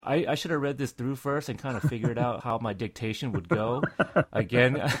I should have read this through first and kind of figured out how my dictation would go.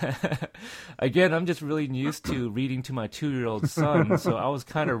 Again, again, I'm just really used to reading to my 2-year-old son, so I was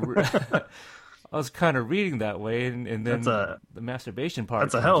kind of I was kind of reading that way, and then the masturbation part.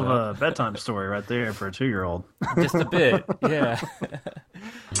 That's a hell of a bedtime story right there for a 2-year-old. Just a bit, yeah.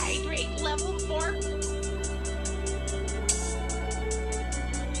 Hydrate level 4.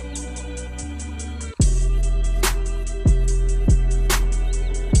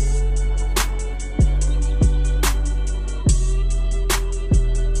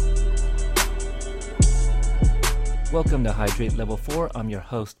 Welcome to Hydrate Level 4. I'm your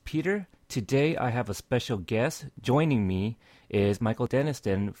host, Peter. Today I have a special guest. Joining me is Michael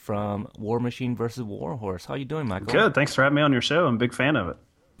Denniston from War Machine vs. Warhorse. How you doing, Michael? Good. Thanks for having me on your show. I'm a big fan of it.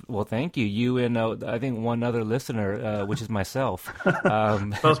 Well, thank you. You and I think one other listener, which is myself.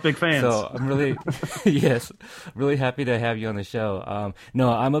 Both big fans. So I'm really, yes, really happy to have you on the show. No,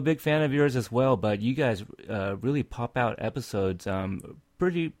 I'm a big fan of yours as well, but you guys really pop out episodes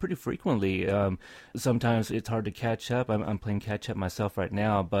pretty frequently. Sometimes it's hard to catch up. I'm playing catch up myself right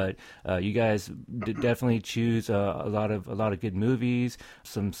now, but you guys definitely choose a lot of good movies,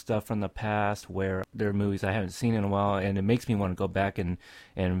 some stuff from the past where there are movies I haven't seen in a while, and it makes me want to go back and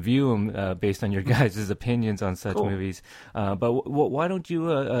view them based on your guys' opinions on such movies. But why don't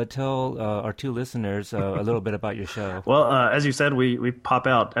you tell our two listeners a little bit about your show? Well, as you said, we pop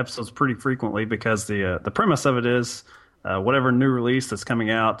out episodes pretty frequently because the premise of it is whatever new release that's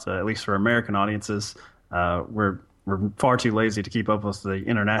coming out, at least for American audiences, we're far too lazy to keep up with the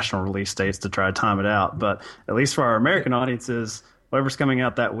international release dates to try to time it out. But at least for our American audiences, whatever's coming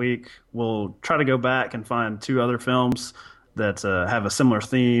out that week, we'll try to go back and find 2 other films that have a similar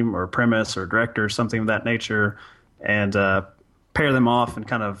theme or premise or director, something of that nature, and pair them off and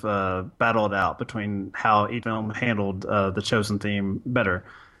kind of battle it out between how each film handled the chosen theme better.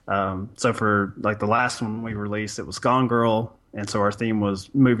 So for like the last one we released, it was Gone Girl, and so our theme was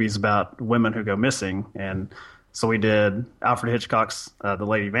movies about women who go missing, and so we did Alfred Hitchcock's The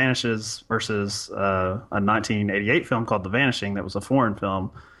Lady Vanishes versus a 1988 film called The Vanishing that was a foreign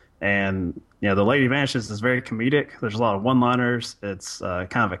film. And The Lady Vanishes is very comedic. There's a lot of one-liners. It's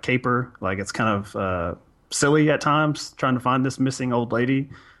kind of a caper, like it's kind of silly at times trying to find this missing old lady,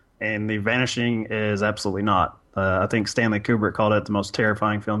 and The Vanishing is absolutely not. I think Stanley Kubrick called it the most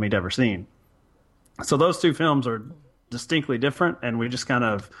terrifying film he'd ever seen. So those 2 films are distinctly different, and we just kind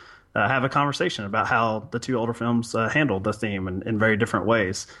of have a conversation about how the 2 older films handled the theme in very different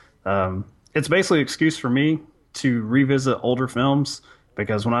ways. It's basically an excuse for me to revisit older films,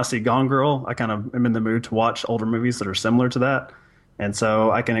 because when I see Gone Girl, I kind of am in the mood to watch older movies that are similar to that. And so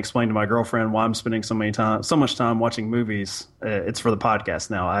I can explain to my girlfriend why I'm spending so much time watching movies. It's for the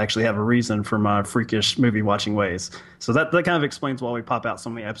podcast now. I actually have a reason for my freakish movie watching ways. So that kind of explains why we pop out so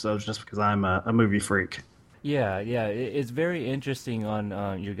many episodes, just because I'm a movie freak. Yeah, it's very interesting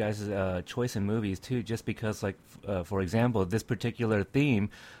on your guys' choice in movies too. Just because, like, for example, this particular theme,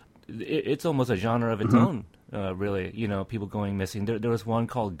 it's almost a genre of its own. Really, people going missing. There was one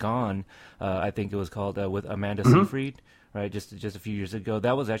called Gone. I think it was called with Amanda Seyfried. Right, just a few years ago.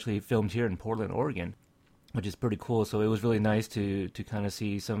 That was actually filmed here in Portland, Oregon, which is pretty cool. So it was really nice to kind of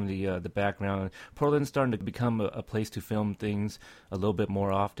see some of the background. Portland's starting to become a place to film things a little bit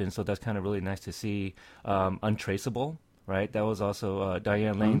more often, so that's kind of really nice to see. Untraceable, right? That was also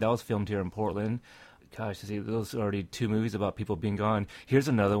Diane Lane. That was filmed here in Portland. Gosh, see, those are already 2 movies about people being gone. Here's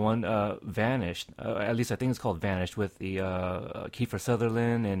another one, Vanished. At least I think it's called Vanished, with the Kiefer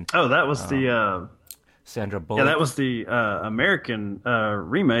Sutherland and that was the Sandra Bullock. Yeah, that was the American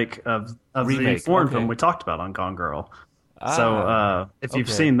remake of the foreign film we talked about on Gone Girl. So if you've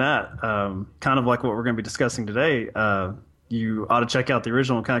seen that, kind of like what we're going to be discussing today, you ought to check out the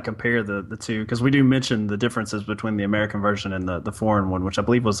original and kind of compare the 2, because we do mention the differences between the American version and the foreign one, which I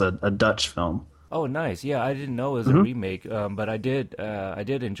believe was a Dutch film. Oh, nice. Yeah, I didn't know it was a remake, but I did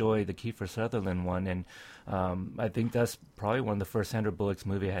enjoy the Kiefer Sutherland one, and I think that's probably one of the first Sandra Bullock's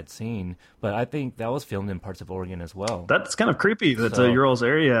movie I had seen, but I think that was filmed in parts of Oregon as well. That's kind of creepy that your all's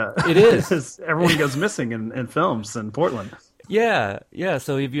area it is. Everyone goes missing in films in Portland. Yeah.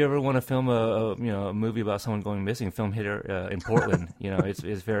 So if you ever want to film a movie about someone going missing, film here in Portland.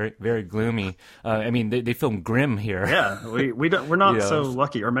 It's very, very gloomy. I mean, they film Grimm here. Yeah, we're not so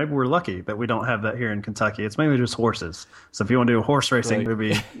lucky, or maybe we're lucky that we don't have that here in Kentucky. It's mainly just horses. So if you want to do a horse racing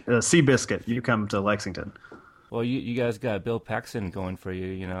movie, Seabiscuit, you come to Lexington. Well, you guys got Bill Paxton going for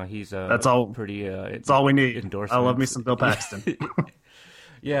you. He's that's all pretty. That's all we need. I love me some Bill Paxton.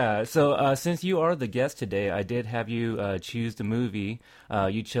 Yeah, so since you are the guest today, I did have you choose the movie.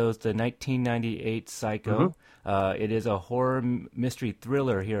 You chose the 1998 Psycho. It is a horror mystery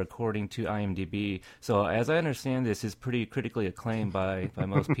thriller here, according to IMDb. So, as I understand this, is pretty critically acclaimed by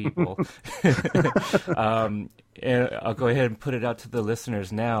most people. And I'll go ahead and put it out to the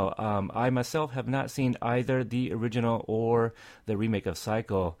listeners now. I myself have not seen either the original or the remake of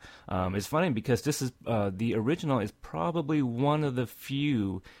Psycho. It's funny because this is the original is probably one of the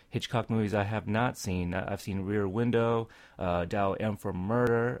few Hitchcock movies I have not seen. I've seen Rear Window, Dial M for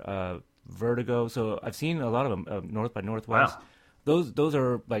Murder, Vertigo. So I've seen a lot of them. North by Northwest. Wow. Those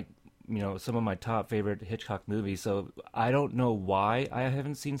are like, you know, some of my top favorite Hitchcock movies. So I don't know why I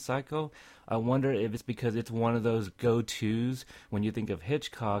haven't seen Psycho. I wonder if it's because it's one of those go-tos when you think of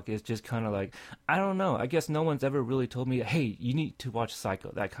Hitchcock. It's just kind of like, I don't know. I guess no one's ever really told me, hey, you need to watch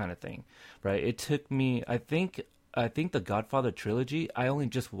Psycho, that kind of thing, right? It took me, I think the Godfather trilogy, I only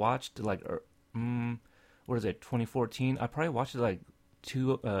just watched like, what is it, 2014? I probably watched it like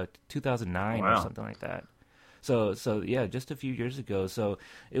 2009 Wow. or something like that. So yeah, just a few years ago. So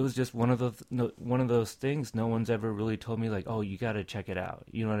it was just one of those things. No one's ever really told me like, oh, you got to check it out.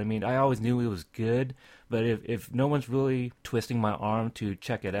 You know what I mean? I always knew it was good, but if no one's really twisting my arm to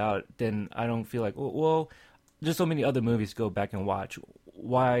check it out, then I don't feel like, well, there's so many other movies to go back and watch.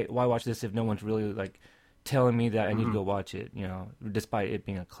 Why watch this if no one's really like telling me that I need to go watch it, you know, despite it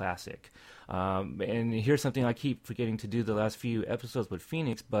being a classic. And here's something I keep forgetting to do the last few episodes with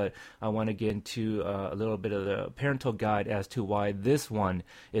Phoenix, but I want to get into a little bit of the parental guide as to why this one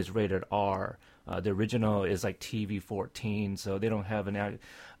is rated R. The original is like TV-14, so they don't have an...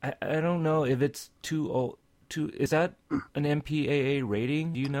 I don't know if it's too old. Is that an MPAA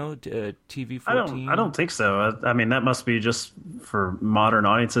rating? Do you know, TV-14? I don't think so. I mean, that must be just for modern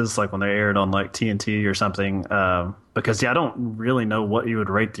audiences, like when they aired on like TNT or something. Because I don't really know what you would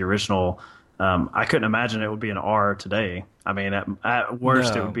rate the original. I couldn't imagine it would be an R today. I mean, at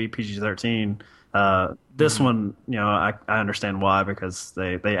worst, It would be PG-13. This one, you know, I understand why, because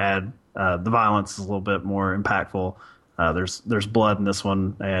they add the violence is a little bit more impactful. There's blood in this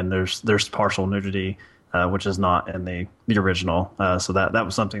one, and there's partial nudity. Which is not in the original. So that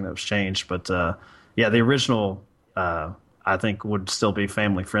was something that was changed. But yeah, the original I think would still be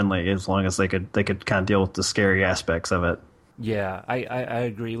family friendly as long as they could kind of deal with the scary aspects of it. Yeah, I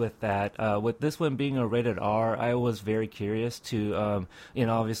agree with that. With this one being a rated R, I was very curious to, you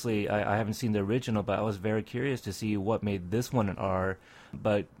know, obviously I haven't seen the original, but I was very curious to see what made this one an R.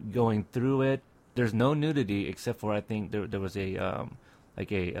 But going through it, there's no nudity except for, I think there was a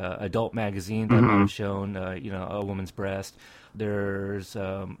adult magazine that might have shown, you know, a woman's breast. There's, you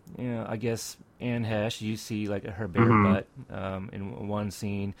know, I guess Anne Hesh, you see like her bare butt in one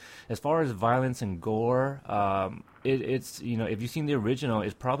scene. As far as violence and gore, it's, you know, if you've seen the original,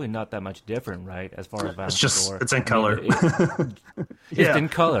 it's probably not that much different, right? As far as violence and gore. It's in color. It's in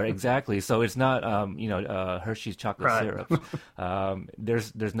color, exactly. So it's not, you know, Hershey's chocolate syrup.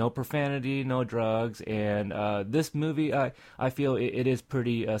 There's no profanity, no drugs, and this movie, I feel it is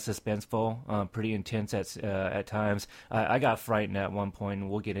pretty suspenseful, pretty intense at times. I got frightened at one point,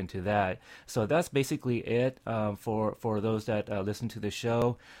 and we'll get into that. So that's basically it for those that listen to the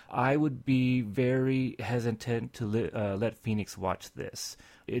show. I would be very hesitant to let Phoenix watch this.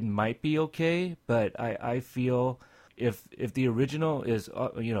 It might be okay, but I feel if the original is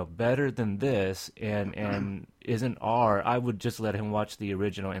you know, better than this and isn't R, I would just let him watch the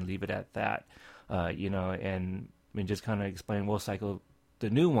original and leave it at that. You know, and I mean, just kind of explain. Well, Psycho, the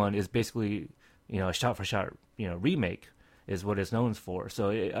new one is basically, you know, a shot for shot, you know, remake is what it's known for. So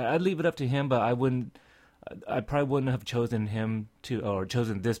I'd leave it up to him, but I probably wouldn't have chosen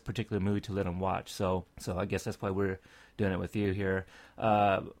chosen this particular movie to let him watch. So I guess that's why we're doing it with you here.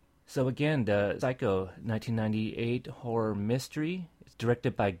 So again, the Psycho 1998 horror mystery. It's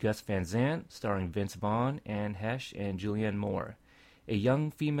directed by Gus Van Sant, starring Vince Vaughn, Anne Hesh, and Julianne Moore. A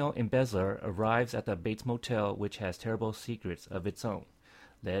young female embezzler arrives at the Bates Motel, which has terrible secrets of its own.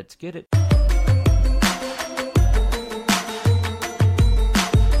 Let's get it.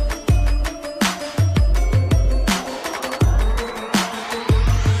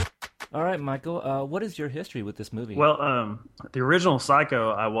 All right, Michael, what is your history with this movie? Well, the original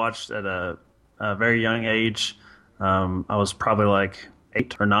Psycho I watched at a very young age. I was probably like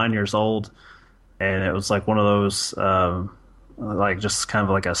 8 or 9 years old, and it was like one of those, like just kind of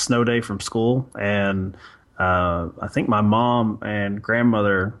like a snow day from school. And I think my mom and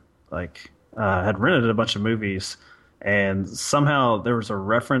grandmother had rented a bunch of movies, and somehow there was a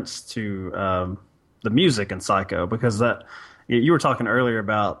reference to the music in Psycho, because that you were talking earlier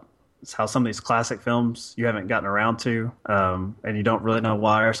about how some of these classic films you haven't gotten around to, and you don't really know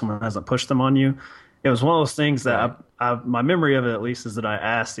why, or someone hasn't pushed them on you. It was one of those things that my memory of it, at least, is that I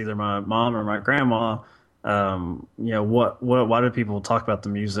asked either my mom or my grandma, why do people talk about the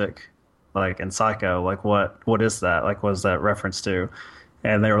music like in Psycho? Like what is that? Like what is that reference to?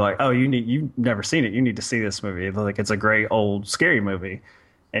 And they were like, "Oh, you've never seen it. You need to see this movie. Like it's a great old scary movie."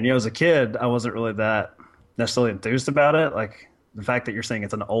 And as a kid, I wasn't really that necessarily enthused about it. Like the fact that you're saying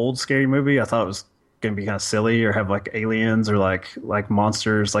it's an old scary movie, I thought it was going to be kind of silly or have like aliens or like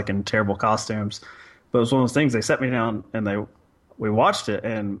monsters like in terrible costumes. But it was one of those things. They set me down and we watched it,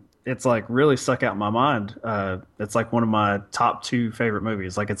 and it's like really stuck out in my mind. It's like one of my top two favorite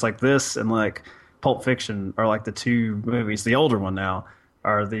movies. Like it's like this and like Pulp Fiction are like the two movies. The older one now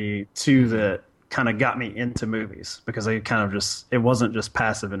are the two that kind of got me into movies because they kind of just it wasn't just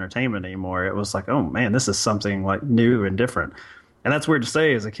passive entertainment anymore. It was like, oh man, this is something like new and different. And that's weird to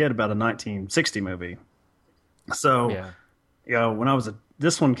say as a kid about a 1960 movie. So, Yeah. when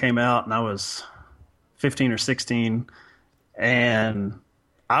this one came out and I was 15 or 16, and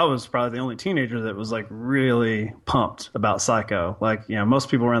I was probably the only teenager that was like really pumped about Psycho. Like, most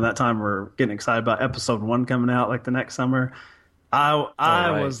people around that time were getting excited about episode 1 coming out like the next summer. I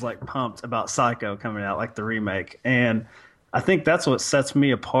right. was like pumped about Psycho coming out, like the remake. And I think that's what sets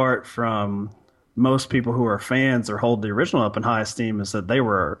me apart from most people who are fans or hold the original up in high esteem is that they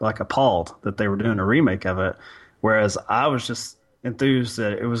were like appalled that they were doing a remake of it. Whereas I was just enthused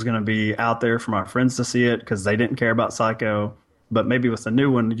that it was going to be out there for my friends to see it because they didn't care about Psycho. But maybe with the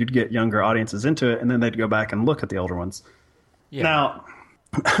new one, you'd get younger audiences into it, and then they'd go back and look at the older ones. Yeah. Now,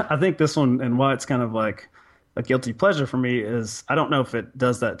 I think this one and why it's kind of like a guilty pleasure for me is I don't know if it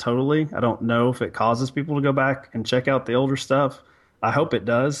does that totally. I don't know if it causes people to go back and check out the older stuff. I hope it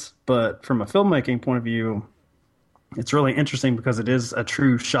does. But from a filmmaking point of view, it's really interesting because it is a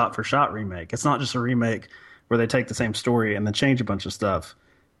true shot-for-shot remake. It's not just a remake where they take the same story and then change a bunch of stuff.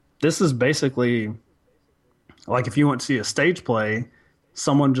 This is basically like if you went to see a stage play,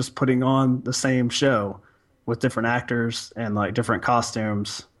 someone just putting on the same show with different actors and like different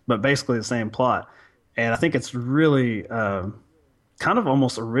costumes, but basically the same plot. And I think it's really kind of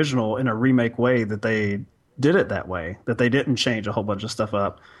almost original in a remake way that they did it that way, that they didn't change a whole bunch of stuff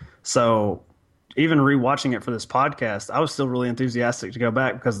up. So even rewatching it for this podcast, I was still really enthusiastic to go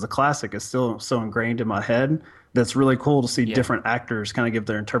back because the classic is still so ingrained in my head. That's really cool to see different actors kind of give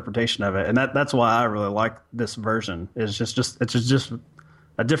their interpretation of it, and that's why I really like this version. It's just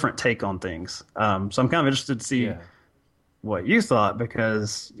a different take on things. So I'm kind of interested to see what you thought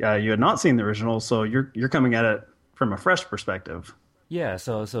because you had not seen the original, so you're coming at it from a fresh perspective. Yeah,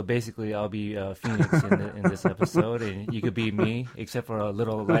 so basically, I'll be Phoenix in this episode, and you could be me, except for a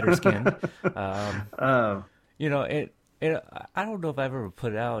little lighter skin. I don't know if I've ever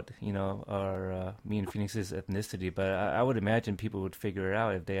put out, our me and Phoenix's ethnicity, but I would imagine people would figure it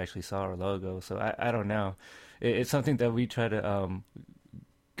out if they actually saw our logo. So I don't know. It's something that we try to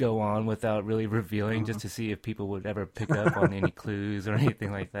go on without really revealing, just to see if people would ever pick up on any clues or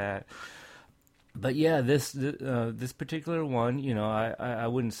anything like that. But yeah, this particular one, I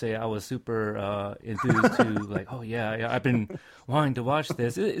wouldn't say I was super enthused to like, oh yeah, I've been wanting to watch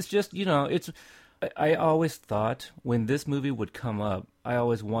this. It's just, I always thought when this movie would come up, I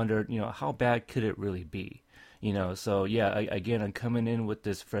always wondered, how bad could it really be? So yeah, again, I'm coming in with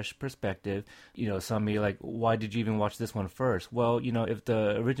this fresh perspective. Some may like, why did you even watch this one first? Well, if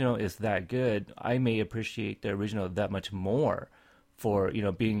the original is that good, I may appreciate the original that much more for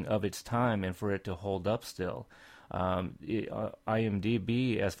being of its time and for it to hold up still.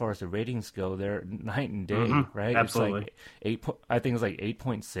 IMDb, as far as the ratings go, they're night and day, right? Absolutely. It's like I think it's like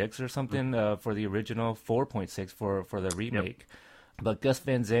 8.6 or something for the original, 4.6 for the remake. Yep. But Gus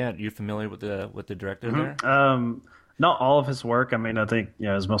Van Sant, you familiar with the director there? Not all of his work. I mean, I think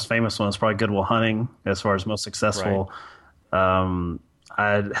his most famous one is probably Good Will Hunting, as far as most successful. Right.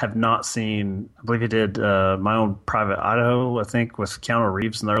 I have not seen. I believe he did My Own Private Idaho. I think with Keanu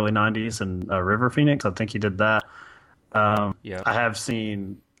Reeves in the early '90s and River Phoenix. I think he did that. I have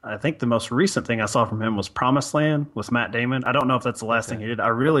seen. I think the most recent thing I saw from him was Promised Land with Matt Damon. I don't know if that's the last thing he did. I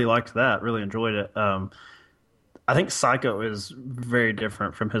really liked that. Really enjoyed it. I think Psycho is very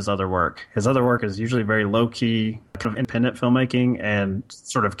different from his other work. His other work is usually very low key, kind of independent filmmaking and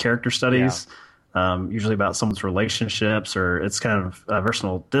sort of character studies. Yeah. Usually about someone's relationships, or it's kind of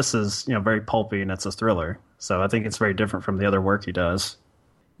versatile. This is, very pulpy and it's a thriller. So I think it's very different from the other work he does.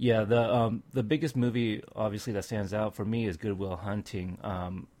 Yeah, the biggest movie, obviously, that stands out for me is Good Will Hunting.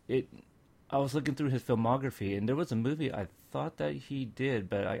 I was looking through his filmography, and there was a movie I thought that he did,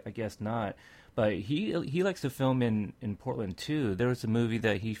 but I guess not. But he likes to film in Portland too. There was a movie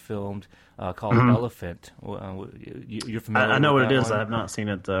that he filmed called Elephant. You're familiar? I know with what that it is. one? I have not seen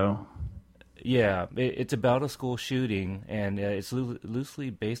it though. Yeah, it's about a school shooting, and it's loosely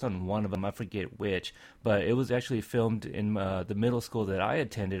based on one of them. I forget which, but it was actually filmed in the middle school that I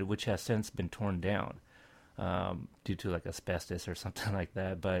attended, which has since been torn down due to like asbestos or something like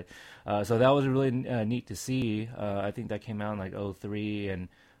that. But so that was really neat to see. I think that came out in like '03, and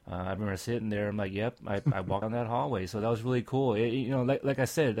I remember sitting there. I'm like, "Yep, I walked down that hallway." So that was really cool. Like I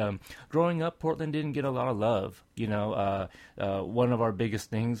said, growing up, Portland didn't get a lot of love. One of our biggest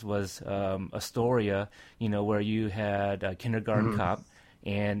things was Astoria. Where you had Kindergarten Cop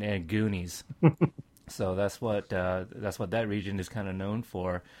and Goonies. So that's what that region is kind of known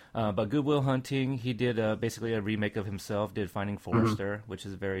for. But Good Will Hunting, he did basically a remake of himself. Did Finding Forrester, which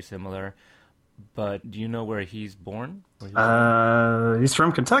is very similar. But do you know where he's born? He's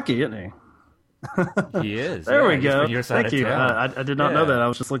from Kentucky, isn't he? He is. There we he's go. from your side Thank of you. town. I did not know that. I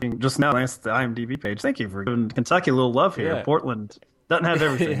was just looking just now at the IMDb page. Thank you for giving Kentucky a little love here. Yeah. Portland doesn't have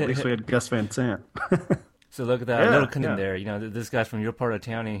everything. At least we had Gus Van Sant. So look at that little connection yeah. there. This guy's from your part of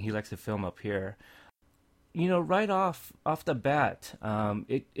town, and he likes to film up here. Right off the bat,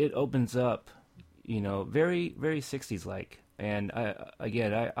 it opens up, very very 60s like. And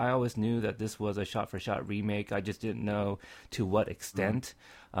I always knew that this was a shot-for-shot remake. I just didn't know to what extent.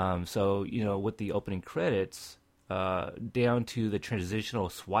 So, with the opening credits, down to the transitional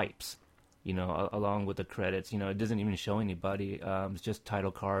swipes, along with the credits, it doesn't even show anybody. It's just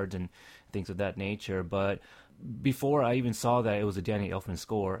title cards and things of that nature. But before I even saw that it was a Danny Elfman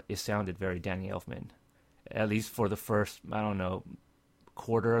score, it sounded very Danny Elfman, at least for the first, I don't know,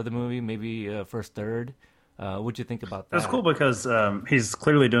 quarter of the movie, maybe first third. What'd you think about that? That's cool because he's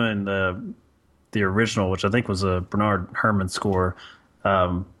clearly doing the original, which I think was a Bernard Herrmann score,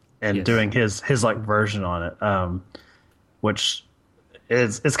 and Yes. doing his like version on it, which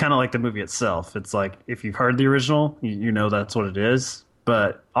it's kind of like the movie itself. It's like if you've heard the original, you know that's what it is.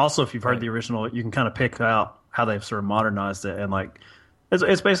 But also if you've heard Right. the original, you can kind of pick out how they've sort of modernized it, and like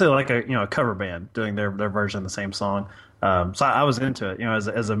it's basically like a cover band doing their version of the same song. So I was into it,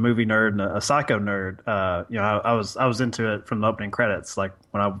 as a movie nerd and a psycho nerd. I was into it from the opening credits. Like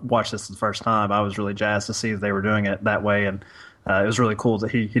when I watched this the first time, I was really jazzed to see that they were doing it that way, and it was really cool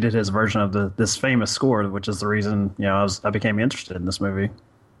that he did his version of this famous score, which is the reason I became interested in this movie.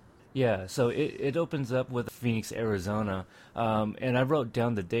 Yeah, so it opens up with Phoenix, Arizona, and I wrote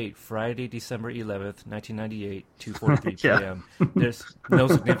down the date, Friday, December 11th, 1998, 2:43 Yeah. p.m. There's no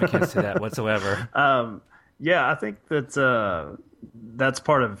significance to that whatsoever. Yeah, I think that that's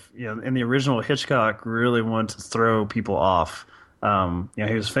part of in the original, Hitchcock really wanted to throw people off.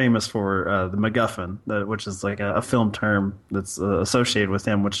 He was famous for the MacGuffin, which is like a film term that's associated with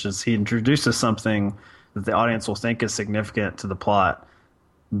him, which is he introduces something that the audience will think is significant to the plot,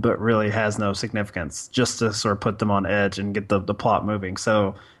 but really has no significance, just to sort of put them on edge and get the plot moving.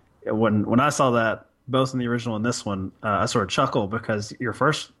 So when I saw that, both in the original and this one, I sort of chuckled because your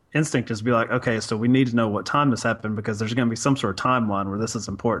first instinct is to be like, okay, so we need to know what time this happened because there's going to be some sort of timeline where this is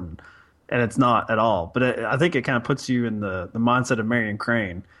important. And it's not at all. But I think it kind of puts you in the mindset of Marion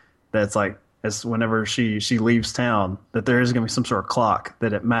Crane, that's like, as whenever she leaves town, that there is going to be some sort of clock,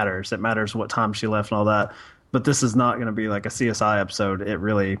 that it matters. It matters what time she left and all that. But this is not going to be like a CSI episode. It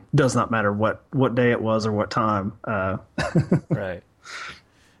really does not matter what day it was or what time. Right.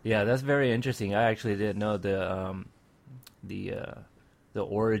 Yeah, that's very interesting. I actually didn't know the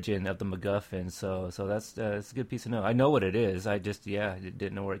origin of the MacGuffin, so that's a good piece to know. I know what it is. I just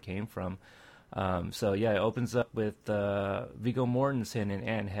didn't know where it came from. It opens up with Viggo Mortensen and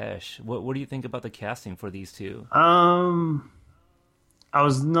Anne Hesh. What do you think about the casting for these two? I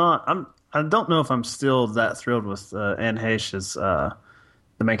don't know if I'm still that thrilled with Anne Heche as the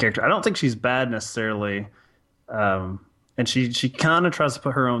main character. I don't think she's bad necessarily, and she kind of tries to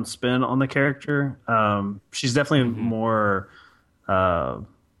put her own spin on the character. She's definitely more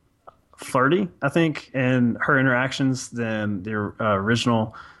flirty, I think, in her interactions than the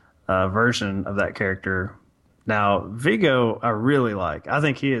original version of that character. Now, Viggo, I really like. I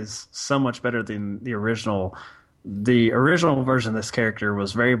think he is so much better than the original. The original version of this character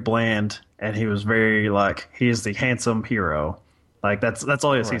was very bland, and he was very he is the handsome hero. Like that's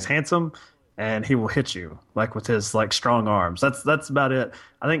all he is. Right. He's handsome, and he will hit you with his strong arms. That's about it.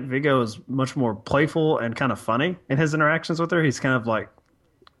 I think Viggo is much more playful and kind of funny in his interactions with her. He's kind of got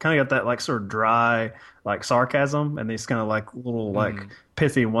that sort of dry sarcasm, and these kind of little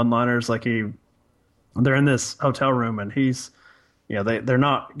pithy one-liners. They're in this hotel room, and he's they're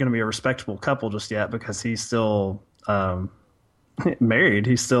not going to be a respectable couple just yet because he's still married.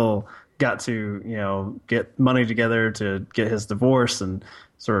 He's still got to get money together to get his divorce and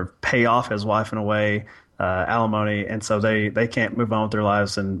sort of pay off his wife in a way. alimony, and so they can't move on with their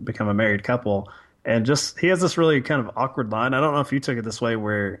lives and become a married couple. And just he has this really kind of awkward line. I don't know if you took it this way,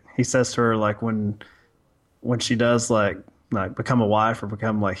 where he says to her like when she does like become a wife or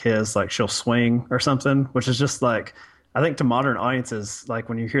become like his, like she'll swing or something, which is just like, I think to modern audiences, like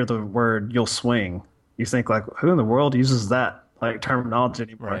when you hear the word "you'll swing," you think like, who in the world uses that like terminology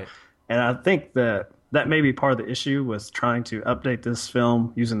anymore? Right. And I think that may be part of the issue with trying to update this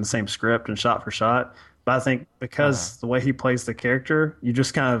film using the same script and shot for shot. But I think because the way he plays the character, you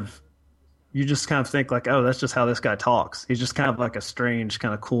just kind of think like, oh, that's just how this guy talks. He's just kind of like a strange,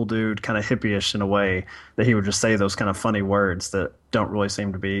 kind of cool dude, kind of hippie-ish in a way, that he would just say those kind of funny words that don't really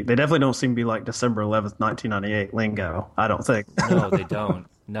seem to be. They definitely don't seem to be like December 11th, 1998 lingo, I don't think. No, they don't.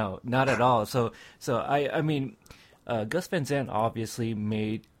 No, not at all. So I mean, Gus Van Sant obviously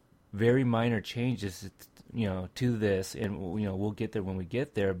made very minor changes, to this, and we'll get there when we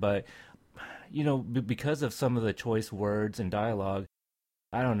get there. But because of some of the choice words and dialogue,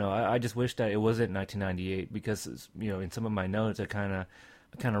 I don't know. I just wish that it wasn't 1998, because in some of my notes I kind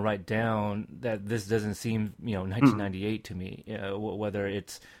of write down that this doesn't seem 1998 to me. Whether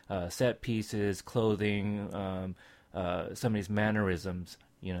it's set pieces, clothing, some of these mannerisms,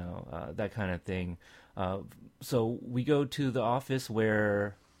 that kind of thing. So we go to the office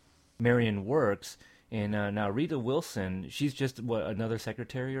where Marion works, and now Rita Wilson, she's just another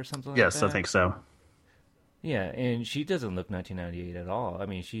secretary or something like that? Yes, I think so. Yeah, and she doesn't look 1998 at all. I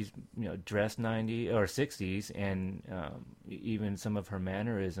mean, she's dressed 90 or 60s, and even some of her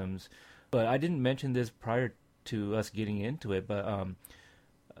mannerisms. But I didn't mention this prior to us getting into it. But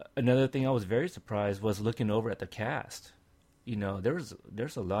another thing I was very surprised was looking over at the cast.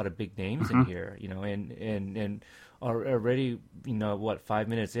 There's a lot of big names in here. And already 5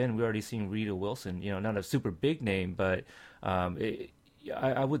 minutes in, we already seen Rita Wilson. Not a super big name, but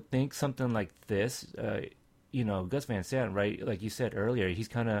I would think something like this. Gus Van Sant, right? Like you said earlier, he's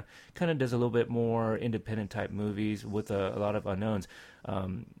kind of does a little bit more independent type movies with a lot of unknowns.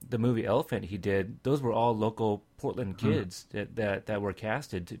 The movie Elephant he did, those were all local Portland kids that were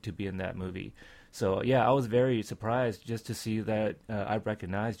casted to be in that movie. So yeah, I was very surprised just to see that I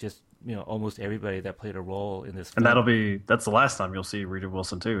recognized just almost everybody that played a role in this film. And that's the last time you'll see Rita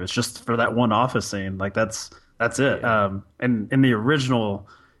Wilson too. It's just for that one office scene. Like that's it. Yeah. And in the original,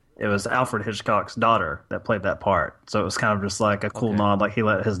 it was Alfred Hitchcock's daughter that played that part. So it was kind of just like a cool nod, like he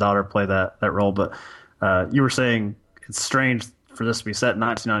let his daughter play that role. But you were saying it's strange for this to be set in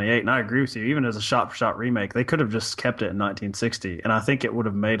 1998, and I agree with you. Even as a shot-for-shot remake, they could have just kept it in 1960, and I think it would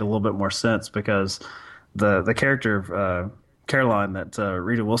have made a little bit more sense, because the character of Caroline that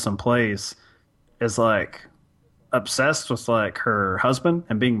Rita Wilson plays is like obsessed with like her husband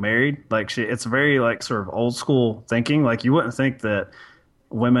and being married. Like it's very like sort of old school thinking. Like you wouldn't think that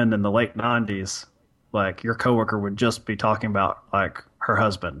women in the late 90s, like your coworker would just be talking about like her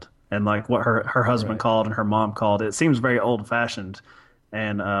husband and like what her husband called and her mom called. It seems very old fashioned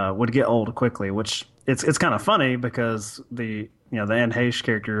and would get old quickly, which it's kind of funny because the Anne Heche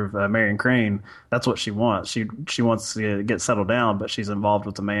character of Marion Crane, that's what she wants. She wants to get settled down, but she's involved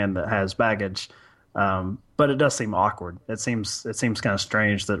with a man that has baggage. But it does seem awkward. It seems kind of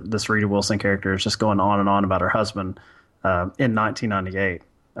strange that this Rita Wilson character is just going on and on about her husband in 1998,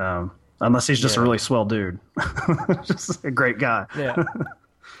 unless he's just a really swell dude, just a great guy. Yeah.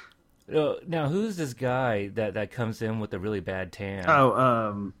 Now, who's this guy that comes in with a really bad tan?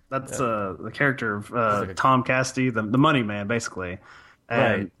 Oh, that's the character of Tom Cassidy, the money man, basically.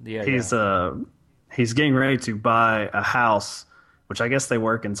 And right. Yeah, he's getting ready to buy a house, which I guess they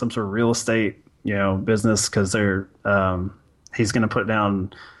work in some sort of real estate, business, because he's going to put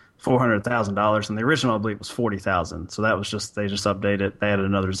down $400,000, and the original I believe was $40,000. So that was they just updated. They added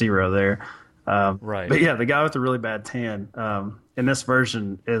another zero there. Right. But yeah, the guy with the really bad tan in this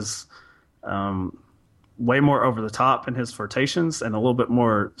version is way more over the top in his flirtations and a little bit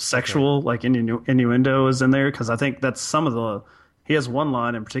more sexual, like innuendo is in there, because I think that's he has one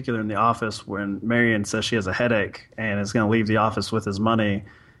line in particular in the office when Marion says she has a headache and is going to leave the office with his money,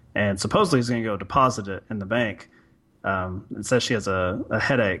 and supposedly he's going to go deposit it in the bank. It says she has a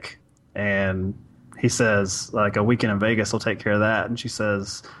headache, and he says like a weekend in Vegas will take care of that, and she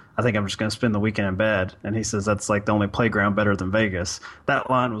says, I think I'm just going to spend the weekend in bed. And he says that's like the only playground better than Vegas. That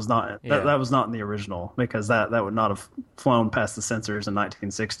line was not that was not in the original, because that would not have flown past the censors in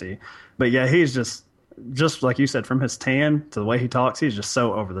 1960. But yeah, he's just like you said, from his tan to the way he talks, he's just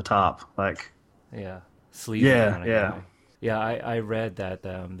so over the top. Like sleazy kind of yeah. guy. Yeah, I read that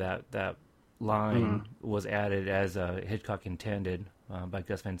that line was added as Hitchcock intended by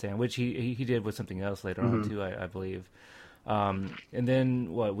Gus Van Sant, which he did with something else later on too, I believe. And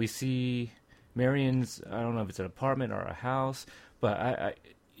then we see Marion's, I don't know if it's an apartment or a house, but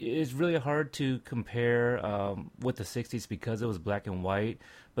it's really hard to compare with the 60s because it was black and white,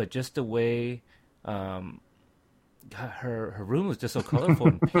 but just the way her room was just so colorful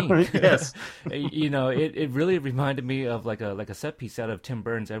and pink. Yes. It really reminded me of like a set piece out of Tim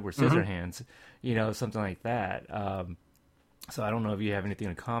Burton's Edward Scissorhands, something like that. So I don't know if you have anything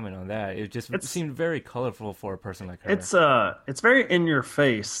to comment on that. It seemed very colorful for a person like her. It's very in your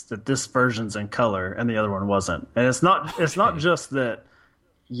face that this version's in color and the other one wasn't. And it's not just that,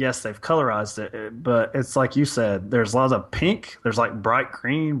 yes, they've colorized it, but it's like you said, there's a lot of pink, there's like bright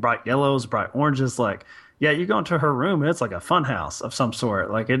green, bright yellows, bright oranges. Like, yeah, you go into her room and it's like a fun house of some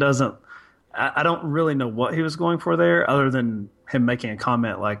sort. Like, it doesn't, I don't really know what he was going for there other than him making a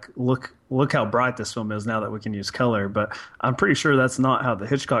comment like, look how bright this film is now that we can use color. But I'm pretty sure that's not how the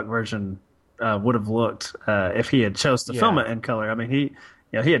Hitchcock version would have looked if he had chose to film it in color. I mean,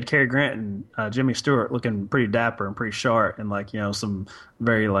 he had Cary Grant and Jimmy Stewart looking pretty dapper and pretty sharp in like, some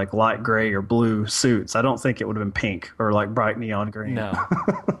very like light gray or blue suits. I don't think it would have been pink or like bright neon green. No.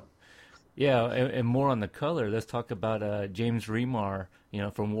 Yeah, and more on the color. Let's talk about James Remar,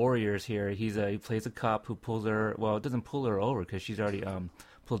 from Warriors here. He plays a cop who pulls her, well, it doesn't pull her over because she's already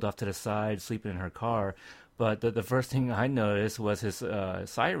pulled off to the side, sleeping in her car. But the first thing I noticed was his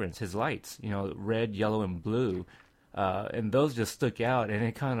sirens, his lights, red, yellow, and blue. And those just stuck out, and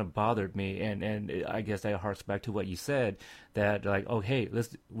it kind of bothered me. And I guess that harks back to what you said, that like, oh, hey,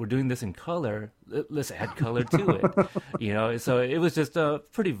 we're doing this in color. Let's add color to it, So it was just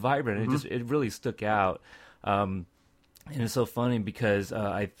pretty vibrant. It really stuck out. And it's so funny because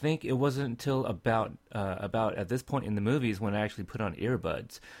I think it wasn't until about at this point in the movies when I actually put on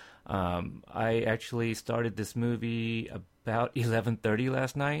earbuds. I actually started this movie about 11:30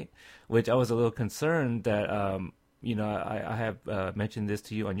 last night, which I was a little concerned that. I have mentioned this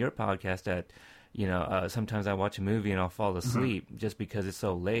to you on your podcast that, sometimes I watch a movie and I'll fall asleep just because it's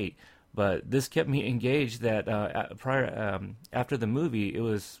so late. But this kept me engaged that after the movie, it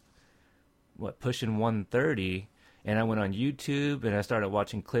was, pushing 1:30, and I went on YouTube and I started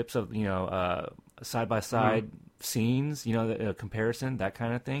watching clips of, side-by-side scenes, the comparison, that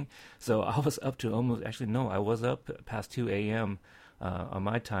kind of thing. So I was up to I was up past 2 a.m. On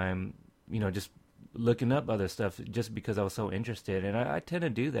my time, just looking up other stuff just because I was so interested, and I tend to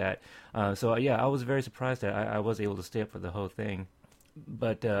do that. I was very surprised that I was able to stay up for the whole thing.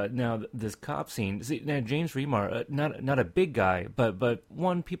 But now this cop scene, now James Remar, not a big guy, but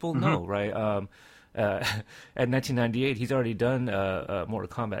one people know, right? At 1998, he's already done Mortal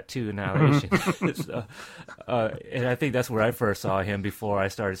Kombat 2 Annihilation, and I think that's where I first saw him before I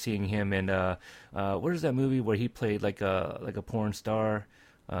started seeing him in what is that movie where he played like a porn star?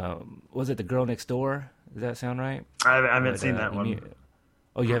 Was it The Girl Next Door? Does that sound right? I haven't seen that one.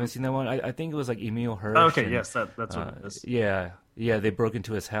 Oh, you haven't seen that one? I think it was like Emil Hirsch. Oh, okay, yes, that's what it is. Yeah, they broke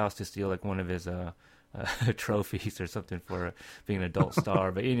into his house to steal like one of his trophies or something for being an adult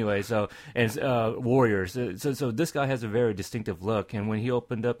star. But anyway, Warriors. So this guy has a very distinctive look, and when he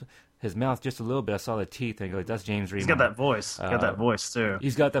opened up his mouth just a little bit, I saw the teeth, and I go, that's James Remar. He's got that voice. Too.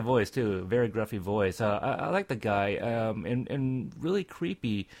 He's got that voice too. Very gruffy voice. I like the guy, and really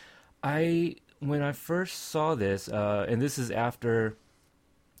creepy. When I first saw this, and this is after,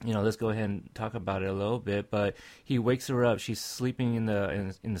 let's go ahead and talk about it a little bit. But he wakes her up. She's sleeping in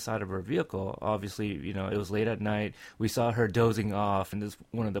the side of her vehicle. Obviously, it was late at night. We saw her dozing off, and this is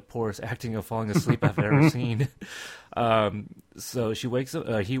one of the poorest acting of falling asleep I've ever seen. So she wakes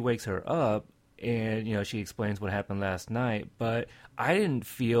up. He wakes her up, and she explains what happened last night. But I didn't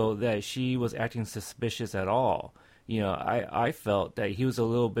feel that she was acting suspicious at all. I felt that he was a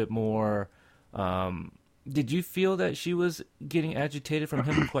little bit more. Did you feel that she was getting agitated from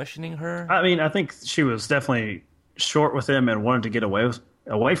him questioning her? I mean, I think she was definitely short with him and wanted to get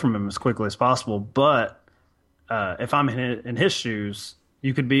away from him as quickly as possible. But if I'm in his shoes,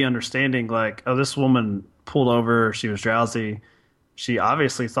 you could be understanding like, oh, this woman pulled over. She was drowsy. She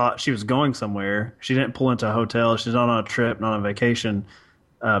obviously thought she was going somewhere. She didn't pull into a hotel. She's not on a trip, not on a vacation.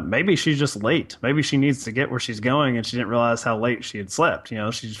 Maybe she's just late. Maybe she needs to get where she's going, and she didn't realize how late she had slept. She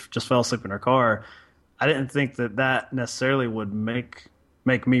just fell asleep in her car. I didn't think that necessarily would make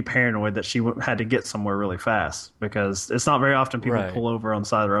me paranoid that she had to get somewhere really fast, because it's not very often people pull over on the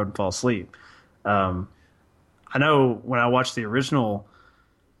side of the road and fall asleep. I know when I watched the original,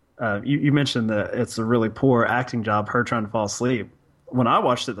 you mentioned that it's a really poor acting job, her trying to fall asleep. When I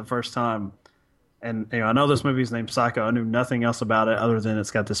watched it the first time, and I know this movie's named Psycho, I knew nothing else about it other than it's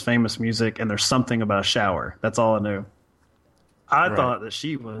got this famous music and there's something about a shower. That's all I knew. I thought that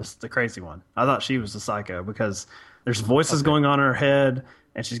she was the crazy one. I thought she was the psycho because there's voices going on in her head.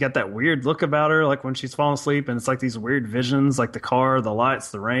 and she's got that weird look about her, like when she's falling asleep, and it's like these weird visions, like the car, the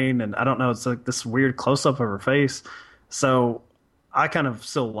lights, the rain, and I don't know, it's like this weird close up of her face. So I kind of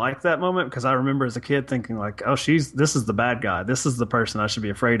still like that moment because I remember as a kid thinking like, oh, this is the bad guy. This is the person I should be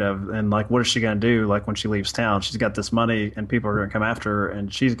afraid of. And like, what is she going to do? Like when she leaves town, she's got this money and people are going to come after her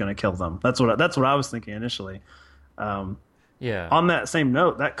and she's going to kill them. That's what I was thinking initially. Yeah. On that same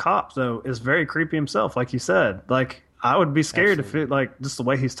note, that cop though is very creepy himself. Like you said, like I would be scared if it, like just the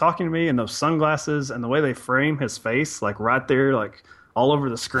way he's talking to me and those sunglasses and the way they frame his face, like right there, like all over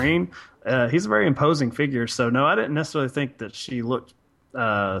the screen. He's a very imposing figure. So no, I didn't necessarily think that she looked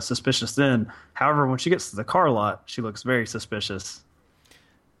suspicious then. However, when she gets to the car lot, she looks very suspicious.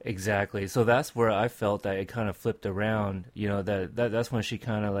 Exactly. So that's where I felt that it kind of flipped around. You know, that's when she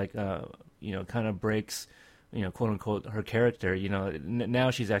kind of like, kind of breaks, quote unquote, her character. You know,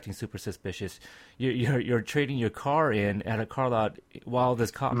 now she's acting super suspicious. You're trading your car in at a car lot while this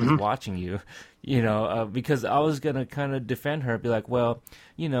cop is watching you. Because I was gonna kind of defend her, be like, well,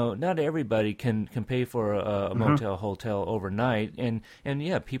 not everybody can pay for a motel, hotel overnight, and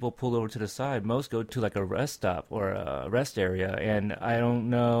yeah, people pull over to the side. Most go to like a rest stop or a rest area, and I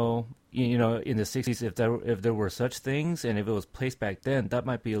don't know, in the '60s if there were such things, and if it was placed back then, that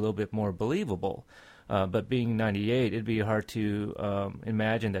might be a little bit more believable. But being 98, it'd be hard to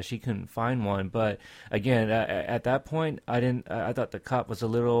imagine that she couldn't find one. But again, at that point, I thought the cop was a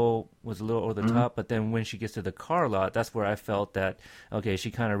little over the top. But then when she gets to the car lot, that's where I felt that okay, she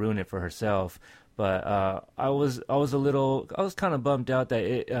kind of ruined it for herself. But I was kind of bummed out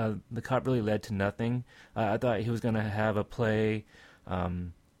that the cop really led to nothing. I thought he was gonna have a play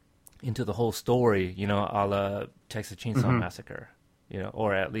into the whole story, a la Texas Chainsaw Massacre,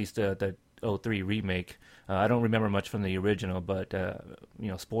 or at least the '03 remake. I don't remember much from the original, but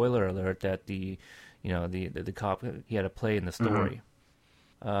spoiler alert that the cop, he had a play in the story.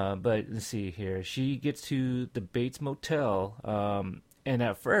 But let's see here. She gets to the Bates Motel, and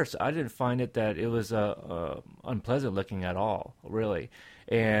at first I didn't find it that it was unpleasant looking at all, really.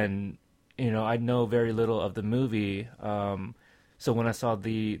 And I know very little of the movie. So when I saw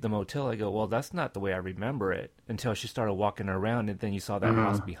the motel, I go, well, that's not the way I remember it, until she started walking around, and then you saw that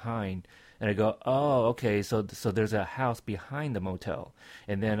house behind. And I go, oh, okay, so there's a house behind the motel.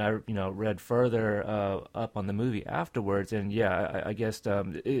 And then I, read further up on the movie afterwards, and yeah, I guess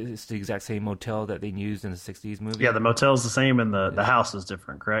it's the exact same motel that they used in the '60s movie. Yeah, the motel's the same, and the house is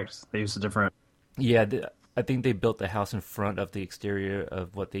different, correct? They used a different. Yeah, I think they built the house in front of the exterior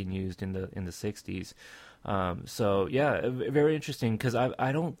of what they used in the '60s. So yeah, very interesting, because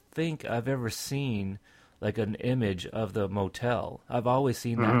I don't think I've ever seen like an image of the motel. I've always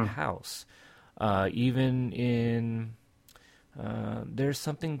seen that house. Even in there's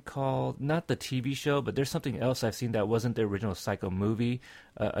something called, not the TV show, but there's something else I've seen that wasn't the original Psycho movie.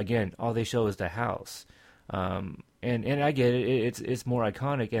 Again, all they show is the house. And I get it. It's more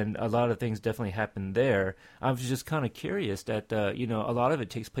iconic, and a lot of things definitely happen there. I was just kind of curious that a lot of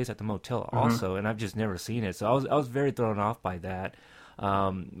it takes place at the motel also, and I've just never seen it. So I was very thrown off by that.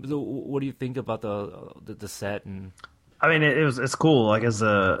 So what do you think about the set? And I mean, it's cool. Like as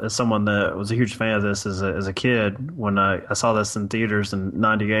someone that was a huge fan of this as a kid, when I saw this in theaters in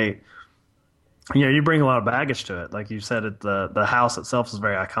 '98. You bring a lot of baggage to it. Like you said, the house itself is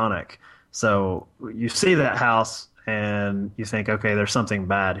very iconic. So you see that house and you think, okay, there's something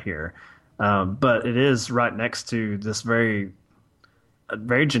bad here. But it is right next to this very,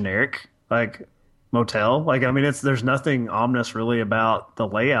 very generic, like, motel. Like, I mean, there's nothing ominous really about the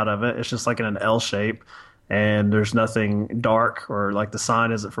layout of it. It's just like in an L shape, and there's nothing dark, or like the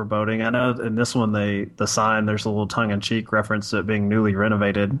sign isn't foreboding. I know in this one, the sign, there's a little tongue-in-cheek reference to it being newly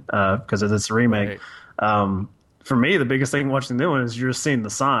renovated because it's a remake. Right. For me, the biggest thing watching the new one is you're just seeing the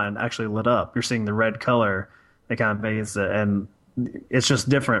sign actually lit up. You're seeing the red color that kind of bathes it, and it's just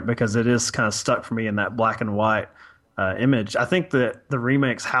different because it is kind of stuck for me in that black and white image. I think that the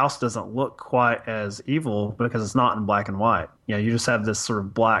remake's house doesn't look quite as evil because it's not in black and white. You just have this sort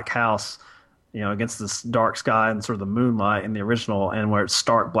of black house, against this dark sky and sort of the moonlight in the original, and where it's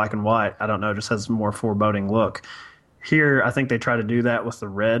stark black and white, I don't know, just has a more foreboding look. Here, I think they try to do that with the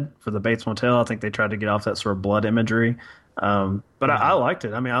red for the Bates Motel. I think they tried to get off that sort of blood imagery. But I liked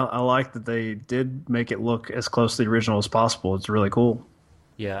it. I mean, I liked that they did make it look as close to the original as possible. It's really cool.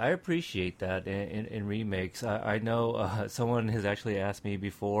 Yeah, I appreciate that in remakes. I know someone has actually asked me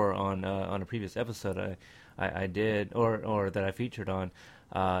before on a previous episode I did, or that I featured on,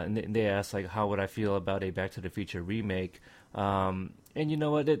 and they asked, like, how would I feel about a Back to the Future remake? And you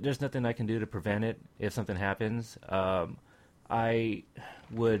know what? There's nothing I can do to prevent it if something happens. I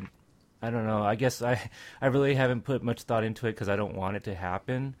would I don't know. I guess I really haven't put much thought into it because I don't want it to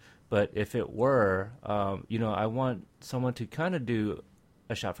happen. But if it were, I want someone to kind of do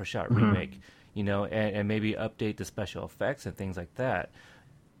a shot-for-shot remake, and maybe update the special effects and things like that.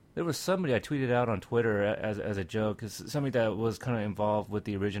 There was somebody I tweeted out on Twitter as a joke, cause somebody that was kind of involved with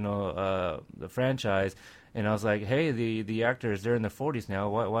the original the franchise, and I was like, hey, the actors, they're in their 40s now.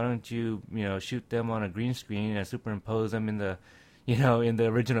 Why don't you shoot them on a green screen and superimpose them in the in the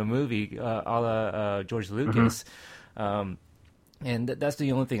original movie, a la George Lucas. And that's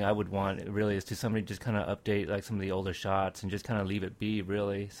the only thing I would want, really, is to somebody just kind of update like some of the older shots and just kind of leave it be,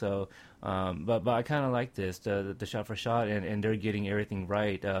 really. So, but I kind of like this, the shot for shot, and they're getting everything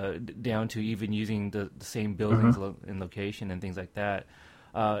right, down to even using the same buildings and location and things like that.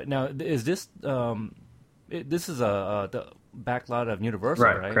 Now, is this this is the backlot of Universal,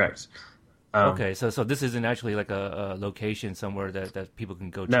 right? Correct. Okay, so this isn't actually like a location somewhere that people can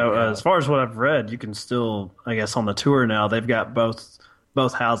go to. No, as far as what I've read, you can still, I guess, on the tour now, they've got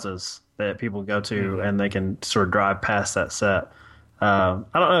both houses that people go to, and they can sort of drive past that set. I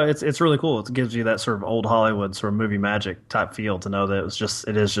don't know, it's really cool. It gives you that sort of old Hollywood sort of movie magic type feel to know that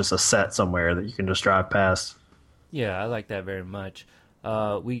it is just a set somewhere that you can just drive past. Yeah, I like that very much.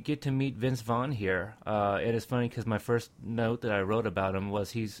 We get to meet Vince Vaughn here. It is funny because my first note that I wrote about him was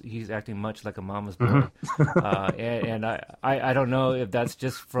he's acting much like a mama's boy, and I don't know if that's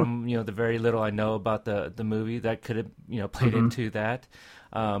just from the very little I know about the movie that could have played into that,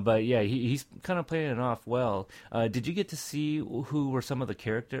 but yeah, he's kind of playing it off well. Did you get to see who were some of the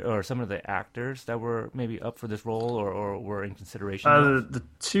character or some of the actors that were maybe up for this role or were in consideration? The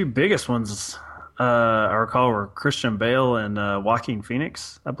two biggest ones, I recall, were Christian Bale and Joaquin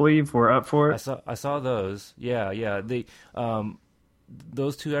Phoenix, I believe, were up for it. I saw those. Yeah.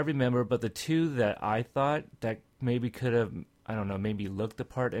 Those two I remember, but the two that I thought that maybe could have, I don't know, maybe looked the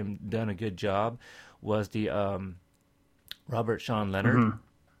part and done a good job was the Robert Sean Leonard.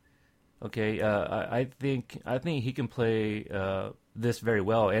 Okay, I think he can play this very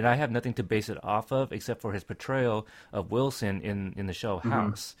well, and I have nothing to base it off of except for his portrayal of Wilson in the show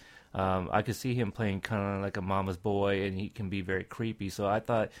House. I could see him playing kind of like a mama's boy, and he can be very creepy. So I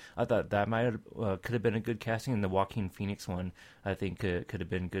thought that might have could have been a good casting. And the Joaquin Phoenix one, I think, could have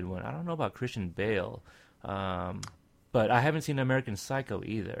been a good one. I don't know about Christian Bale, but I haven't seen American Psycho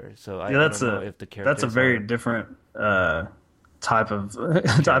either. So I don't know if the character. That's a very different type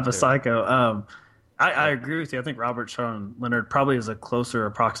of psycho. I agree with you. I think Robert Sean Leonard probably is a closer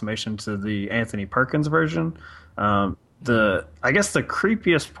approximation to the Anthony Perkins version. I guess the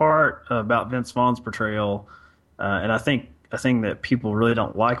creepiest part about Vince Vaughn's portrayal, and I think a thing that people really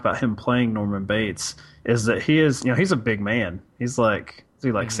don't like about him playing Norman Bates, is that he's a big man. He's like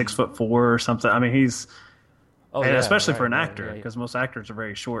 6'4" or something. I mean, especially for an actor, because most actors are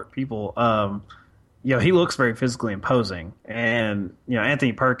very short people. He looks very physically imposing, and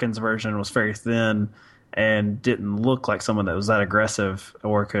Anthony Perkins' version was very thin and didn't look like someone that was that aggressive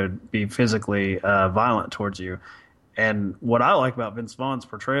or could be physically violent towards you. And what I like about Vince Vaughn's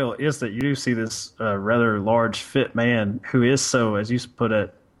portrayal is that you do see this rather large, fit man who is so, as you put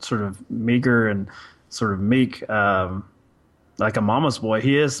it, sort of meager and sort of meek, like a mama's boy.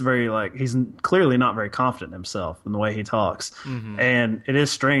 He is he's clearly not very confident in himself in the way he talks. And it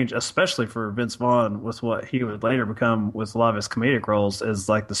is strange, especially for Vince Vaughn, with what he would later become with a lot of his comedic roles, as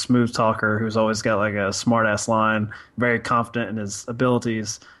like the smooth talker who's always got like a smart ass line, very confident in his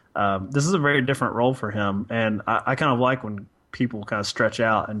abilities. This is a very different role for him, and I kind of like when people kind of stretch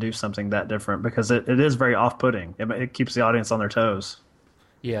out and do something that different, because it is very off-putting. It keeps the audience on their toes.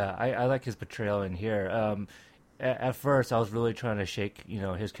 Yeah, I like his portrayal in here. At first, I was really trying to shake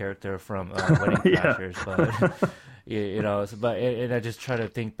his character from Wedding Crashers, but and I just try to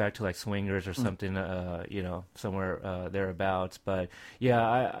think back to like Swingers or something, somewhere thereabouts. But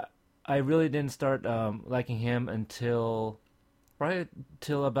yeah, I really didn't start liking him until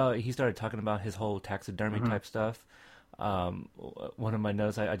about he started talking about his whole taxidermy type stuff. One of my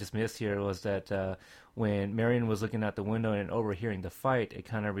notes I just missed here was that when Marion was looking out the window and overhearing the fight, it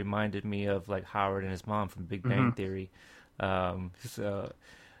kind of reminded me of like Howard and his mom from Big Bang Theory.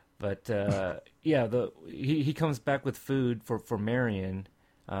 He comes back with food for Marion,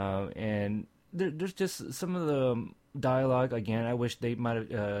 and there's just some of the dialogue again. I wish they might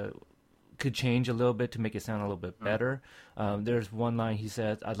have could change a little bit to make it sound a little bit better. There's one line he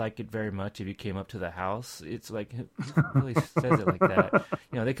says, "I'd like it very much if you came up to the house." It's like he really says it like that.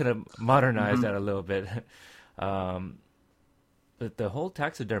 They could have modernized that a little bit. But the whole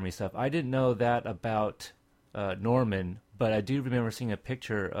taxidermy stuff, I didn't know that about Norman, but I do remember seeing a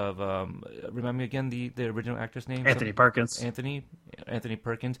picture of remind me again the original actor's name? Anthony Perkins. Anthony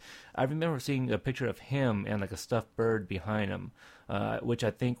Perkins. I remember seeing a picture of him and like a stuffed bird behind him, which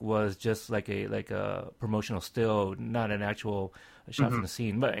I think was just like a promotional still, not an actual shot from the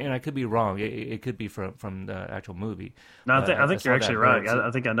scene. But and I could be wrong. It could be from the actual movie. No, I think you're actually right. I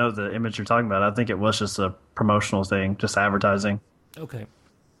think I know the image you're talking about. I think it was just a promotional thing, just advertising. Okay.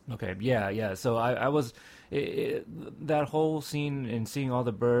 Yeah. So I was that whole scene and seeing all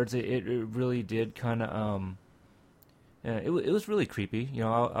the birds. It really did kind of it was really creepy.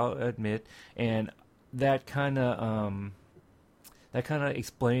 I'll admit, and that kind of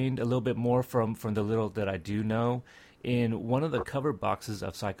explained a little bit more from the little that I do know. In one of the cover boxes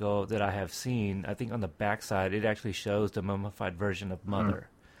of Psycho that I have seen, I think on the backside it actually shows the mummified version of Mother.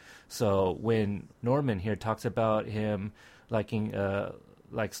 So when Norman here talks about him liking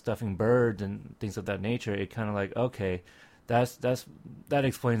like stuffing birds and things of that nature, it kind of like, okay, that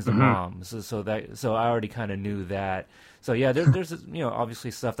explains the mom. So I already kind of knew that. So yeah, there's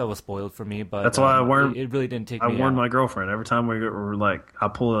obviously stuff that was spoiled for me, but that's why it really didn't take me I warned out. my girlfriend every time we're like, I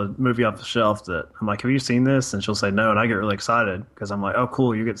pull a movie off the shelf that I'm like, have you seen this? And she'll say no, and I get really excited because I'm like, oh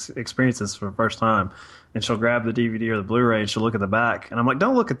cool, you get to experience this for the first time. And she'll grab the DVD or the Blu-ray and she'll look at the back, and I'm like,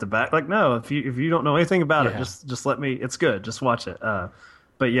 don't look at the back. Like, no, if you don't know anything about it, just let me. It's good. Just watch it.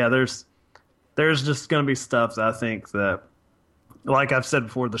 But yeah, there's just going to be stuff that I think that, like I've said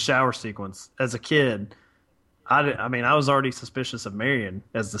before, the shower sequence. As a kid, I mean, I was already suspicious of Marion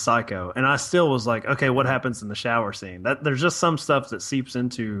as the psycho, and I still was like, okay, what happens in the shower scene? That there's just some stuff that seeps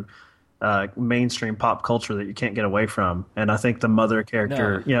into mainstream pop culture that you can't get away from, and I think the Mother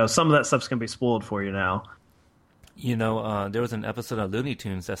character, some of that stuff's going to be spoiled for you now. There was an episode of Looney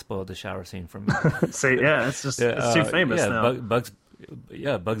Tunes that spoiled the shower scene for me. See, yeah, it's it's too famous now.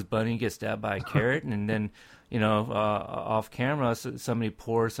 Bugs Bunny gets stabbed by a carrot, and then off camera, somebody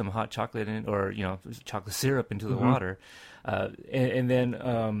pours some hot chocolate in, or chocolate syrup into the water, and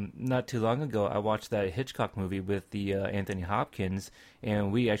then not too long ago, I watched that Hitchcock movie with the Anthony Hopkins,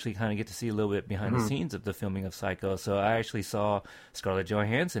 and we actually kind of get to see a little bit behind the scenes of the filming of Psycho. So I actually saw Scarlett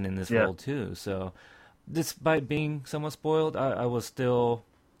Johansson in this role too. So despite being somewhat spoiled, I was still.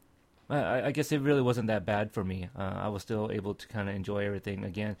 I guess it really wasn't that bad for me. I was still able to kind of enjoy everything.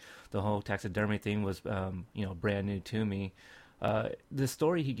 Again, the whole taxidermy thing was, brand new to me. The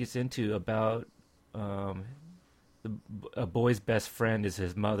story he gets into about a boy's best friend is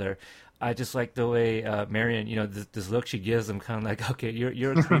his mother. I just like the way Marion, this look she gives him, kind of like, okay,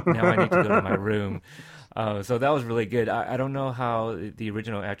 you're a creep now. I need to go to my room. So that was really good. I don't know how the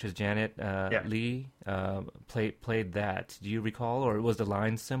original actress Janet Leigh played that. Do you recall, or was the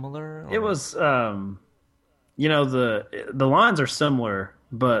line similar? Or? It was, the lines are similar,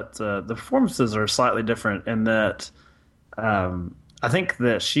 but the performances are slightly different in that I think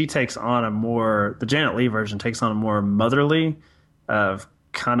that she takes on the Janet Leigh version takes on a more motherly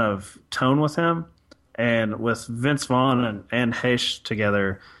kind of tone with him, and with Vince Vaughn and Anne Heche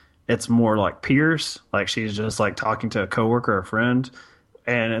together, it's more like peers. Like she's just like talking to a coworker or a friend.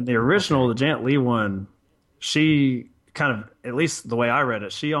 And in the original, the Janet Leigh one, she kind of, at least the way I read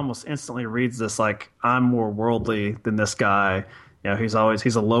it, she almost instantly reads this like, I'm more worldly than this guy. He's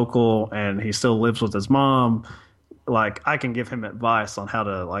a local and he still lives with his mom. Like I can give him advice on how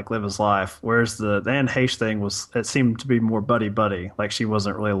to like live his life. Whereas the Anne Heche thing it seemed to be more buddy. Like she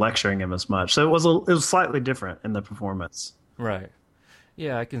wasn't really lecturing him as much. So it was slightly different in the performance. Right.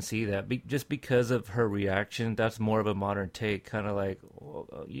 Yeah, I can see that. Just because of her reaction, that's more of a modern take, kind of like,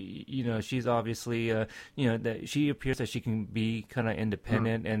 she's obviously, that she appears that she can be kind of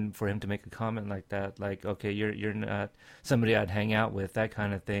independent, and for him to make a comment like that, like, okay, you're not somebody I'd hang out with, that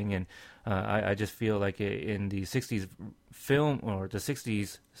kind of thing, and I just feel like in the 60s film, or the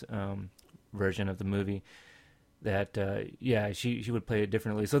 60s version of the movie, that, she would play it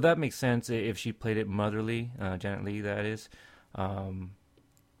differently. So that makes sense if she played it motherly, Janet Leigh, that is.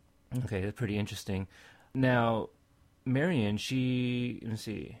 Okay, that's pretty interesting. Now, Marion, she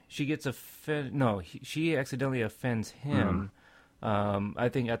gets she accidentally offends him. I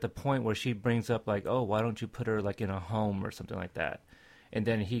think at the point where she brings up like, oh, why don't you put her like in a home or something like that? And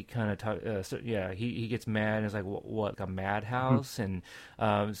then he kind of he gets mad and is like, what, like a madhouse? And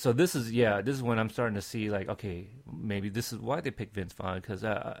so this is when I'm starting to see like, okay, maybe this is why they picked Vince Vaughn, because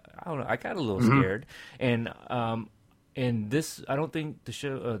I don't know, I got a little scared. And this, I don't think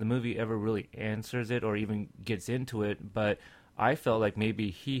the movie ever really answers it or even gets into it, but I felt like maybe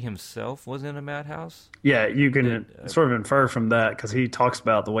he himself was in a madhouse. Yeah, you can sort of infer from that, because he talks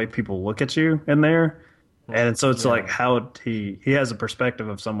about the way people look at you in there. And so it's like how he has a perspective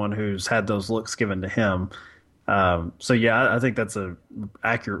of someone who's had those looks given to him. So yeah, I think that's a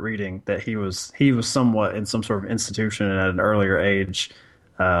accurate reading that he was somewhat in some sort of institution at an earlier age,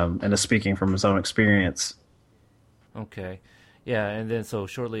 and is speaking from his own experience. Okay. Yeah, and then so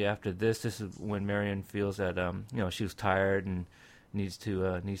shortly after this is when Marion feels that she was tired and needs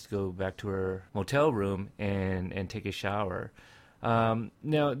to go back to her motel room and take a shower. Now,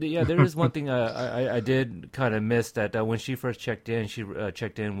 there is one thing I did kind of miss that when she first checked in, she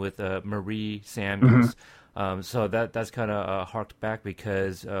checked in with Marie Samuels. So that's kind of harked back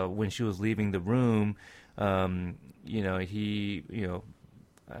because when she was leaving the room, he,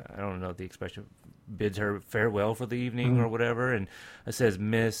 I don't know the expression, bids her farewell for the evening or whatever, and it says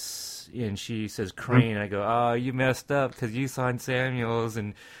Miss, and she says Crane. I go, oh, you messed up because you signed Samuels,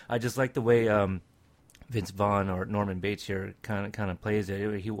 and I just like the way Vince Vaughn or Norman Bates here kind of plays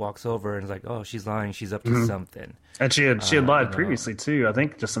it. He walks over and is like, oh, she's lying, she's up to something. And she had lied previously too. I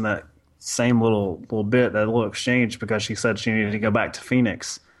think just in that same little bit, that little exchange, because she said she needed to go back to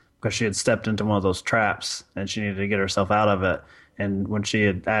Phoenix because she had stepped into one of those traps and she needed to get herself out of it. And when she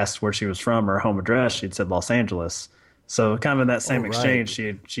had asked where she was from, her home address, she'd said Los Angeles. So kind of in that same exchange,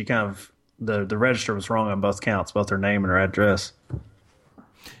 she kind of, the register was wrong on both counts, both her name and her address.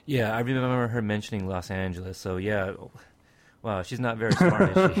 Yeah, I remember her mentioning Los Angeles. So yeah, wow, she's not very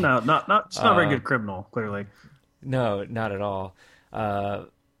smart, is she? No, she's not a very good criminal, clearly. No, not at all.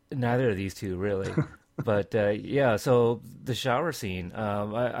 Neither of these two, really. But yeah, so the shower scene,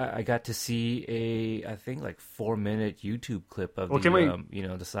 I got to see I think like 4-minute YouTube clip of the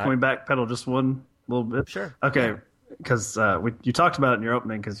side. Can we backpedal just one little bit? Sure. Okay, because you talked about it in your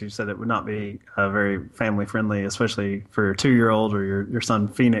opening, because you said it would not be very family friendly, especially for your 2-year-old or your son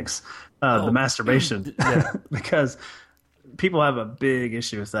Phoenix. The masturbation, because people have a big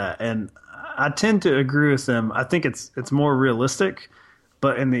issue with that, and I tend to agree with them. I think it's more realistic,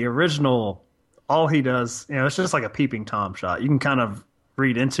 but in the original, all he does, it's just like a peeping Tom shot. You can kind of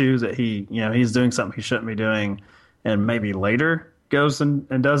read into that he's doing something he shouldn't be doing, and maybe later goes and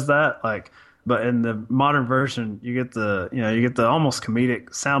does that. But in the modern version, you get the almost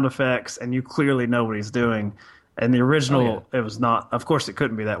comedic sound effects, and you clearly know what he's doing. In the original, It was not. Of course, it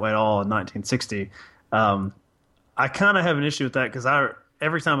couldn't be that way at all in 1960. I kind of have an issue with that because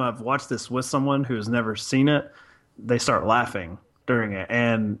every time I've watched this with someone who has never seen it, they start laughing during it,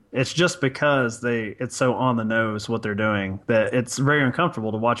 and it's just because it's so on the nose what they're doing that it's very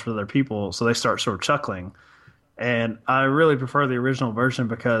uncomfortable to watch with other people, so they start sort of chuckling. And I really prefer the original version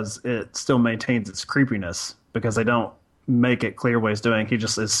because it still maintains its creepiness, because they don't make it clear what he's doing. He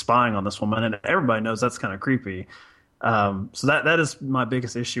just is spying on this woman, and everybody knows that's kind of creepy. So that is my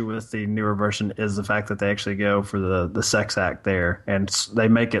biggest issue with the newer version, is the fact that they actually go for the sex act there, and they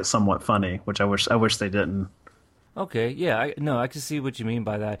make it somewhat funny, which I wish they didn't. Okay, yeah, I can see what you mean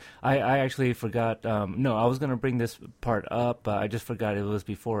by that. I actually forgot. No, I was gonna bring this part up, but I just forgot it was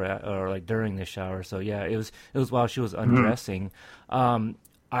before or like during the shower. So yeah, it was while she was undressing.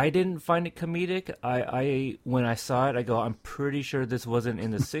 I didn't find it comedic. I when I saw it, I go, I'm pretty sure this wasn't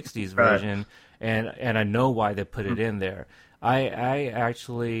in the '60s version, and I know why they put it in there. I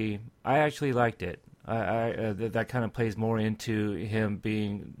actually liked it. That kind of plays more into him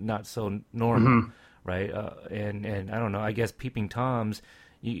being not so normal. Right, and I don't know. I guess peeping toms,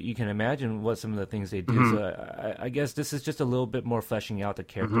 you can imagine what some of the things they do. So I guess this is just a little bit more fleshing out the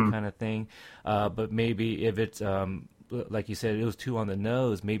character kind of thing. But maybe if it's like you said, it was too on the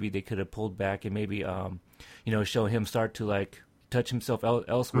nose. Maybe they could have pulled back and maybe show him start to like touch himself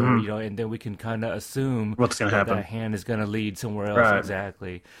elsewhere. And then we can kind of assume what's going to happen. That hand is going to lead somewhere else. Right.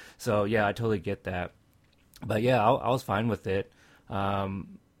 Exactly. So yeah, I totally get that. But yeah, I was fine with it.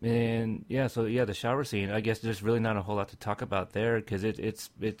 And yeah, so yeah, the shower scene. I guess there's really not a whole lot to talk about there because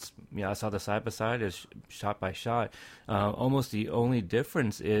it's I saw the side by side as shot by shot. Almost the only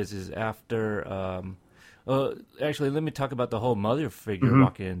difference is after. Actually, let me talk about the whole mother figure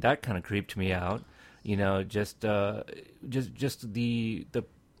walking in. That kind of creeped me out. Just the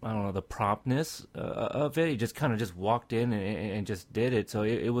I don't know, the promptness of it. He just kind of just walked in and just did it. So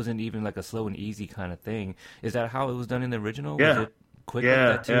it wasn't even like a slow and easy kind of thing. Is that how it was done in the original? Yeah. Was it quick like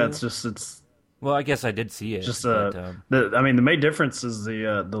that too? Yeah. It's. Well, I guess I did see it. Just the main difference is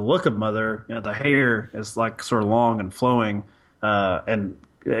the look of Mother. The hair is like sort of long and flowing, and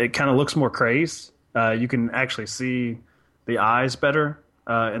it kind of looks more crazed. You can actually see the eyes better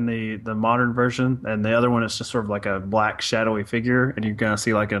in the modern version, and the other one is just sort of like a black shadowy figure, and you kind of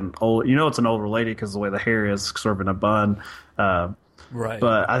see like an old. It's an older lady because the way the hair is sort of in a bun. Right.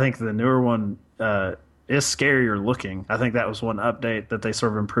 But I think the newer one is scarier looking. I think that was one update that they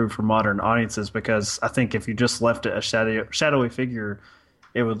sort of improved for modern audiences, because I think if you just left it a shadowy figure,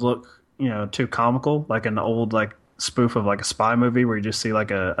 it would look too comical, like an old like spoof of like a spy movie where you just see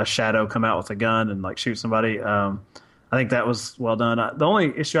like a shadow come out with a gun and like shoot somebody. I think that was well done. The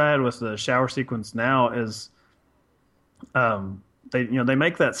only issue I had with the shower sequence now is they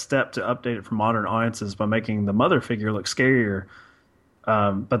make that step to update it for modern audiences by making the mother figure look scarier.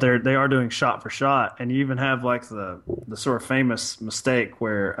 But they are doing shot for shot, and you even have like the sort of famous mistake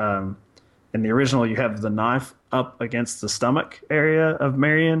where in the original you have the knife up against the stomach area of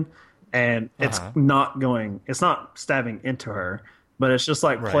Marion, and it's not stabbing into her, but it's just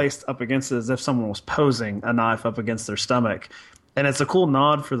like placed up against it as if someone was posing a knife up against their stomach. And it's a cool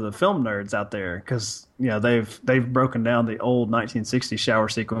nod for the film nerds out there because they've broken down the old 1960s shower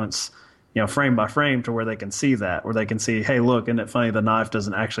sequence, frame by frame to where they can see that, where they can see, hey, look, isn't it funny the knife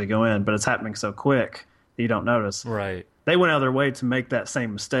doesn't actually go in, but it's happening so quick that you don't notice. Right. They went out of their way to make that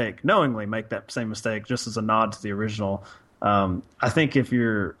same mistake, knowingly make that same mistake, just as a nod to the original. I think if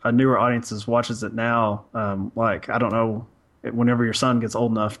you're a newer audience watches it now, like I don't know, whenever your son gets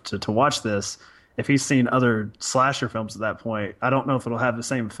old enough to watch this. If he's seen other slasher films at that point, I don't know if it'll have the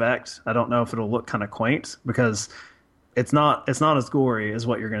same effect. I don't know if it'll look kind of quaint because it's not as gory as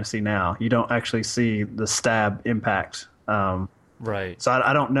what you're going to see now. You don't actually see the stab impact. Right. So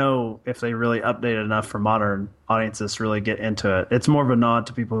I don't know if they really updated enough for modern audiences to really get into it. It's more of a nod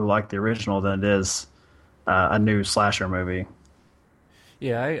to people who like the original than it is a new slasher movie.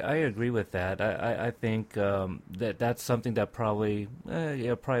 Yeah, I agree with that. I think that's something that probably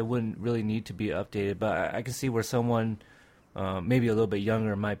wouldn't really need to be updated. But I can see where someone maybe a little bit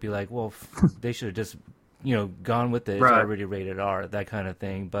younger might be like, well, they should have just gone with it. It's already rated R, that kind of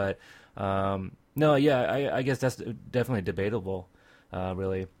thing. But no, yeah, I guess that's definitely debatable,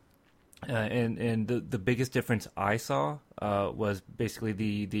 really. And the biggest difference I saw was basically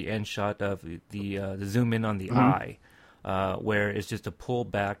the end shot of the zoom in on the eye. Where it's just a pull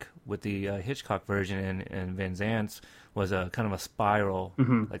back with the Hitchcock version, and Van Zant's was a kind of a spiral,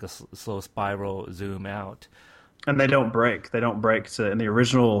 like a slow spiral zoom out. And they don't break. They don't break. In the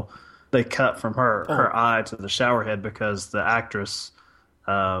original, they cut from her eye to the shower head because the actress,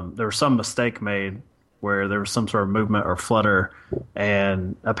 there was some mistake made where there was some sort of movement or flutter,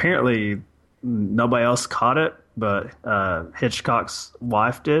 and apparently nobody else caught it, but Hitchcock's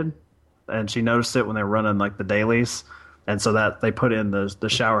wife did, and she noticed it when they were running like the dailies. And so that they put in the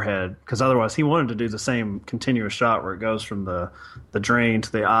shower head because otherwise he wanted to do the same continuous shot where it goes from the drain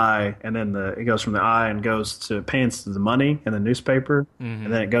to the eye, and then it goes from the eye and pans to the money in the newspaper,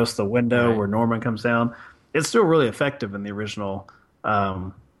 and then it goes to the window where Norman comes down. It's still really effective in the original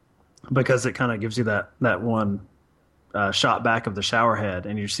because it kind of gives you that one shot back of the shower head,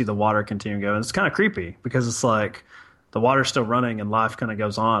 and you see the water continue to go. And it's kind of creepy because it's like the water's still running and life kind of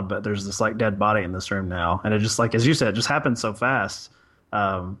goes on, but there's this like dead body in this room now. And it just, like, as you said, it just happened so fast.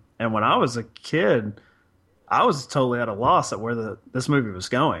 And when I was a kid, I was totally at a loss at where this movie was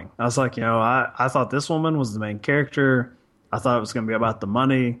going. I was like, I thought this woman was the main character. I thought it was going to be about the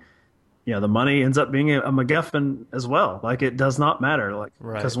money. The money ends up being a MacGuffin as well. Like, it does not matter. Like,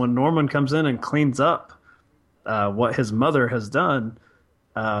 because when Norman comes in and cleans up what his mother has done,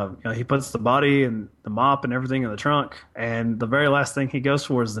 he puts the body and the mop and everything in the trunk, and the very last thing he goes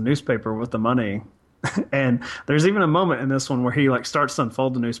for is the newspaper with the money. And there's even a moment in this one where he like starts to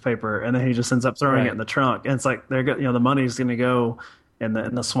unfold the newspaper, and then he just ends up throwing it in the trunk. And it's like the money's going to go in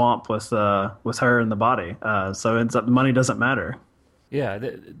the swamp with her and the body. So it ends up the money doesn't matter. Yeah,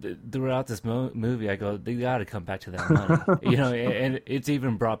 throughout this movie, I go, they got to come back to that money, and it's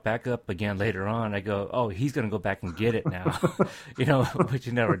even brought back up again later on. I go, oh, he's going to go back and get it now, which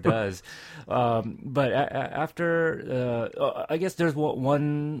he never does. But after, I guess there's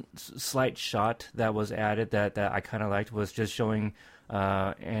one slight shot that was added that I kind of liked, was just showing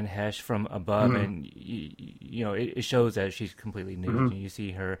Anne Heche from above, and it shows that she's completely nude. You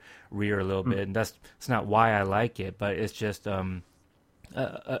see her rear a little bit, and it's not why I like it, but it's just.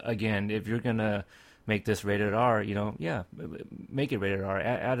 Again, if you're gonna make this rated R, make it rated R.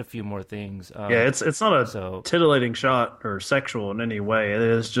 Add a few more things. It's not a titillating shot or sexual in any way. It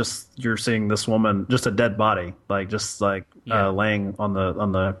is just you're seeing this woman, just a dead body, laying on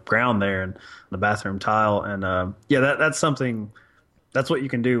the ground there in the bathroom tile, and that's something. That's what you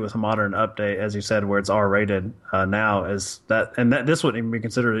can do with a modern update, as you said, where it's R-rated now. This wouldn't even be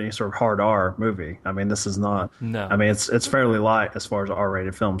considered any sort of hard R movie. I mean, this is not. No. I mean, it's fairly light as far as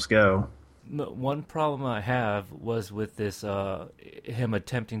R-rated films go. One problem I have was with this him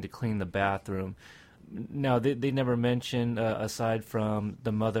attempting to clean the bathroom. Now they never mention aside from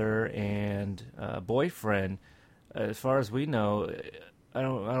the mother and boyfriend. As far as we know, I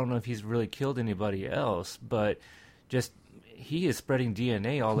don't know if he's really killed anybody else, but just. he is spreading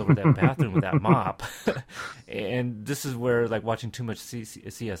DNA all over that bathroom with that mop. And this is where, like, watching too much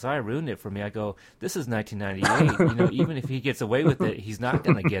CSI ruined it for me. I go, this is 1998. You know, even if he gets away with it, he's not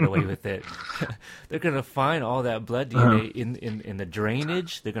going to get away with it. They're going to find all that blood DNA in the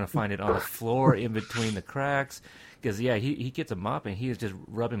drainage. They're going to find it on the floor in between the cracks. Because, yeah, he gets a mop and he is just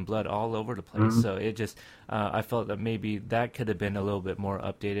rubbing blood all over the place. So it just, I felt that maybe that could have been a little bit more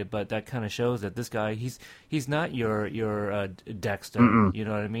updated. But that kind of shows that this guy, he's not your Dexter. You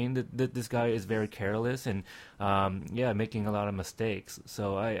know what I mean? This guy is very careless and, making a lot of mistakes.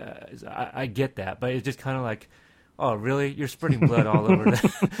 So I get that. But it's just kind of like, oh, really? You're spreading blood all over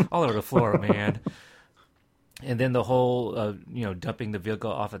all over the floor, man. And then the whole, dumping the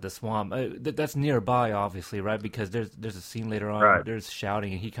vehicle off at the swamp. That's nearby, obviously, right? Because there's a scene later on. Right. There's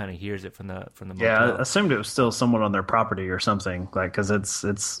shouting, and he kind of hears it from the motel. Yeah, I assumed it was still someone on their property or something, like because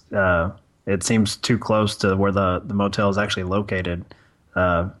it seems too close to where the motel is actually located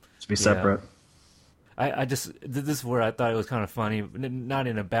to be separate. Yeah. This is where I thought it was kind of funny, not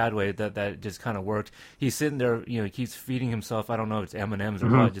in a bad way. That just kind of worked. He's sitting there, he keeps feeding himself. I don't know if it's M&Ms or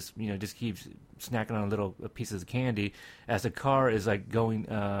what. Just keeps snacking on little pieces of candy as the car is like going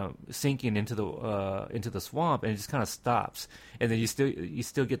sinking into the swamp, and it just kind of stops. And then you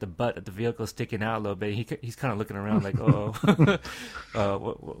still get the butt of the vehicle sticking out a little bit. He's kind of looking around like,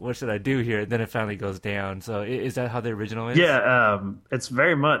 what should I do here? And then it finally goes down. So is that how the original is? Yeah, it's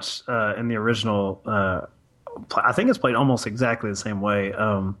very much in the original. I think it's played almost exactly the same way.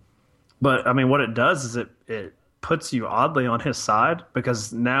 But I mean, what it does is it puts you oddly on his side,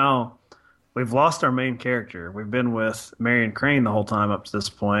 because now we've lost our main character. We've been with Marion Crane the whole time up to this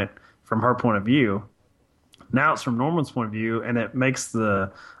point from her point of view. Now it's from Norman's point of view, and it makes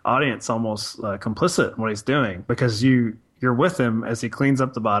the audience almost complicit in what he's doing, because you're with him as he cleans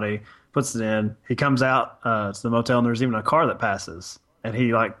up the body, puts it in. He comes out to the motel, and there's even a car that passes, and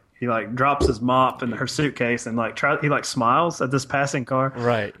he drops his mop in her suitcase and he smiles at this passing car.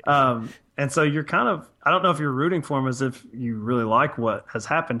 Right. And so you're kind of, I don't know if you're rooting for him as if you really like what has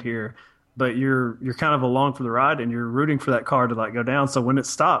happened here, but you're kind of along for the ride, and you're rooting for that car to go down. So when it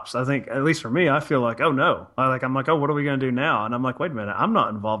stops, I think, at least for me, I feel like, oh no, I'm like, oh, what are we going to do now? And I'm like, wait a minute, I'm not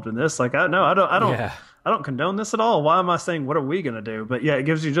involved in this. Like, I don't condone this at all. Why am I saying, what are we going to do? But yeah, it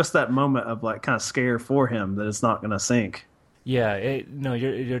gives you just that moment of kind of scare for him that it's not going to sink. Yeah,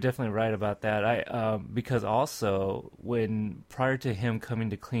 you're definitely right about that. Because also when prior to him coming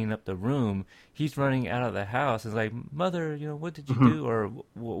to clean up the room, he's running out of the house. It's like, mother, what did you do, or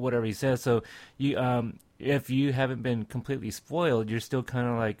whatever he says. So you, if you haven't been completely spoiled, you're still kind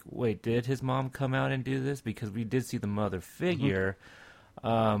of like, wait, did his mom come out and do this? Because we did see the mother figure.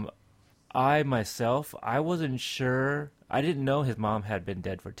 I myself, I wasn't sure. I didn't know his mom had been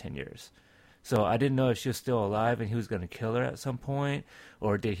dead for 10 years. So I didn't know if she was still alive and he was going to kill her at some point,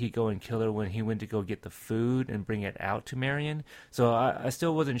 or did he go and kill her when he went to go get the food and bring it out to Marion. So I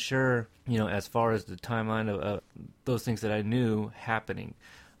still wasn't sure, as far as the timeline of those things that I knew happening,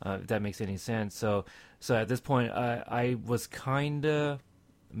 if that makes any sense. So at this point, I was kind of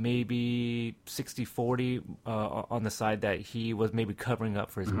maybe 60-40 on the side that he was maybe covering up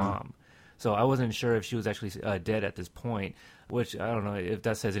for his mom. So I wasn't sure if she was actually dead at this point, which I don't know if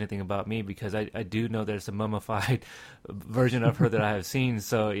that says anything about me, because I do know there's a mummified version of her that I have seen.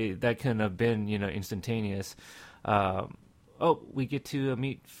 So that couldn't have been, instantaneous. We get to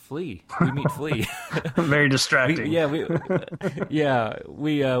meet Flea. We meet Flea. Very distracting. We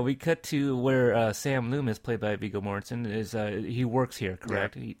cut to where Sam Loomis, played by Viggo Mortensen, is. He works here,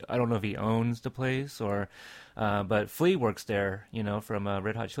 correct? Yeah. I don't know if he owns the place or, but Flea works there. From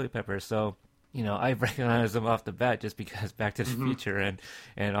Red Hot Chili Peppers. So, I recognize him off the bat just because Back to the Future,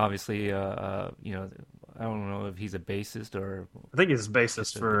 and obviously, I don't know if he's a bassist or. I think he's a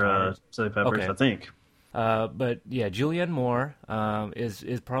bassist for Chili Peppers. Okay. I think. But yeah, Julianne Moore is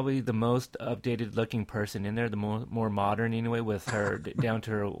probably the most updated looking person in there, the more modern anyway, with her down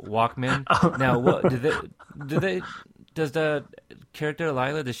to her Walkman. Now, what does the character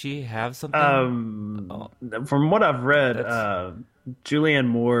Lila, does she have something? From what I've read, Julianne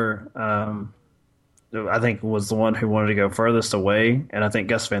Moore, I think, was the one who wanted to go furthest away, and I think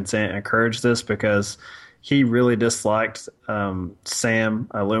Gus Van Sant encouraged this because he really disliked Sam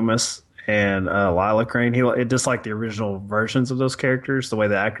Loomis and Lila Crane. He disliked the original versions of those characters, the way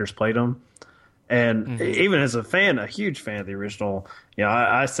the actors played them. And even as a huge fan of the original,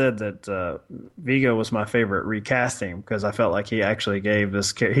 I said that Viggo was my favorite recasting because I felt like he actually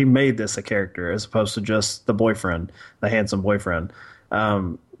he made this a character as opposed to just the boyfriend, the handsome boyfriend.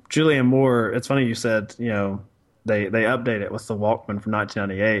 Julianne Moore, it's funny you said, they update it with the Walkman from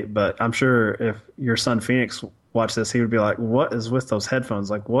 1998, but I'm sure if your son Phoenix watch this, he would be like, "What is with those headphones?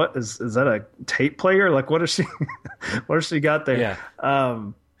 Like, what is that a tape player? Like, what is she, what has she got there?" Yeah.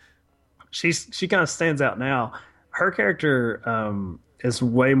 She kind of stands out now. Her character is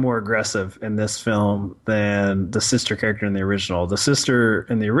way more aggressive in this film than the sister character in the original. The sister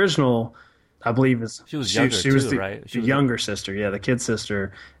in the original, I believe, is She was younger she was too, the, right? the younger sister, yeah, the kid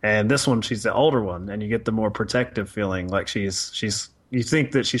sister, and this one she's the older one, and you get the more protective feeling, like she's. You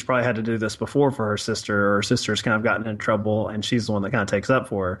think that she's probably had to do this before for her sister, or her sister's kind of gotten in trouble, and she's the one that kind of takes up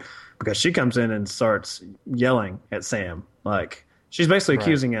for her because she comes in and starts yelling at Sam. Like, she's basically Right.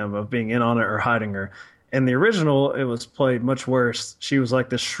 accusing him of being in on it or hiding her. In the original, it was played much worse. She was like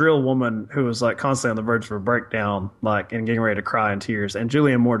this shrill woman who was like constantly on the verge of a breakdown, like, and getting ready to cry in tears. And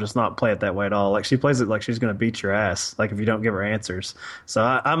Julianne Moore does not play it that way at all. Like, she plays it like she's going to beat your ass, like if you don't give her answers. So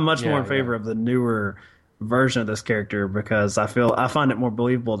I'm much more in favor of the newer version of this character because I find it more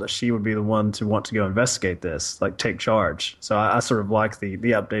believable that she would be the one to want to go investigate this, like take charge. So I sort of like the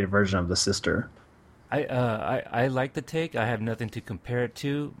updated version of the sister. I like the take. I have nothing to compare it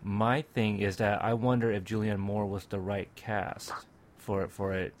to. My thing is that I wonder if Julianne Moore was the right cast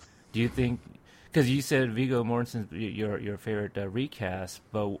for it. Do you think? Because you said Viggo Mortensen's your favorite recast,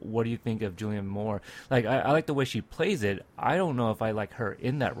 but what do you think of Julianne Moore? Like, I like the way she plays it. I don't know if I like her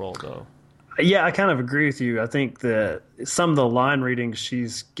in that role though. Yeah, I kind of agree with you. I think that some of the line readings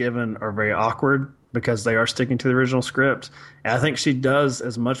she's given are very awkward because they are sticking to the original script. And I think she does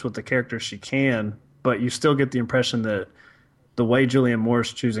as much with the character as she can, but you still get the impression that the way Julianne Moore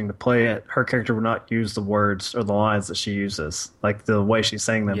is choosing to play it, her character would not use the words or the lines that she uses, like the way she's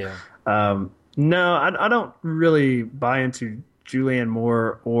saying them. Yeah. No, I don't really buy into Julianne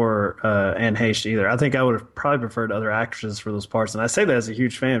Moore or Anne Heche either. I think I would have probably preferred other actresses for those parts. And I say that as a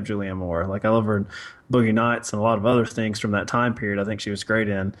huge fan of Julianne Moore. Like, I love her in Boogie Nights and a lot of other things from that time period. I think she was great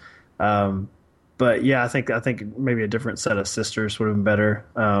in. But yeah, I think maybe a different set of sisters would have been better.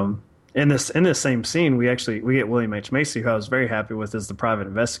 In this same scene, we get William H. Macy, who I was very happy with as the private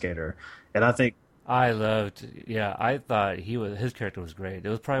investigator. And I think I thought his character was great. It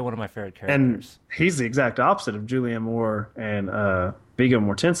was probably one of my favorite and characters. he's the exact opposite of Julianne Moore and Viggo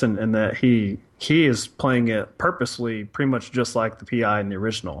Mortensen in that he is playing it purposely, pretty much just like the PI in the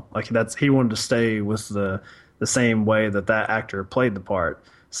original. Like, he wanted to stay with the same way that actor played the part.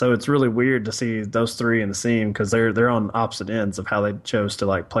 So it's really weird to see those three in the scene because they're on opposite ends of how they chose to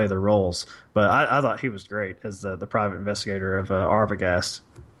like play their roles. But I thought he was great as the private investigator of Arbogast.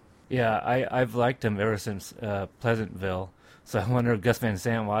 Yeah, I've liked him ever since Pleasantville. So I wonder if Gus Van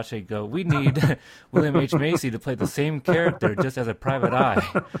Sant watched it go, we need William H. Macy to play the same character just as a private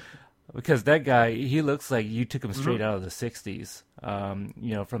eye. Because that guy, he looks like you took him straight out of the 60s,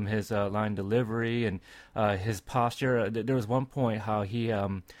 from his line delivery and his posture. There was one point how he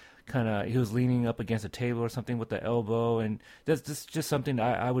he was leaning up against a table or something with the elbow, and that's just something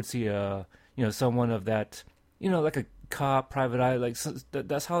I would see, someone of that, like a cop, private eye, like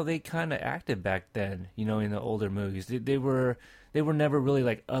that's how they kind of acted back then, in the older movies. They were never really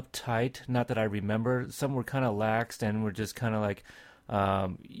like uptight, not that I remember. Some were kind of laxed and were just kind of like,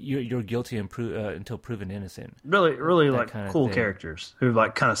 you're guilty until proven innocent. Really That like kind of cool thing. characters who've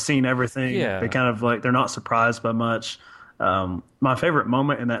like kind of seen everything. Yeah. They kind of like they're not surprised by much. My favorite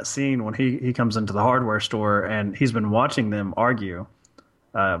moment in that scene when he comes into the hardware store and he's been watching them argue.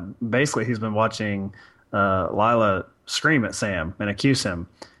 Basically, he's been watching Lila scream at Sam and accuse him.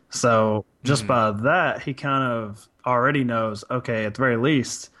 So just by that, he kind of already knows, okay, at the very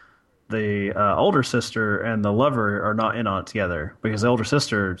least, the older sister and the lover are not in on it together because the older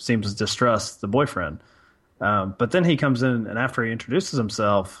sister seems to distrust the boyfriend. But then he comes in, and after he introduces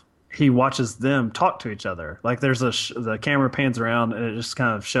himself, he watches them talk to each other. Like, there's the camera pans around, and it just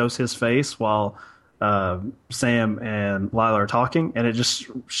kind of shows his face while Sam and Lila are talking, and it just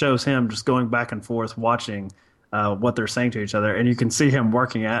shows him just going back and forth watching what they're saying to each other, and you can see him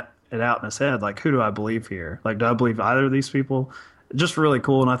working it out in his head, like, who do I believe here? Like, do I believe either of these people? Just really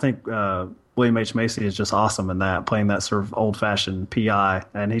cool, and I think William H. Macy is just awesome in that, playing that sort of old-fashioned PI,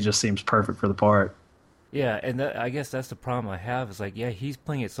 and he just seems perfect for the part. Yeah, and I guess that's the problem I have is like, yeah, he's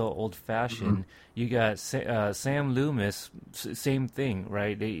playing it so old-fashioned. You got Sam Loomis, same thing,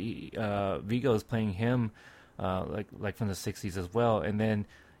 right? Viggo is playing him like from the 60s as well, and then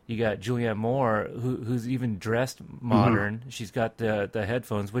you got Julianne Moore, who's even dressed modern. She's got the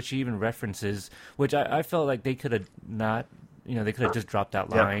headphones, which she even references, which I felt like they could have not, they could have just dropped that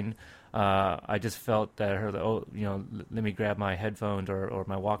line. I just felt that let me grab my headphones or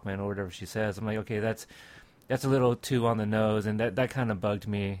my Walkman or whatever she says. I'm like, okay, that's a little too on the nose, and that kind of bugged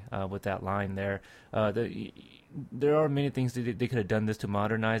me with that line there. there are many things that they could have done this to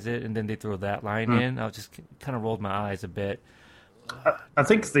modernize it, and then they throw that line in. I was just kind of rolled my eyes a bit. I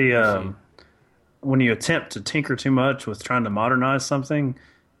think when you attempt to tinker too much with trying to modernize something,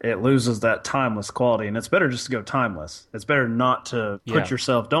 it loses that timeless quality, and it's better just to go timeless. It's better not to put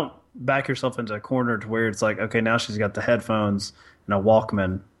yourself, don't back yourself into a corner to where it's like, okay, now she's got the headphones and a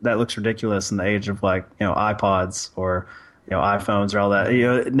Walkman. That looks ridiculous in the age of like, iPods or, iPhones or all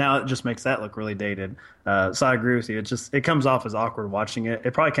that. Now it just makes that look really dated. So I agree with you. It comes off as awkward watching it.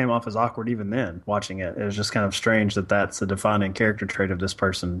 It probably came off as awkward even then watching it. It was just kind of strange that that's a defining character trait of this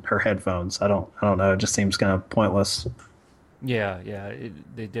person, her headphones. I don't know. It just seems kind of pointless. Yeah,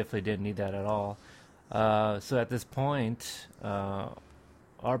 they definitely didn't need that at all. So at this point,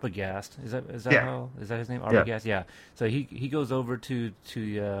 Arbogast, is that his name? Arbogast, yeah. So he goes over to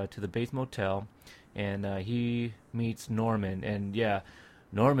the base motel, and he meets Norman, and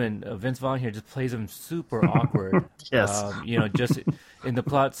Norman, Vince Vaughn here just plays him super awkward. Yes. Just in the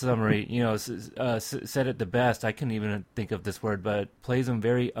plot summary, said it the best. I couldn't even think of this word, but plays him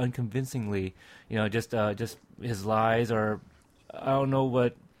very unconvincingly. Just his lies, or I don't know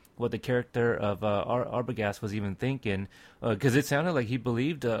what the character of Arbogast was even thinking, because it sounded like he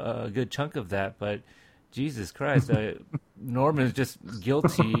believed a good chunk of that, but Jesus Christ, Norman is just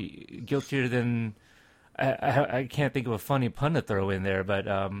guiltier than... I can't think of a funny pun to throw in there, but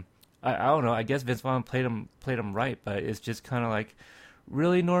I don't know. I guess Vince Vaughn played him right, but it's just kind of like,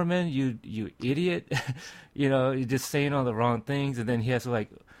 really, Norman, you idiot, you're just saying all the wrong things, and then he has to like,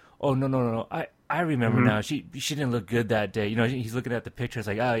 oh no, I remember now. She didn't look good that day. He's looking at the picture. It's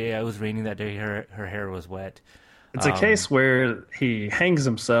like, oh yeah, it was raining that day. Her hair was wet. It's a case where he hangs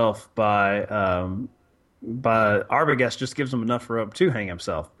himself by Arbogast just gives him enough rope to hang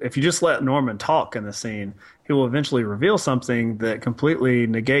himself. If you just let Norman talk in the scene, he will eventually reveal something that completely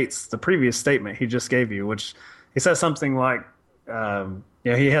negates the previous statement he just gave you, which he says something like,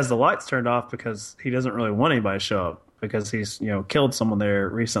 he has the lights turned off because he doesn't really want anybody to show up because he's, killed someone there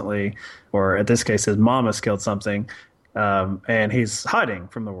recently, or in this case, his mom has killed something, and he's hiding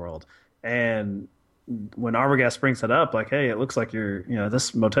from the world. And when Arbogast brings it up, like, hey, it looks like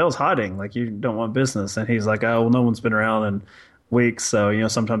this motel's hiding, like you don't want business. And he's like, oh, well, no one's been around in weeks, so,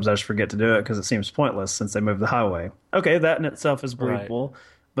 sometimes I just forget to do it because it seems pointless since they moved the highway. Okay, that in itself is believable. Right.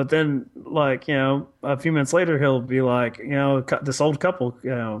 But then, like, a few minutes later, he'll be like, this old couple,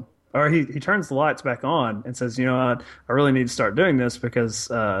 or he turns the lights back on and says, I really need to start doing this because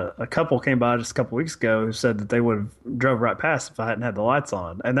a couple came by just a couple weeks ago who said that they would have drove right past if I hadn't had the lights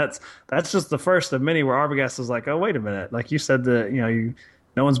on. And that's just the first of many where Arbogast was like, oh, wait a minute. Like you said that,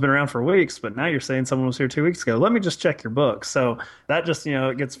 no one's been around for weeks, but now you're saying someone was here 2 weeks ago. Let me just check your book. So that just,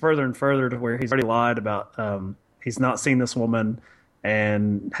 it gets further and further to where he's already lied about he's not seen this woman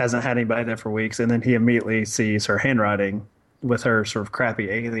and hasn't had anybody there for weeks. And then he immediately sees her handwriting with her sort of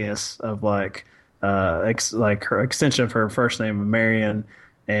crappy alias of like her extension of her first name, Marion,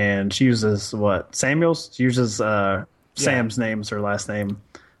 and she uses Samuels? She uses Sam's name as her last name.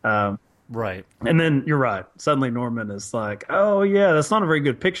 Right. And then you're right. Suddenly Norman is like, oh yeah, that's not a very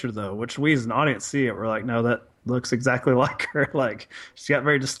good picture though, which we as an audience see it. We're like, no, that looks exactly like her. Like she's got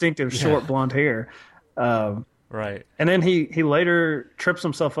very distinctive short blonde hair. Right. And then he later trips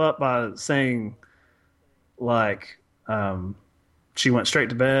himself up by saying like, she went straight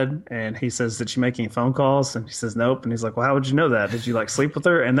to bed, and he says, did she make any phone calls? And he says, nope. And he's like, well, how would you know that? Did you like sleep with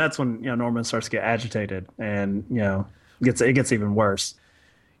her? And that's when, Norman starts to get agitated and, it gets even worse.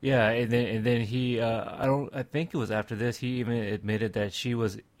 Yeah. And then he, I think it was after this, he even admitted that she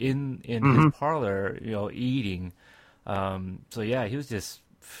was in his parlor, eating. So yeah, he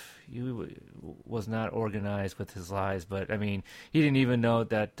was not organized with his lies, but I mean, he didn't even know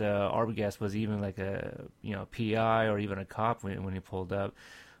that Arbogast was even like a PI or even a cop when he pulled up.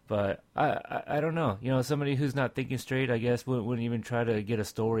 But I don't know, somebody who's not thinking straight, I guess, wouldn't even try to get a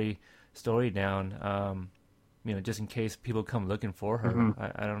story down, just in case people come looking for her.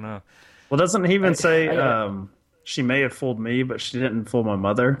 I don't know. Well, doesn't he even say she may have fooled me, but she didn't fool my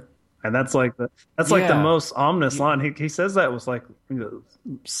mother? And that's like the most ominous line. He says that with like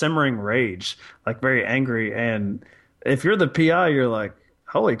simmering rage, like very angry. And if you're the PI, you're like,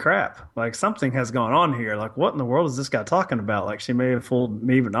 holy crap, like something has gone on here. Like what in the world is this guy talking about? Like she may have fooled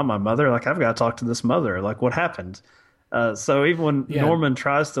me, but not my mother. Like I've got to talk to this mother. Like what happened? So even when Norman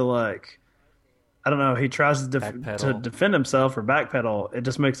tries to like, I don't know, he tries to defend himself or backpedal, it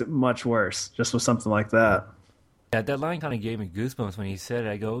just makes it much worse just with something like that. Yeah, that line kind of gave me goosebumps when he said it.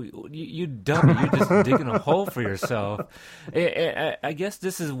 I go, you dummy, you're just digging a hole for yourself. I guess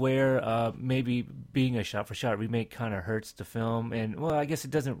this is where maybe being a shot-for-shot remake kind of hurts the film. And, well, I guess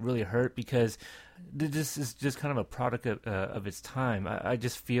it doesn't really hurt because this is just kind of a product of its time. I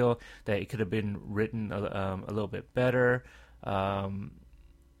just feel that it could have been written a little bit better. I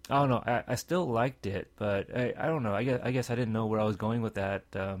don't know. I still liked it, but I don't know. I guess I didn't know where I was going with that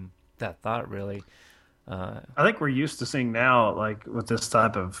thought, really. I think we're used to seeing now, like with this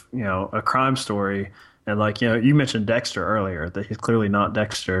type of, a crime story, and like, you mentioned Dexter earlier, that he's clearly not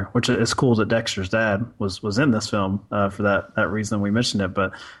Dexter, which is cool that Dexter's dad was in this film for that reason we mentioned it.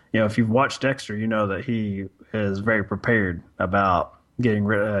 But if you've watched Dexter, you know that he is very prepared about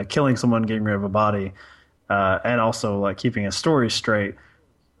killing someone, getting rid of a body, and also like keeping his story straight.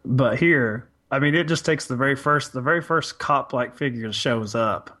 But here, I mean, it just takes the very first cop-like figure shows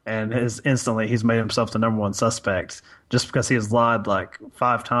up, and instantly he's made himself the number one suspect just because he has lied like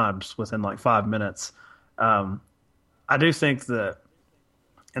 5 times within like 5 minutes. I do think that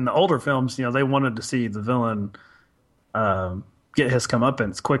in the older films, they wanted to see the villain get his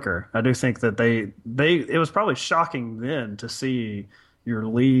comeuppance quicker. I do think that it was probably shocking then to see your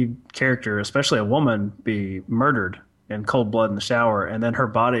lead character, especially a woman, be murdered in cold blood in the shower, and then her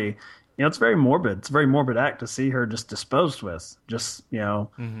body. It's very morbid. It's a very morbid act to see her just disposed with.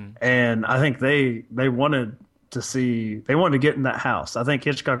 And I think they wanted to get in that house. I think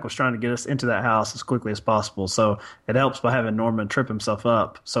Hitchcock was trying to get us into that house as quickly as possible. So it helps by having Norman trip himself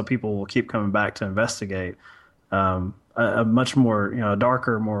up, so people will keep coming back to investigate. A much more,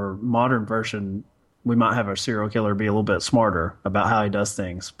 darker, more modern version, we might have our serial killer be a little bit smarter about how he does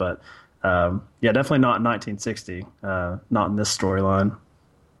things. But definitely not in 1960. Not in this storyline.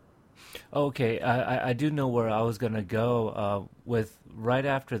 Okay, I do know where I was going to go with right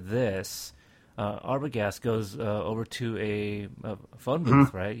after this. Arbogast goes over to a phone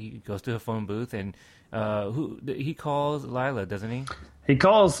booth, right? He goes to a phone booth, and he calls Lila, doesn't he? He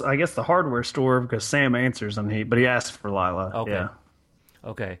calls, I guess, the hardware store because Sam answers, but he asks for Lila. Okay. Yeah.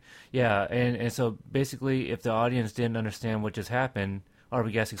 Okay. Yeah, and so basically, if the audience didn't understand what just happened,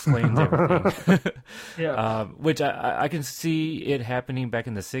 Arbogast explains everything. Yeah. Which I can see it happening back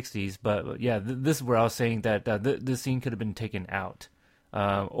in the 60s, but yeah, this is where I was saying that this scene could have been taken out.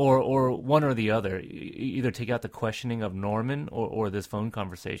 Or one or the other. Either take out the questioning of Norman or this phone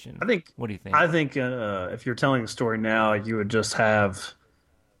conversation. What do you think? I think if you're telling the story now, you would just have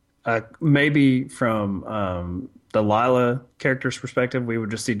maybe from the Lila character's perspective, we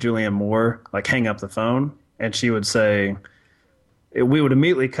would just see Julianne Moore like hang up the phone, and she would say, we would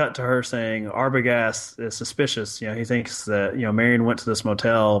immediately cut to her saying Arbogast is suspicious. He thinks that Marion went to this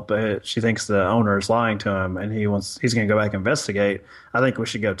motel, but she thinks the owner is lying to him, and he's going to go back and investigate. I think we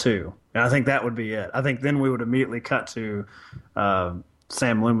should go too. And I think that would be it. I think then we would immediately cut to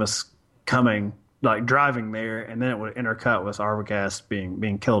Sam Loomis driving there, and then it would intercut with Arbogast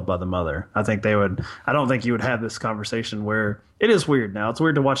being killed by the mother. I think they would. I don't think you would have this conversation where it is weird now. It's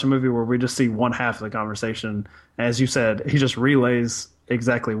weird to watch a movie where we just see one half of the conversation. As you said, he just relays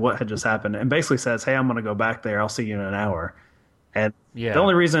exactly what had just happened and basically says, "Hey, I'm going to go back there. I'll see you in an hour." And the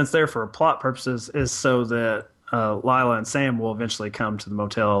only reason it's there for plot purposes is so that Lila and Sam will eventually come to the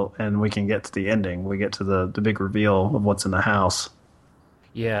motel, and we can get to the ending. We get to the big reveal of what's in the house.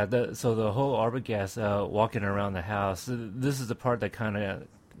 Yeah, so the whole Arbogast walking around the house, this is the part that kind of,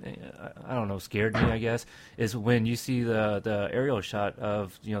 I don't know, scared me, I guess, is when you see the aerial shot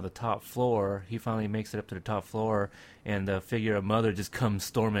of, the top floor. He finally makes it up to the top floor, and the figure of Mother just comes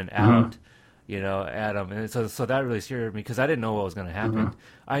storming out, at him. And so that really scared me because I didn't know what was going to happen.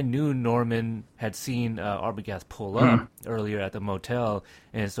 I knew Norman had seen Arbogast pull up earlier at the motel,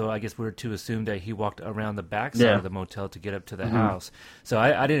 and so I guess we were to assume that he walked around the back side of the motel to get up to the house. So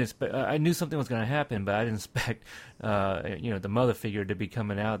I didn't expect. I knew something was going to happen, but I didn't expect the mother figure to be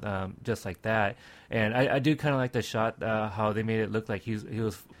coming out just like that. And I do kind of like the shot how they made it look like he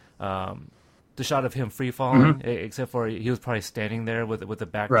was. The shot of him free falling, except for he was probably standing there with the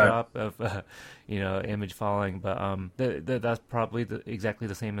backdrop of image falling, but that's probably exactly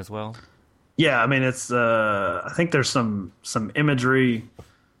the same as well. Yeah, I mean it's I think there's some imagery,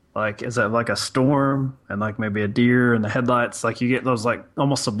 like is that like a storm and like maybe a deer in the headlights, like you get those like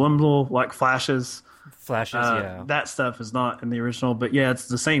almost subliminal like flashes. That stuff is not in the original, but yeah, it's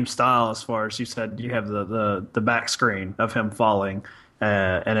the same style as far as you said. You have the back screen of him falling.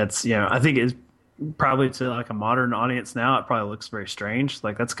 And it's, I think it's probably to like a modern audience now, it probably looks very strange.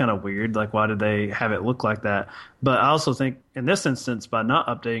 Like that's kind of weird. Like why did they have it look like that? But I also think in this instance, by not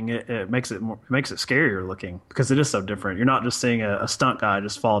updating it, it makes it scarier looking because it is so different. You're not just seeing a stunt guy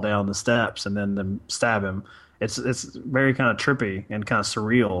just fall down the steps and then them stab him. it's very kind of trippy and kind of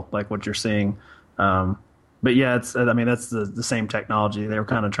surreal, like what you're seeing. Um, but yeah, it's I mean that's the same technology they were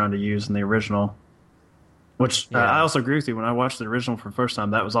kind of trying to use in the original. Which I Yeah. also agree with you. When I watched the original for the first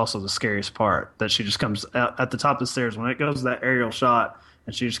time, that was also the scariest part. That she just comes out at the top of the stairs when it goes to that aerial shot,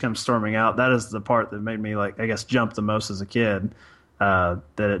 and she just comes storming out. That is the part that made me like I guess jump the most as a kid. That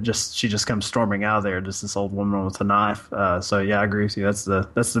it just she just comes storming out of there, just this old woman with a knife. So yeah, I agree with you. That's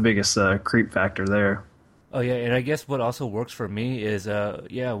the biggest creep factor there. Oh yeah, and I guess what also works for me is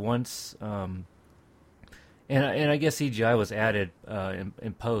yeah, once and I guess CGI was added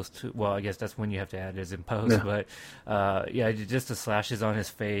in post. Well, I guess that's when you have to add it is in post. Yeah. But yeah, just the slashes on his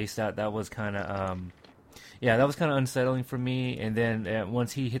face that was kind of yeah, that was kind of unsettling for me. And then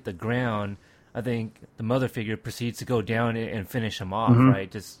once he hit the ground, I think the mother figure proceeds to go down and finish him off. Right,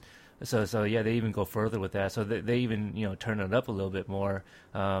 just so yeah, they even go further with that. So they even turn it up a little bit more.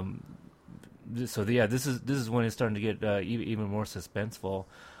 So yeah, this is when it's starting to get even more suspenseful.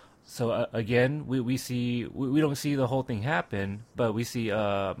 So again, we see we don't see the whole thing happen, but we see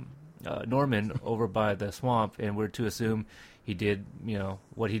Norman over by the swamp, and we're to assume he did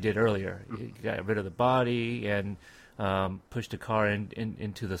what he did earlier. He got rid of the body and pushed the car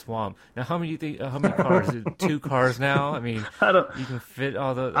into the swamp. Now, how many you think? How many cars? Two cars now. I mean, I don't. you can fit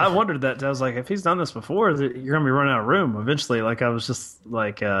all the. I wondered that. I was like, if he's done this before, you're gonna be running out of room eventually. Like I was just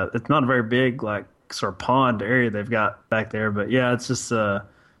like, it's not a very big like sort of pond area they've got back there, but yeah, it's just.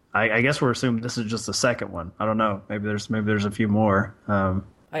 I guess we're assuming this is just the second one. I don't know. Maybe there's a few more.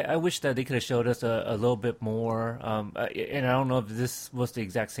 I wish that they could have showed us a little bit more. And I don't know if this was the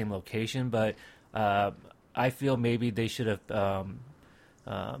exact same location, but I feel maybe they should have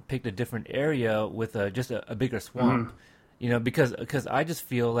picked a different area with just a bigger swamp. Because I just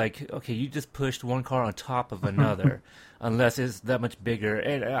feel like, okay, you just pushed one car on top of another, unless it's that much bigger.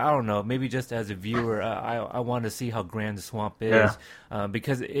 And I don't know, maybe just as a viewer, I want to see how grand the swamp is,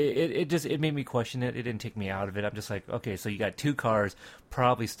 because it made me question it. It didn't take me out of it. I'm just like, okay, so you got two cars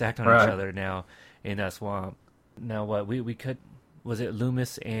probably stacked on each Right. other now in that swamp. Now what we could was it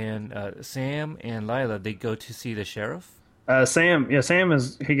Loomis and Sam and Lila? They go to see the sheriff. Sam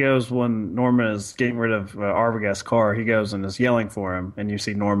he goes when Norman is getting rid of Arbogast's car. He goes and is yelling for him, and you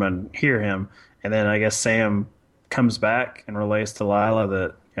see Norman hear him, and then I guess Sam comes back and relays to Lila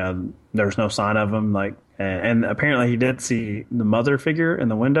that there's no sign of him. Like, and apparently he did see the mother figure in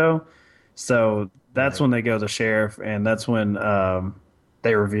the window, so that's Right. when they go to the sheriff, and that's when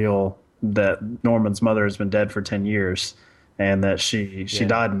they reveal that Norman's mother has been dead for 10 years, and that she Yeah.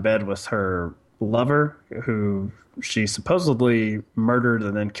 died in bed with her lover, who she supposedly murdered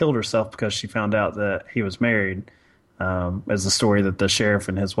and then killed herself because she found out that he was married. Is the story that the sheriff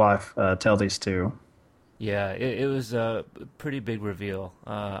and his wife tell these two. Yeah, it was a pretty big reveal,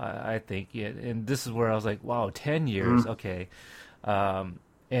 I think. Yeah, and this is where I was like, wow, 10 years, okay.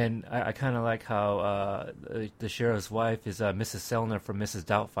 And I kind of like how the sheriff's wife is Mrs. Sellner from Mrs.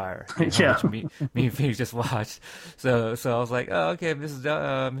 Doubtfire, and how Yeah. much me and Phoenix just watched. So I was like, oh, okay, Mrs.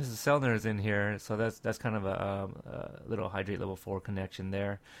 Sellner is in here. So that's kind of a little Hydrate Level 4 connection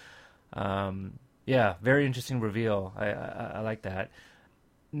there. Yeah, very interesting reveal. I like that.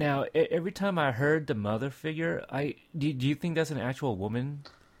 Now, every time I heard the mother figure, do you think that's an actual woman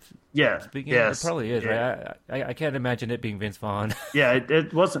Yeah. speaking? Yes. It probably is, Yeah. right? I can't imagine it being Vince Vaughn. Yeah.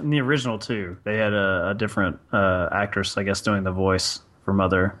 It wasn't in the original too. They had a different actress, I guess, doing the voice for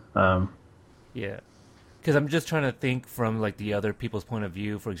Mother. Yeah, because I'm just trying to think from like the other people's point of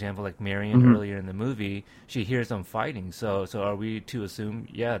view. For example, like Marion earlier in the movie, she hears them fighting. So are we to assume,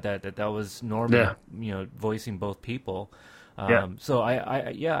 yeah, that was Norman, voicing both people? Yeah. So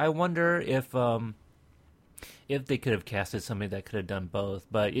I wonder if they could have casted somebody that could have done both.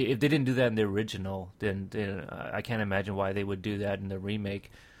 But if they didn't do that in the original, then I can't imagine why they would do that in the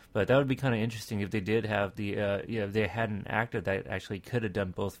remake. But that would be kind of interesting if they did have if they had an actor that actually could have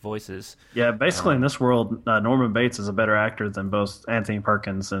done both voices. Yeah. Basically, in this world, Norman Bates is a better actor than both Anthony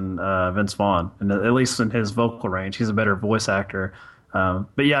Perkins and Vince Vaughn, and at least in his vocal range, he's a better voice actor.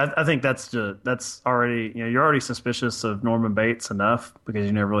 But yeah, I think that's already you're already suspicious of Norman Bates enough because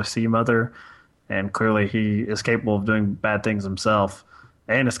you never really see Mother, and clearly he is capable of doing bad things himself,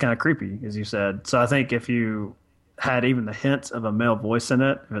 and it's kind of creepy, as you said. So I think if you had even the hint of a male voice in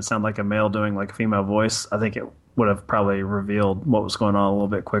it, if it sounded like a male doing like a female voice, I think it would have probably revealed what was going on a little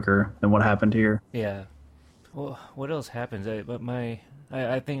bit quicker than what happened here. Yeah. Well, what else happens? I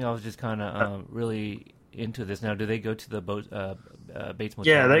think I was just kind of really into this. Now, do they go to the Bates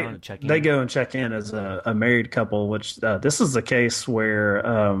Motel Yeah, now and check in? they go and check in as a married couple, which this is the case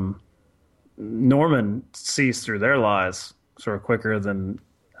where Norman sees through their lies sort of quicker than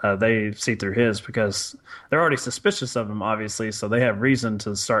they see through his because they're already suspicious of him, obviously, so they have reason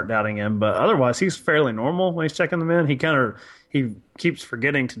to start doubting him. But otherwise, he's fairly normal when he's checking them in. He keeps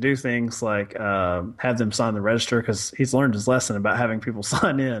forgetting to do things like have them sign the register because he's learned his lesson about having people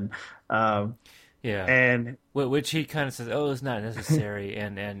sign in. Um, Yeah. and Which he kind of says, "Oh, it's not necessary."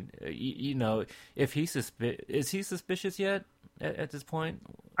 You know, if is he suspicious yet at this point?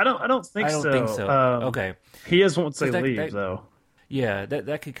 I don't think I don't so. think so. Okay. He is once they 'Cause leave, though. yeah,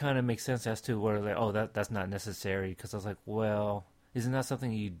 that could kind of make sense as to where like, oh, that's not necessary. Because I was like, well, isn't that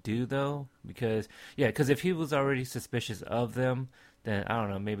something you do though? Because yeah, because if he was already suspicious of them, then I don't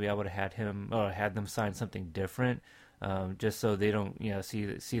know. Maybe I would have had him or had them sign something different. Just so they don't,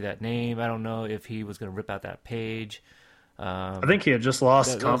 see that name. I don't know if he was going to rip out that page. I think he had just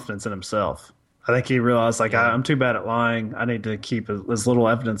lost confidence in himself. I think he realized, like, Yeah. I'm too bad at lying. I need to keep as little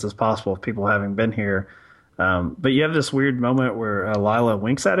evidence as possible of people having been here. But you have this weird moment where Lila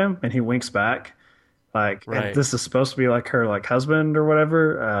winks at him, and he winks back. Like, and Right. this is supposed to be like her like husband or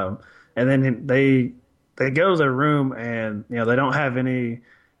whatever. And then they go to their room, and they don't have any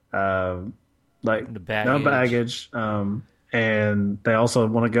like The no baggage. baggage. And they also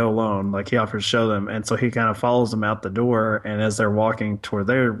want to go alone. Like he offers to show them, and so he kind of follows them out the door. And as they're walking toward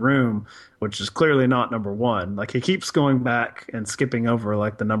their room, which is clearly not number one, like he keeps going back and skipping over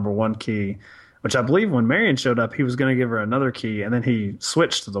like the number one key, which I believe when Marion showed up, he was going to give her another key, and then he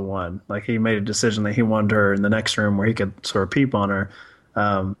switched to the one. Like he made a decision that he wanted her in the next room where he could sort of peep on her.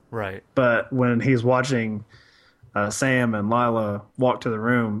 Right. But when he's watching Sam and Lila walk to the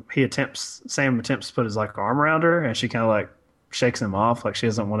room, Sam attempts to put his like arm around her, and she kind of like shakes him off, like she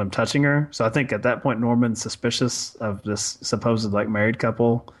doesn't want him touching her. So I think at that point Norman's suspicious of this supposed like married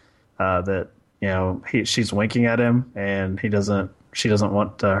couple, that she's winking at him, and she doesn't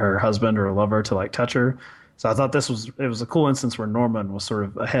want her husband or lover to like touch her. So I thought it was a cool instance where Norman was sort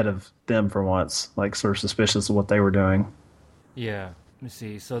of ahead of them for once, like sort of suspicious of what they were doing. Yeah. Let me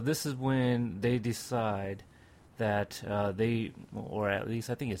see. So this is when they decide that or at least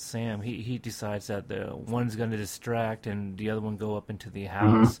I think it's Sam. He decides that the one's going to distract and the other one go up into the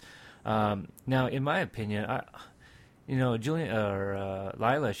house. Now, in my opinion, Julian or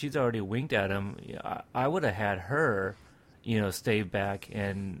Lila, she's already winked at him. I would have had her, stay back,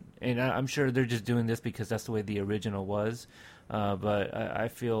 and I'm sure they're just doing this because that's the way the original was. But I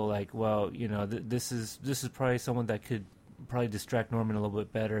feel like, well, this is probably someone that could probably distract Norman a little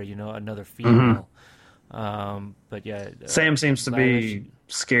bit better. Another female. But yeah, Sam seems to Lila, be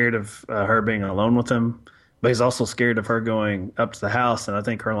scared of her being alone with him, but he's also scared of her going up to the house. And I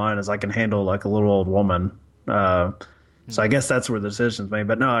think her line is, "I can handle like a little old woman." So I guess that's where the decision's made.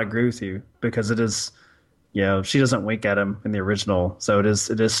 But no, I agree with you because it is, she doesn't wink at him in the original, so it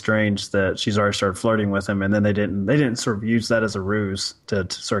is strange that she's already started flirting with him, and then they didn't sort of use that as a ruse to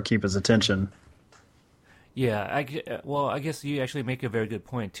sort of keep his attention. Yeah, I guess you actually make a very good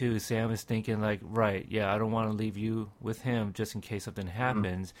point too. Sam is thinking like, right, yeah, I don't want to leave you with him just in case something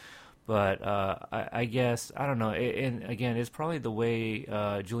happens. But I guess I don't know. And again, it's probably the way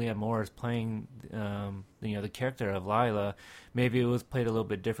Julianne Moore is playing, the character of Lila. Maybe it was played a little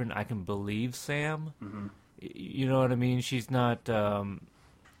bit different. I can believe Sam. You know what I mean? She's not.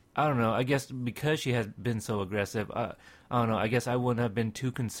 I don't know. I guess because she has been so aggressive, I don't know. I guess I wouldn't have been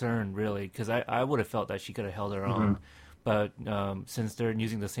too concerned, really, because I would have felt that she could have held her own. But since they're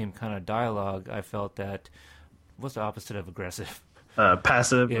using the same kind of dialogue, I felt that what's the opposite of aggressive?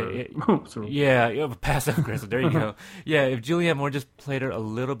 Passive. Passive aggressive. There you go. Yeah, if Julianne Moore just played her a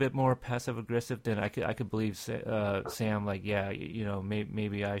little bit more passive aggressive, then I could believe Sam. Like, yeah,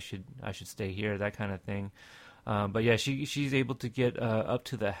 maybe I should stay here, that kind of thing. But yeah, she's able to get up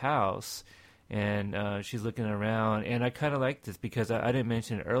to the house, and she's looking around. And I kind of like this because I didn't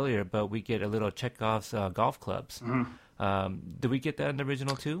mention it earlier, but we get a little Chekhov's golf clubs. Did we get that in the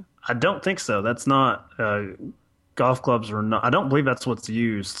original too? I don't think so. That's not golf clubs are not. I don't believe that's what's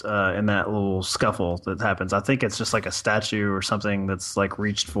used in that little scuffle that happens. I think it's just like a statue or something that's like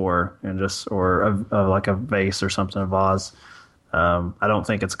reached for and like a vase or something, a vase. I don't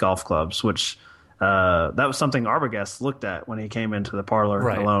think it's golf clubs, which that was something Arbogast looked at when he came into the parlor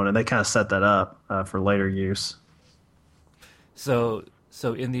alone, and they kind of set that up for later use. So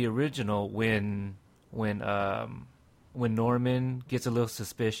in the original, when Norman gets a little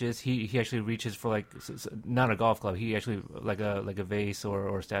suspicious, he actually reaches for like not a golf club. He actually like a vase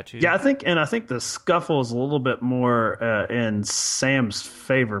or a statue. Yeah, I think the scuffle is a little bit more in Sam's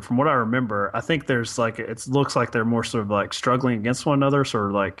favor. From what I remember, I think there's like it looks like they're more sort of like struggling against one another, sort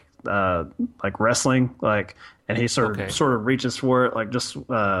of like wrestling, like, and he sort of reaches for it like just sort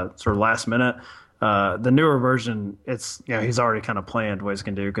of last minute. The newer version, it's he's already kind of planned what he's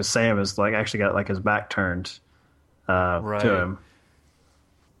gonna do because Sam is like actually got like his back turned Right. to him.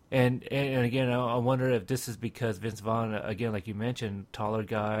 And again, I wonder if this is because Vince Vaughn, again, like you mentioned, taller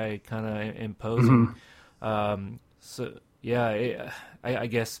guy, kind of imposing. So yeah, I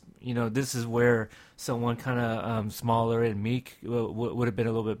guess this is where someone kind of smaller and meek would have been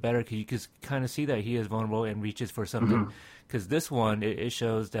a little bit better because you could kind of see that he is vulnerable and reaches for something. Because this one, it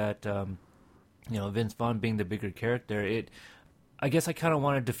shows that Vince Vaughn being the bigger character, I guess I kind of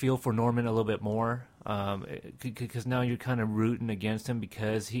wanted to feel for Norman a little bit more, because now you're kind of rooting against him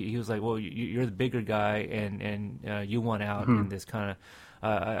because he was like, well, you're the bigger guy and you won out in this kind of.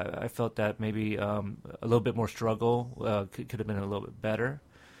 I felt that maybe a little bit more struggle could have been a little bit better.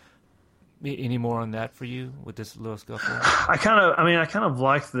 Any more on that for you with this little scuffle? I kind of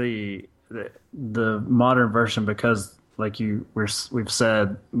like the modern version because, like we've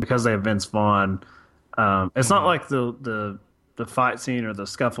said, because they have Vince Vaughn. It's not like the fight scene or the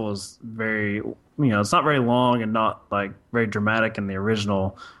scuffle is very, it's not very long and not like very dramatic in the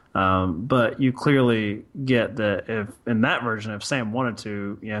original. But you clearly get that if in that version, if Sam wanted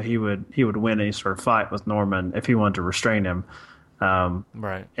to, he would win any sort of fight with Norman if he wanted to restrain him.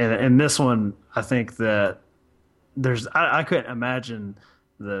 Right. And in this one, I think that I couldn't imagine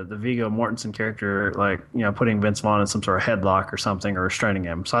the Viggo Mortensen character putting Vince Vaughn in some sort of headlock or something or restraining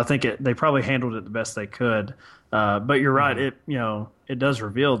him. So I think they probably handled it the best they could. But you're right. It does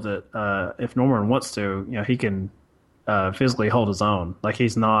reveal that if Norman wants to, he can physically hold his own. Like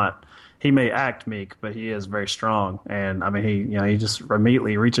he may act meek, but he is very strong. And I mean, he just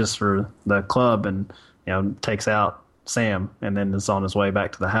immediately reaches for the club and takes out Sam, and then is on his way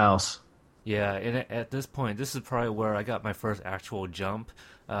back to the house. Yeah, and at this point, this is probably where I got my first actual jump.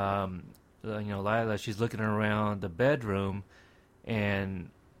 Lila, she's looking around the bedroom, and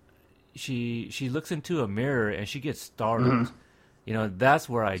she looks into a mirror, and she gets startled. That's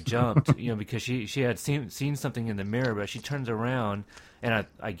where I jumped. Because she had seen something in the mirror, but she turns around, and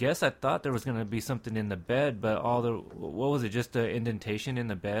I guess I thought there was going to be something in the bed, but what was it? Just an indentation in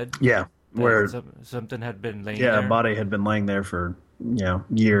the bed? Yeah, where something had been laying there. Yeah, a body had been laying there for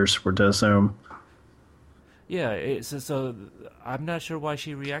years, we're to assume. Yeah, so I'm not sure why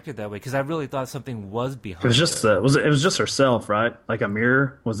she reacted that way because I really thought something was behind. It was just it was just herself, right? Like a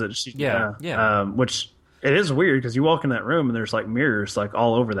mirror. Was it? Yeah. Which it is weird because you walk in that room and there's like mirrors like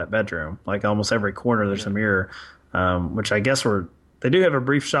all over that bedroom. Like almost every corner there's a mirror. Which I guess they do have a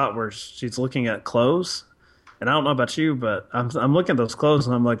brief shot where she's looking at clothes. And I don't know about you, but I'm looking at those clothes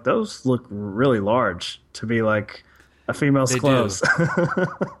and I'm like, those look really large to be like a female's clothes.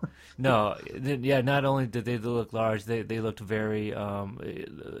 No, not only did they look large, they looked very.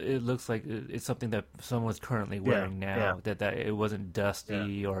 It looks like it's something that someone's currently wearing now. Yeah. That it wasn't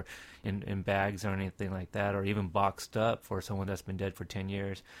dusty or in bags or anything like that, or even boxed up for someone that's been dead for 10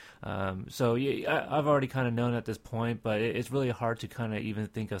 years. So I've already kind of known at this point, but it's really hard to kind of even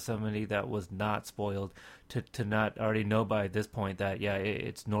think of somebody that was not spoiled to not already know by this point that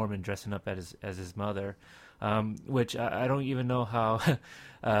it's Norman dressing up as his mother. Which I don't even know how.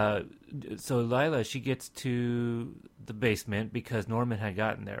 So Lila, she gets to the basement because Norman had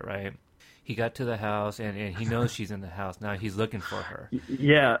gotten there, right? He got to the house, and he knows she's in the house. Now he's looking for her.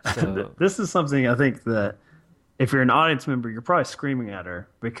 Yeah. So, this is something I think that if you're an audience member, you're probably screaming at her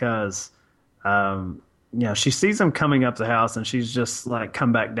because, she sees him coming up the house, and she's just like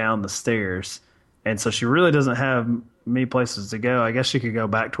come back down the stairs. And so she really doesn't have many places to go. I guess she could go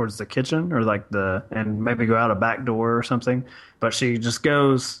back towards the kitchen or and maybe go out a back door or something. But she just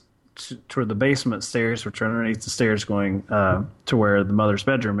goes toward the basement stairs, which are underneath the stairs going to where the mother's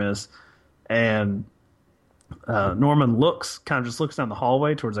bedroom is. And Norman kind of just looks down the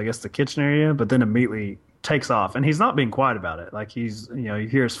hallway towards, I guess, the kitchen area, but then immediately takes off. And he's not being quiet about it. Like you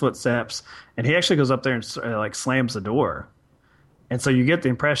hear his footsteps, and he actually goes up there and slams the door. And so you get the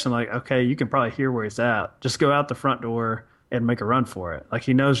impression like, okay, you can probably hear where he's at. Just go out the front door and make a run for it. Like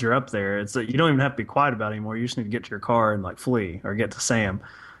he knows you're up there. It's you don't even have to be quiet about it anymore. You just need to get to your car and flee or get to Sam.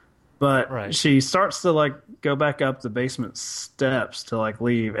 But She starts to go back up the basement steps to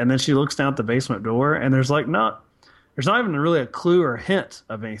leave, and then she looks down at the basement door, and there's not even really a clue or a hint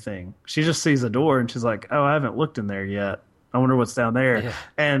of anything. She just sees the door and she's like, oh, I haven't looked in there yet. I wonder what's down there. Yeah.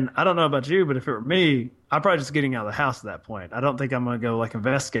 And I don't know about you, but if it were me, I'm probably just getting out of the house at that point. I don't think I'm going to go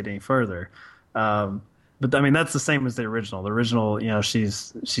investigate any further. But I mean, that's the same as the original. The original, she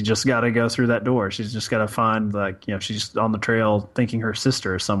just got to go through that door. She's just got to find she's on the trail thinking her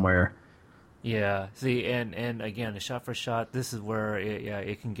sister is somewhere. Yeah. See, and again, shot for shot, this is where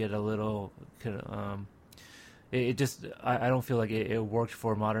it can get a little, it just I don't feel like it worked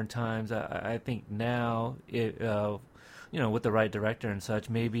for modern times. I think now with the right director and such,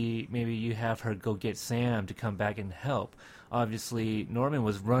 maybe you have her go get Sam to come back and help. Obviously, Norman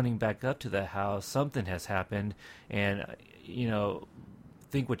was running back up to the house. Something has happened, and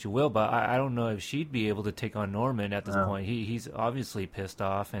think what you will, but I don't know if she'd be able to take on Norman at this point. He's obviously pissed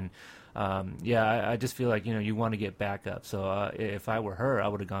off, and I just feel like you want to get back up. So if I were her, I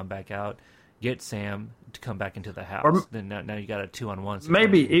would have gone back out, get Sam to come back into the house. Or, then now you got a 2-on-1 situation.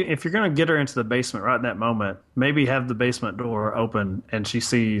 Maybe if you're going to get her into the basement right in that moment, maybe have the basement door open and she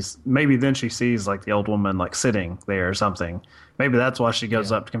sees like the old woman like sitting there or something. Maybe that's why she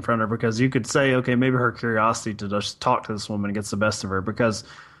goes up to confront her, because you could say, okay, maybe her curiosity to just talk to this woman gets the best of her, because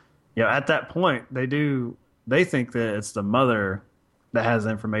at that point they think that it's the mother that has the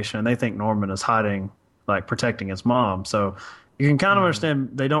information, and they think Norman is hiding, like protecting his mom. So you can kind of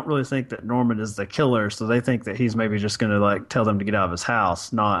understand they don't really think that Norman is the killer, so they think that he's maybe just going to like tell them to get out of his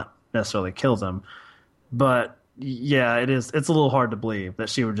house, not necessarily kill them. But yeah, it's a little hard to believe that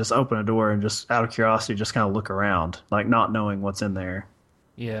she would just open a door and just out of curiosity just kind of look around, like not knowing what's in there.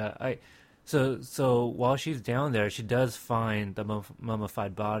 Yeah, so while she's down there, she does find the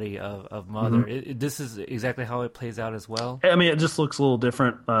mummified body of Mother. This is exactly how it plays out as well. I mean, it just looks a little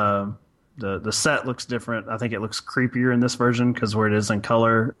different. The set looks different. I think it looks creepier in this version because where it is in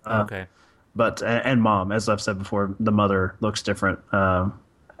color. Okay. But and Mom, as I've said before, the mother looks different.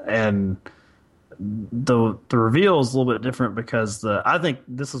 And the reveal is a little bit different because I think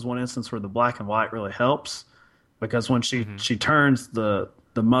this is one instance where the black and white really helps, because when she turns the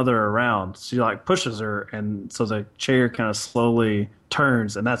mother around, she like pushes her, and so the chair kind of slowly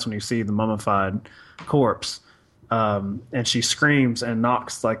turns, and that's when you see the mummified corpse. And she screams and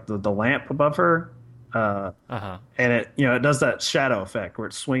knocks like the lamp above her, and it does that shadow effect where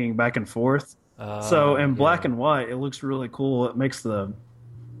it's swinging back and forth. So in black and white, it looks really cool. It makes the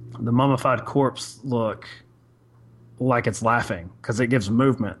mummified corpse look like it's laughing because it gives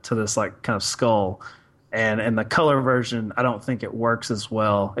movement to this like kind of skull. And in the color version, I don't think it works as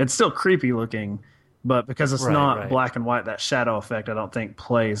well. It's still creepy looking, but because it's not black and white, that shadow effect I don't think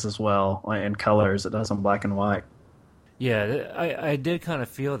plays as well in color as it does in black and white. Yeah, I did kind of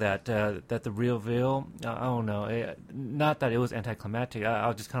feel that the reveal, I don't know, not that it was anticlimactic. I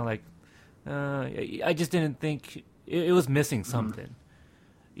was just kind of like, I just didn't think, it was missing something.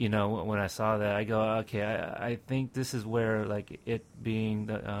 When I saw that, I go, okay, I think this is where, like, it being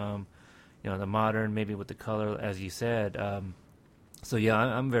the, the modern, maybe with the color, as you said. So yeah,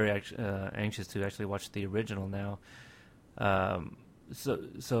 I'm very anxious to actually watch the original now.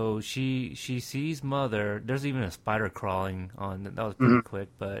 So she sees Mother. There's even a spider crawling on. That was pretty quick,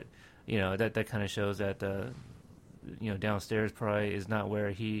 but that kind of shows that downstairs probably is not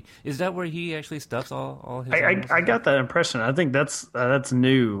where he is. That where he actually stuffs all his. I got that impression. I think that's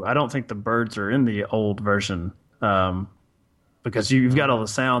new. I don't think the birds are in the old version, because you've got all the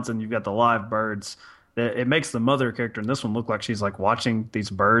sounds and you've got the live birds. It makes the Mother character in this one look like she's like watching these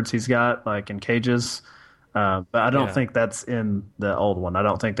birds he's got like in cages. But I don't think that's in the old one. I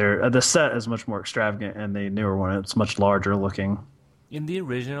don't think the set is much more extravagant, and the newer one it's much larger looking. In the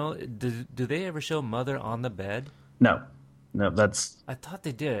original, do they ever show Mother on the bed? No, that's. I thought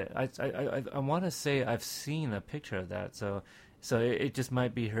they did. I want to say I've seen a picture of that. So it just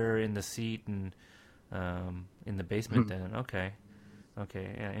might be her in the seat and in the basement. Then okay,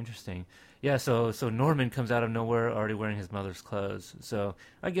 yeah, interesting. Yeah, so Norman comes out of nowhere already wearing his mother's clothes. So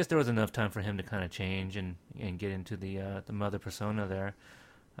I guess there was enough time for him to kind of change and get into the mother persona there.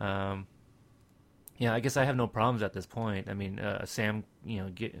 I guess I have no problems at this point. I mean, Sam,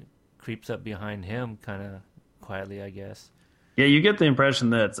 creeps up behind him kind of quietly, I guess. Yeah, you get the impression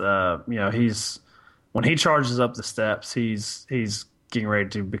that he's when he charges up the steps, he's getting ready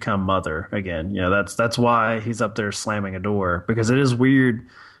to become Mother again. That's why he's up there slamming a door, because it is weird.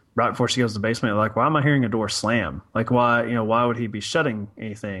 Right before she goes to the basement, like, why am I hearing a door slam? Like, why would he be shutting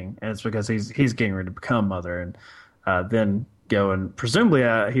anything? And it's because he's getting ready to become Mother, and then go and presumably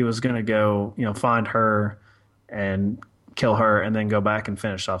he was going to go, find her and kill her, and then go back and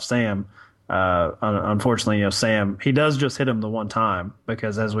finish off Sam. Unfortunately, Sam, he does just hit him the one time,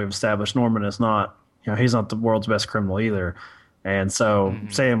 because as we've established, Norman is not, he's not the world's best criminal either. And so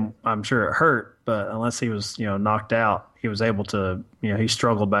Sam, I'm sure it hurt, but unless he was, knocked out, he was able to, he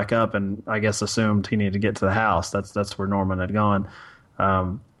struggled back up, and I guess assumed he needed to get to the house. That's where Norman had gone.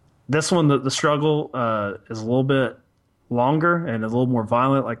 This one, the struggle is a little bit longer and a little more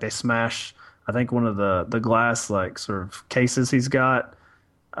violent. Like they smash, I think, one of the glass like sort of cases he's got,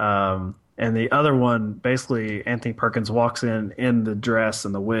 and And the other one, basically, Anthony Perkins walks in the dress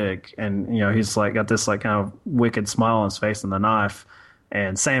and the wig, and he's like got this like kind of wicked smile on his face and the knife,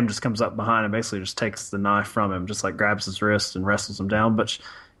 and Sam just comes up behind and basically just takes the knife from him, just like grabs his wrist and wrestles him down, which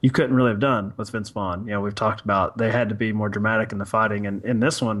you couldn't really have done with Vince Vaughn. We've talked about they had to be more dramatic in the fighting, and in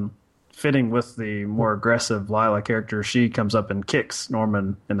this one, fitting with the more aggressive Lila character, she comes up and kicks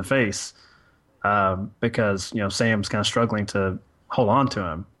Norman in the face because Sam's kind of struggling to hold on to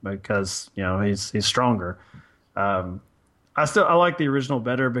him because he's stronger. I like the original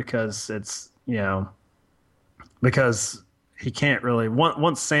better because it's because he can't really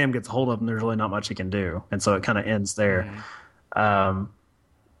once Sam gets a hold of him, there's really not much he can do, and so it kind of ends there.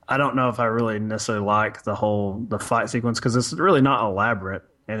 I don't know if I really necessarily like the fight sequence because it's really not elaborate,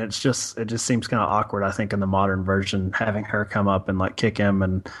 and it just seems kind of awkward. I think in the modern version, having her come up and like kick him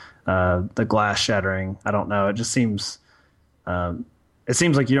and the glass shattering. I don't know. It just seems. It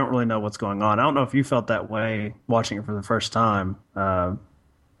seems like you don't really know what's going on. I don't know if you felt that way watching it for the first time.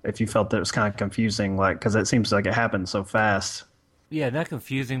 If you felt that it was kind of confusing, like because it seems like it happened so fast. Yeah, not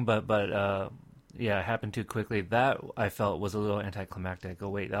confusing, but yeah, it happened too quickly. That I felt was a little anticlimactic. Oh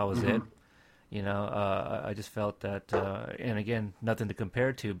wait, that was it. I just felt that, and again, nothing to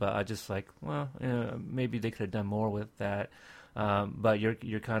compare to, but I just like, well, maybe they could have done more with that. But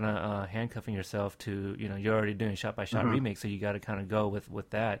you're kind of handcuffing yourself to, you're already doing shot by shot remake, so you got to kind of go with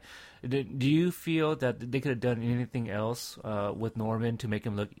that. Do you feel that they could have done anything else with Norman to make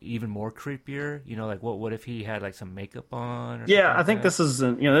him look even more creepier? Like what if he had like some makeup on? Yeah, I think this is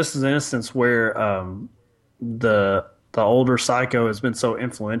an instance where the older Psycho has been so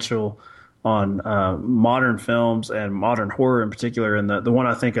influential on modern films and modern horror in particular. And the one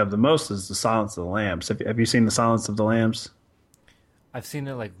I think of the most is The Silence of the Lambs. Have you seen The Silence of the Lambs? I've seen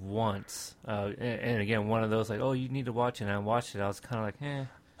it like once, and again, one of those like, oh, you need to watch it. And I watched it. I was kind of like, eh.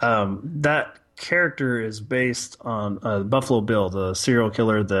 That character is based on Buffalo Bill, the serial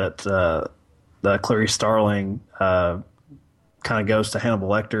killer that Clarice Starling kind of goes to Hannibal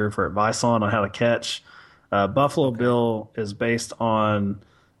Lecter for advice on how to catch. Buffalo Bill is based on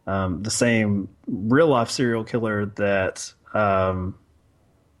the same real life serial killer that that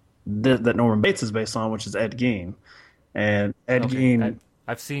Norman Bates is based on, which is Ed Gein. And Ed Gein,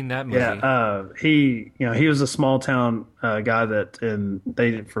 I've seen that movie. Yeah, he was a small town guy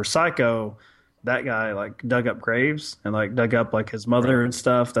that for Psycho, that guy like dug up graves and like dug up like his mother and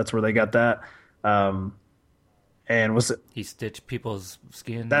stuff. That's where they got that. And he stitched people's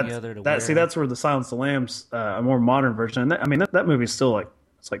skin together to wear. See, that's where The Silence of the Lambs, a more modern version. And that movie's still like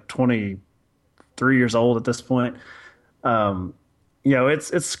it's like 23 years old at this point.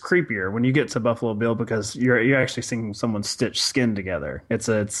 It's creepier when you get to Buffalo Bill because you're actually seeing someone stitch skin together.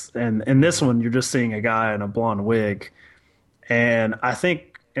 And in this one you're just seeing a guy in a blonde wig. And I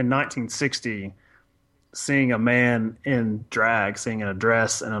think in 1960, seeing a man in drag, seeing in a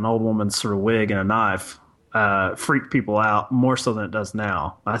dress and an old woman's sort of wig and a knife, freaked people out more so than it does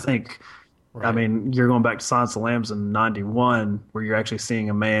now. I think. Right. I mean, you're going back to Silence of the Lambs in '91, where you're actually seeing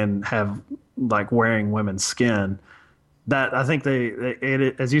a man have like wearing women's skin. That I think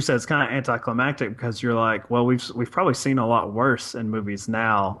it as you said, it's kind of anticlimactic because you're like, well, we've probably seen a lot worse in movies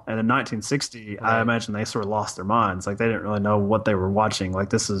now. And in 1960, right. I imagine they sort of lost their minds. Like they didn't really know what they were watching. Like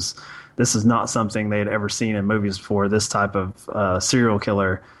this is not something they had ever seen in movies before. This type of serial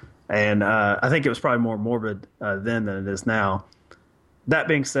killer, and I think it was probably more morbid then than it is now. That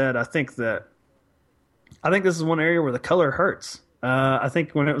being said, I think this is one area where the color hurts. I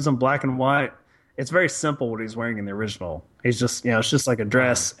think when it was in black and white, it's very simple what he's wearing in the original. He's just, it's just like a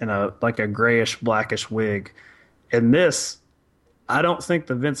dress and a grayish, blackish wig. In this, I don't think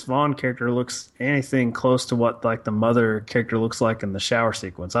the Vince Vaughn character looks anything close to what like the mother character looks like in the shower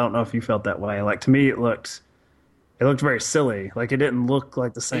sequence. I don't know if you felt that way. Like to me, it looked very silly. Like it didn't look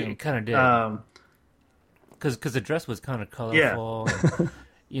like the same. It kind of did. Because the dress was kind of colorful. Yeah. And,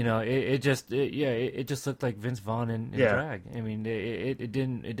 it just looked like Vince Vaughn in drag. I mean, it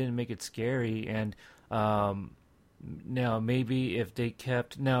didn't make it scary. And now maybe if they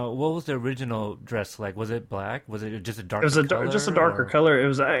kept what was the original dress like? Was it black? Was it just a darker? It was just a darker color. It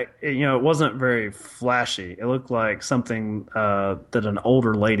was it wasn't very flashy. It looked like something that an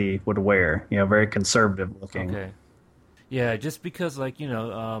older lady would wear. Very conservative looking. Okay. Yeah, just because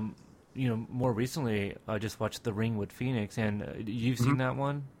more recently, I just watched The Ring with Phoenix, and you've seen that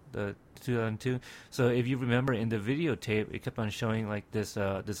one, the 2002. So if you remember in the videotape, it kept on showing like this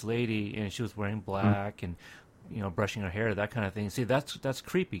lady, and she was wearing black and brushing her hair, that kind of thing. See, that's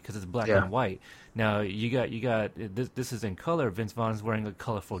creepy because it's black and white. Now you got this is in color. Vince Vaughn's wearing a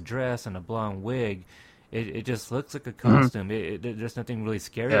colorful dress and a blonde wig, it just looks like a costume. There's nothing really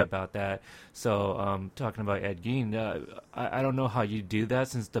scary Yeah. about that. So talking about Ed Gein, I don't know how you do that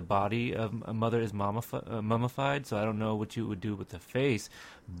since the body of a mother is mummified. So I don't know what you would do with the face.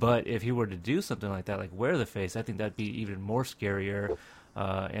 But if he were to do something like that, like wear the face, I think that'd be even more scarier.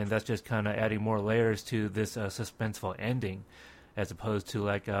 And that's just kind of adding more layers to this suspenseful ending, as opposed to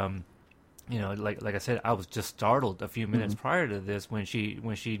like like I said, I was just startled a few minutes prior to this when she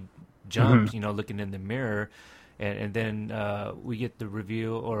jumped, looking in the mirror, and then we get the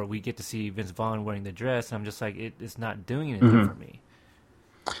reveal, or we get to see Vince Vaughn wearing the dress, and I'm just like, it's not doing anything for me.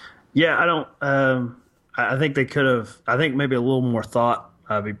 Yeah, I don't. I think they could have. I think maybe a little more thought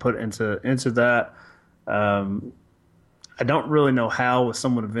be put into that. I don't really know how with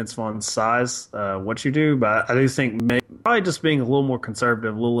someone of Vince Vaughn's size what you do, but I do think maybe probably just being a little more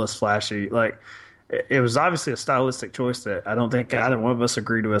conservative, a little less flashy. Like it was obviously a stylistic choice that I don't think either one of us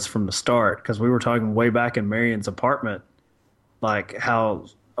agreed with from the start, because we were talking way back in Marion's apartment, like how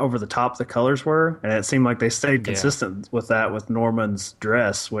over the top the colors were, and it seemed like they stayed consistent with that with Norman's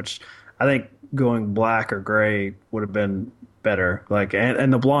dress, which I think going black or gray would have been better. Like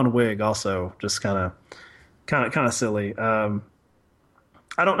and the blonde wig also just kind of silly.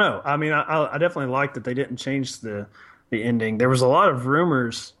 I don't know. I mean, I definitely like that they didn't change the ending. There was a lot of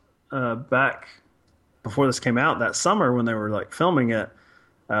rumors back before this came out that summer when they were like filming it.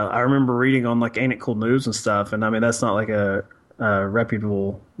 I remember reading on like Ain't It Cool News and stuff, and I mean that's not like a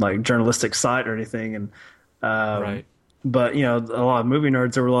reputable like journalistic site or anything. And Right. but a lot of movie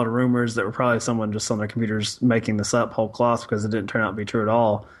nerds, there were a lot of rumors that were probably someone just on their computers making this up whole cloth, because it didn't turn out to be true at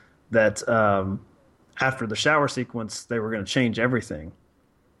all. That after the shower sequence, they were going to change everything.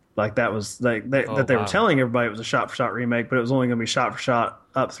 Like that was they were telling everybody it was a shot for shot remake, but it was only going to be shot for shot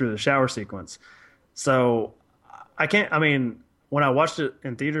up through the shower sequence. So I mean, when I watched it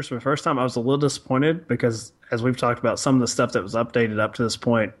in theaters for the first time, I was a little disappointed because, as we've talked about, some of the stuff that was updated up to this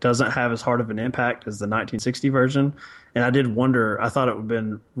point doesn't have as hard of an impact as the 1960 version. And I did wonder, I thought it would have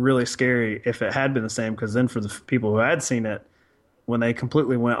been really scary if it had been the same, because then for the people who had seen it, when they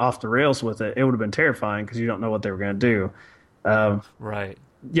completely went off the rails with it, it would have been terrifying because you don't know what they were going to do. Right.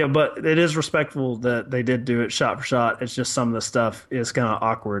 Yeah, but it is respectful that they did do it shot for shot. It's just some of the stuff is kind of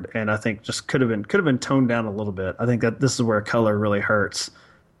awkward, and I think just could have been toned down a little bit. I think that this is where color really hurts.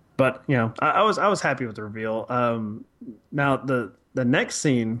 But I was happy with the reveal. Now the next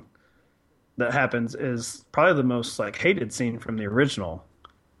scene that happens is probably the most like hated scene from the original,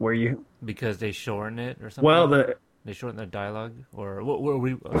 where you Because they shorten it or something. well they shorten the dialogue, or what were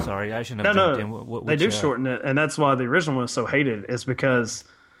we? I'm sorry, I shouldn't have jumped in. they do shorten it, and that's why the original one was so hated. Is because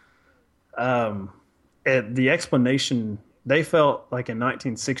the explanation, they felt like in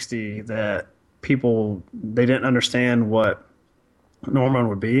 1960 that people, they didn't understand what Norman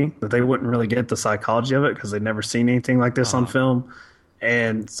would be, that they wouldn't really get the psychology of it because they'd never seen anything like this on film.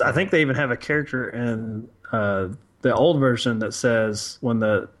 And I think they even have a character in the old version that says, when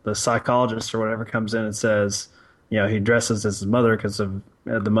the psychologist or whatever comes in and says, he dresses as his mother because of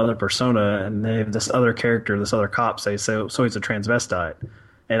the mother persona, and they have this other character, this other cop say, so he's a transvestite.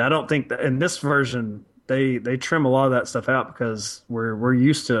 And I don't think that in this version they trim a lot of that stuff out, because we're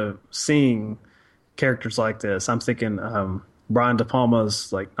used to seeing characters like this. I'm thinking Brian De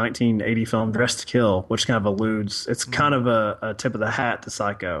Palma's like 1980 film Dressed to Kill, which kind of alludes. It's kind of a tip of the hat to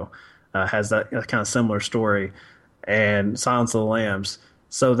Psycho. Has that kind of similar story, and Silence of the Lambs.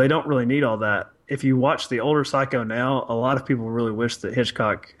 So they don't really need all that. If you watch the older Psycho now, a lot of people really wish that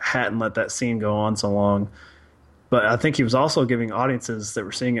Hitchcock hadn't let that scene go on so long. But I think he was also giving audiences that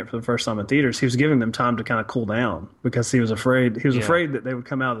were seeing it for the first time in theaters, he was giving them time to kind of cool down, because he was afraid that they would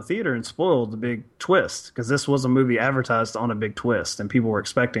come out of the theater and spoil the big twist, because this was a movie advertised on a big twist, and people were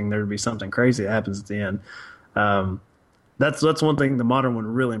expecting there to be something crazy that happens at the end. That's one thing the modern one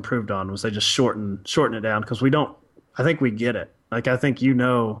really improved on, was they just shorten it down, because I think we get it. Like, I think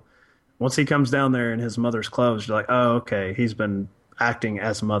once he comes down there in his mother's clothes, you're like, oh, okay, he's been acting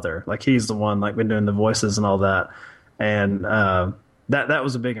as mother, like he's the one like been doing the voices and all that, and that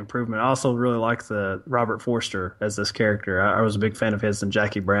was a big improvement. I also really like the Robert Forster as this character. I was a big fan of his and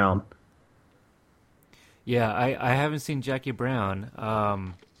Jackie Brown. Yeah, I haven't seen Jackie Brown.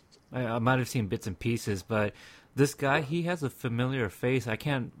 I might have seen bits and pieces, but this guy, he has a familiar face. I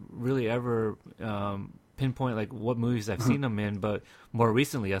can't really ever pinpoint like what movies I've seen him in, but more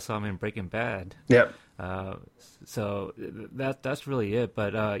recently I saw him in Breaking Bad. Yep. So that's really it.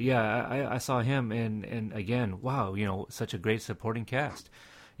 But I saw him, and again, wow, such a great supporting cast.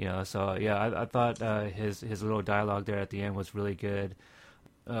 So yeah, I thought his little dialogue there at the end was really good.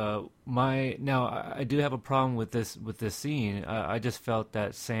 I do have a problem with this scene. I just felt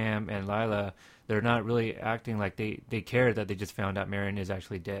that Sam and Lila, they're not really acting like they care that they just found out Marion is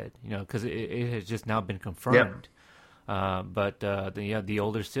actually dead. You know, because it has just now been confirmed. But the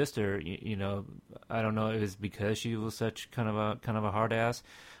older sister, you know, I don't know if it was because she was such kind of a hard ass.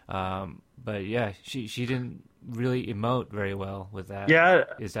 But yeah, she didn't really emote very well with that. Yeah.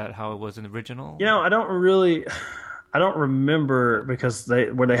 Is that how it was in the original? You know, I don't remember because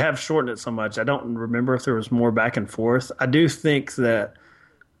where they have shortened it so much. I don't remember if there was more back and forth. I do think that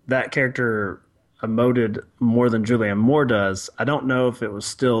character emoted more than Julianne Moore does. I don't know if it was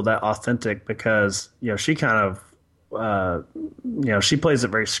still that authentic because, you know, she kind of, she plays it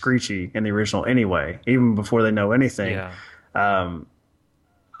very screechy in the original anyway, even before they know anything. Yeah.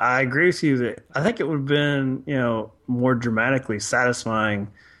 I agree with you that I think it would have been, you know, more dramatically satisfying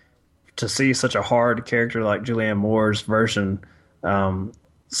to see such a hard character like Julianne Moore's version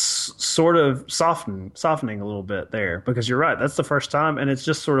sort of softening a little bit there, because you're right, that's the first time, and it's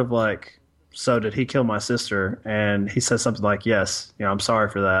just sort of like, so did he kill my sister? And he says something like, yes, you know, I'm sorry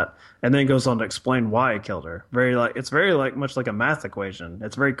for that, and then goes on to explain why he killed her. It's very much like a math equation.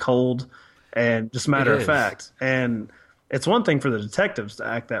 It's very cold and just matter of fact. And it's one thing for the detectives to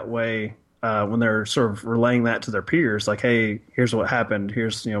act that way when they're sort of relaying that to their peers, like, hey, here's what happened,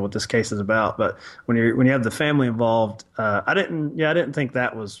 here's, you know, what this case is about. But when you have the family involved, I didn't think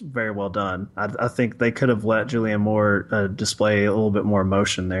that was very well done. I think they could have let Julianne Moore display a little bit more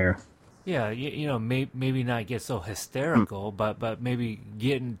emotion there. Yeah, you know, maybe not get so hysterical, but maybe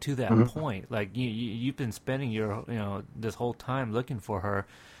getting to that point. Like you've been spending this whole time looking for her.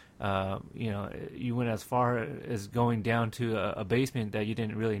 You know, you went as far as going down to a basement that you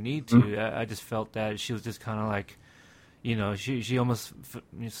didn't really need to. I just felt that she was just kind of like, you know, she almost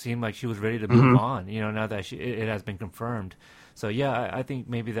seemed like she was ready to move on. You know, now that it has been confirmed. So yeah, I think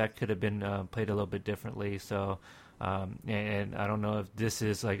maybe that could have been played a little bit differently. So. And I don't know if this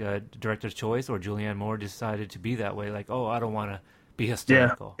is like a director's choice or Julianne Moore decided to be that way. Like, oh, I don't want to be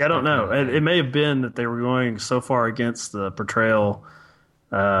hysterical. Yeah, I don't know. It may have been that they were going so far against the portrayal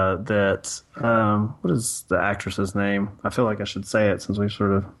that what is the actress's name? I feel like I should say it since we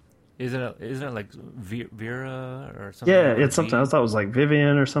sort of. Isn't it like Vera or something? Yeah, it's something. I thought it was like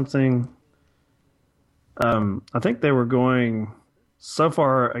Vivian or something. I think they were going so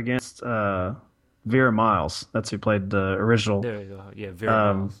far against. Vera Miles, that's who played the original. There you go. Yeah,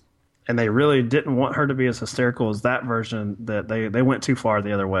 Vera Miles. And they really didn't want her to be as hysterical as that version. That they went too far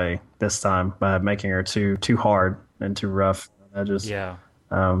the other way this time by making her too hard and too rough. Yeah.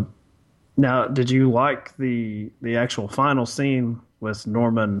 Now, did you like the actual final scene with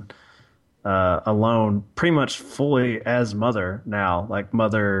Norman alone, pretty much fully as Mother now, like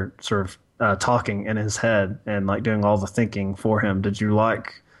Mother sort of talking in his head and like doing all the thinking for him? Did you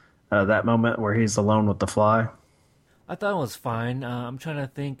like that moment where he's alone with the fly? I thought it was fine. I'm trying to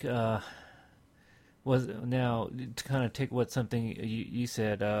think. Was now to kind of take what something you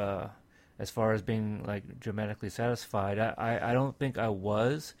said as far as being like dramatically satisfied. I don't think I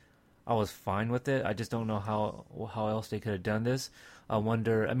was. I was fine with it. I just don't know how else they could have done this. I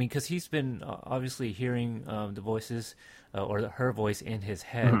wonder. I mean, because he's been obviously hearing the voices or her voice in his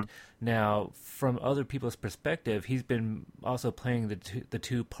head. Now, from other people's perspective, he's been also playing the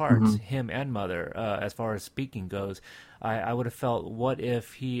two parts, him and Mother, as far as speaking goes. I would have felt, what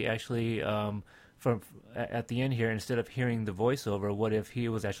if he actually, at the end here, instead of hearing the voiceover, what if he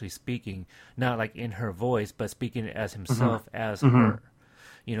was actually speaking, not like in her voice, but speaking as himself, as her.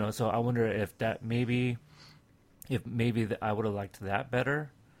 You know, so I wonder if maybe I would have liked that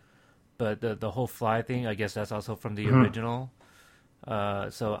better. But the whole fly thing, I guess that's also from the original.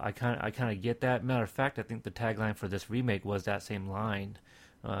 So I kind of get that. Matter of fact, I think the tagline for this remake was that same line,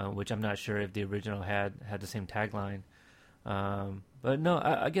 which I'm not sure if the original had the same tagline. But no,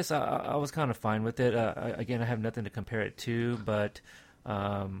 I guess I was kind of fine with it. Again, I have nothing to compare it to, but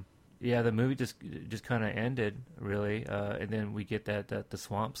yeah, the movie just kind of ended really, and then we get the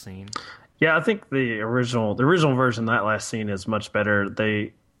swamp scene. Yeah, I think the original version, that last scene is much better.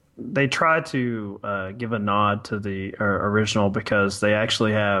 They try to give a nod to the original because they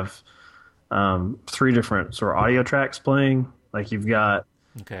actually have 3 different sort of audio tracks playing. Like you've got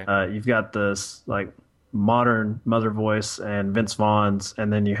this like modern Mother voice and Vince Vaughn's,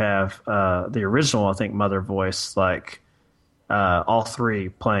 and then you have the original, I think, Mother voice, like all 3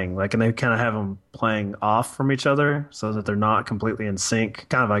 playing, like, and they kind of have them playing off from each other so that they're not completely in sync.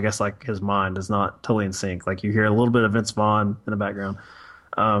 Kind of, I guess, like his mind is not totally in sync. Like you hear a little bit of Vince Vaughn in the background.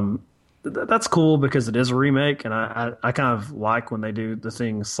 That's cool because it is a remake, and I kind of like when they do the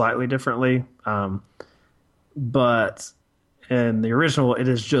things slightly differently. But in the original, it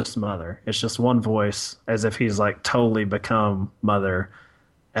is just Mother. It's just one voice, as if he's like totally become Mother.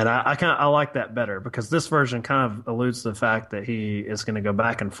 And I like that better because this version kind of alludes to the fact that he is going to go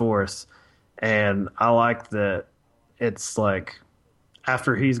back and forth, and I like that it's like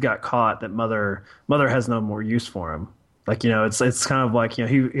after he's got caught that Mother has no more use for him. Like, it's kind of like,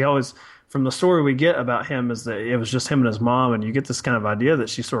 he always, from the story we get about him, is that it was just him and his mom, and you get this kind of idea that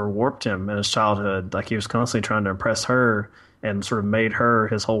she sort of warped him in his childhood. Like he was constantly trying to impress her and sort of made her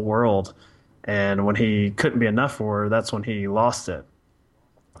his whole world. And when he couldn't be enough for her, that's when he lost it.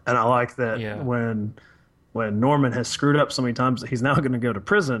 And I like that when Norman has screwed up so many times that he's now going to go to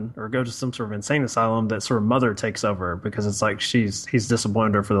prison or go to some sort of insane asylum, that sort of Mother takes over, because it's like he's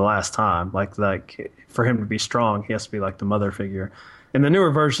disappointed her for the last time. Like for him to be strong, he has to be like the mother figure. In the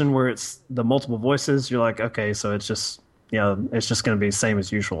newer version where it's the multiple voices, you're like, okay, so it's just it's just going to be the same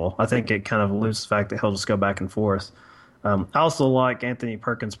as usual. I think it kind of alludes to the fact that he'll just go back and forth. I also like Anthony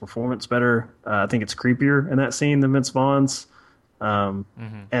Perkins' performance better. I think it's creepier in that scene than Vince Vaughn's. And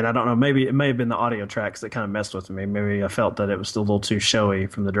I don't know, maybe it may have been the audio tracks that kind of messed with me. Maybe I felt that it was still a little too showy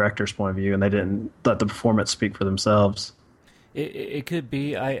from the director's point of view, and they didn't let the performance speak for themselves. It could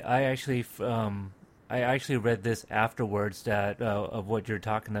be. I actually read this afterwards that of what you're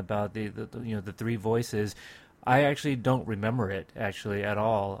talking about, the three voices. I actually don't remember it actually at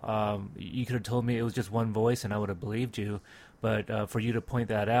all. You could have told me it was just one voice, and I would have believed you. But for you to point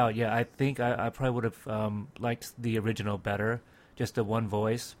that out, yeah, I think I probably would have liked the original better. Just the one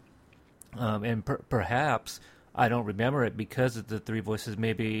voice, and perhaps I don't remember it because of the three voices.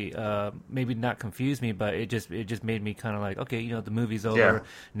 Maybe not confused me, but it just made me kind of like, okay, the movie's over. Yeah.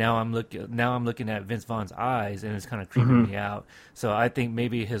 Now I'm looking at Vince Vaughn's eyes, and it's kind of creeping me out. So I think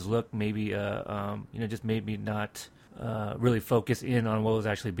maybe his look, just made me not really focus in on what was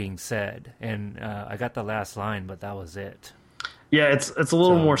actually being said. And I got the last line, but that was it. Yeah, it's a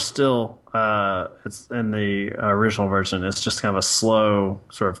little more still. It's in the original version. It's just kind of a slow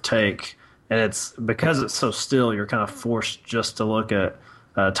sort of take, and it's because it's so still. You're kind of forced just to look at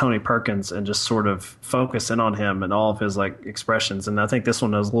Tony Perkins and just sort of focus in on him and all of his like expressions. And I think this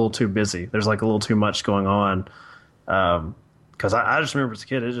one is a little too busy. There's like a little too much going on. Because I just remember as a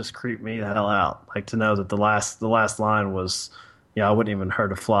kid, it just creeped me the hell out. Like to know that the last line was, I wouldn't even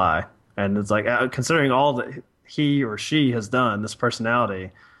hurt a fly. And it's like considering all that he or she has done, this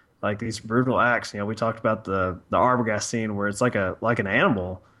personality, like these brutal acts. We talked about the Arbogast scene where it's like an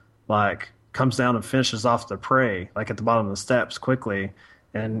animal, like comes down and finishes off the prey, like at the bottom of the steps quickly.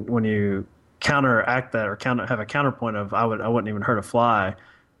 And when you counteract that or have a counterpoint of I wouldn't even hurt a fly,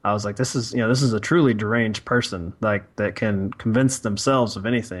 I was like, this is a truly deranged person, like that can convince themselves of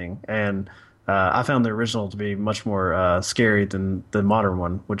anything. And I found the original to be much more scary than the modern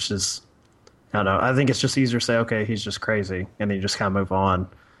one, which is, I don't know. I think it's just easier to say, okay, he's just crazy, and then you just kind of move on.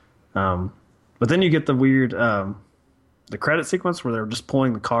 But then you get the weird, the credit sequence where they're just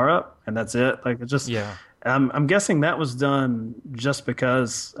pulling the car up, and that's it. Like, it just, yeah. I'm guessing that was done just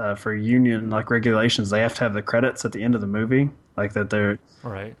because for union like regulations, they have to have the credits at the end of the movie, like that they're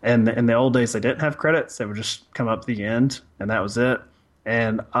right. And in the old days, they didn't have credits; they would just come up at the end, and that was it.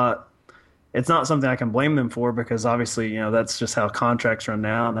 And it's not something I can blame them for because obviously, that's just how contracts run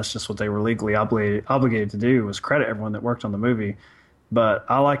now, and that's just what they were legally obligated to do, was credit everyone that worked on the movie. But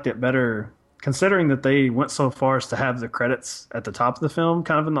I liked it better considering that they went so far as to have the credits at the top of the film,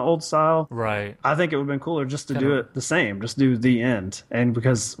 kind of in the old style. Right. I think it would have been cooler just to do it the same, just do the end. And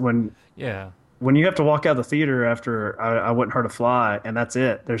because when you have to walk out of the theater after I Wouldn't Hurt a Fly, and that's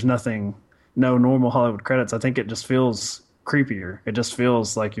it, there's nothing, no normal Hollywood credits, I think it just feels creepier. It just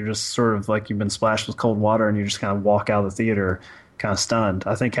feels like you're just sort of like you've been splashed with cold water and you just kind of walk out of the theater kind of stunned.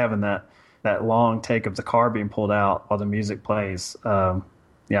 I think having that long take of the car being pulled out while the music plays, I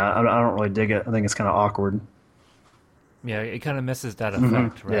don't really dig it. I think it's kind of awkward. Yeah, it kind of misses that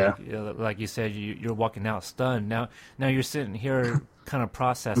effect, right? Yeah. Like you said, you're walking out stunned. Now you're sitting here kind of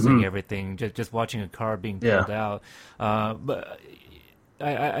processing everything, just watching a car being pulled out. But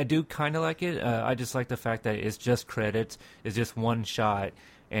I do kind of like it. I just like the fact that it's just credits. It's just one shot,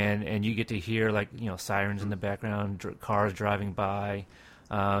 and you get to hear like sirens in the background, cars driving by.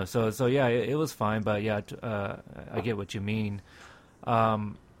 So yeah, it was fine. But yeah, I get what you mean.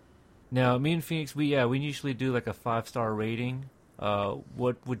 Now, me and Phoenix, we usually do like a 5-star rating.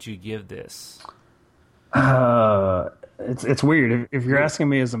 What would you give this? It's weird. If you're asking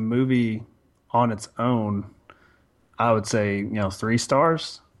me as a movie on its own, I would say 3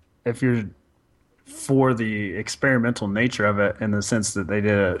 stars. If you're for the experimental nature of it, in the sense that they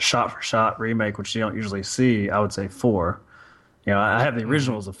did a shot-for-shot remake, which you don't usually see, I would say 4. I have the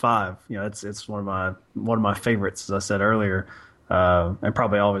original as a 5. It's one of my favorites, as I said earlier, and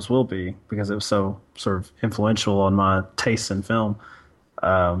probably always will be because it was so sort of influential on my tastes in film.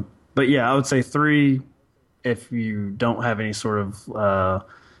 But yeah, I would say 3 if you don't have any sort of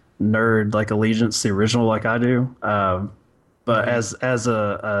nerd like allegiance to the original like I do. But as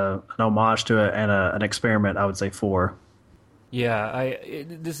an homage to it and an experiment, I would say 4. Yeah,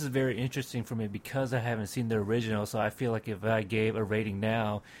 this is very interesting for me because I haven't seen the original, so I feel like if I gave a rating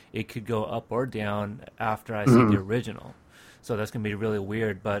now, it could go up or down after I see the original. So that's gonna be really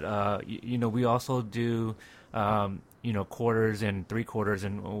weird. But we also do quarters and 3/4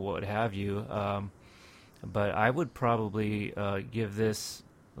 and what have you. But I would probably give this,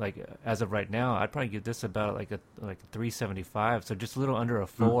 like, as of right now, I'd probably give this about like a 3.75, so just a little under a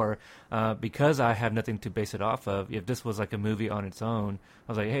 4, because I have nothing to base it off of. If this was like a movie on its own,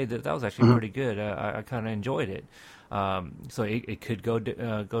 I was like, hey, that was actually pretty good. I kind of enjoyed it. So it could go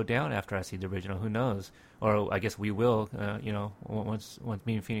down after I see the original. Who knows? Or I guess we will. Once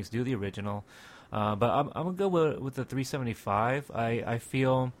me and Phoenix do the original. But I'm gonna go with the 3.75. I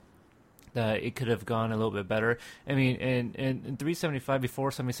feel that it could have gone a little bit better. I mean, and 3.75,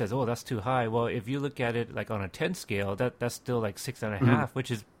 before somebody says, "Oh, that's too high." Well, if you look at it like on a 10 scale, that's still like 6.5, which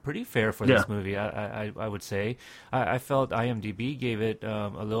is pretty fair for this movie. I would say. I felt IMDb gave it a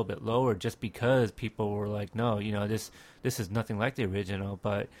little bit lower just because people were like, "No, this is nothing like the original."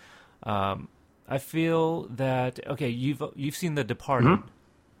 But I feel that you've seen The Departed.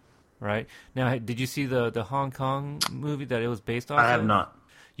 Right now, did you see the Hong Kong movie that it was based off? I have not.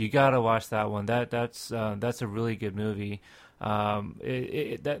 You gotta watch that one. That's a really good movie.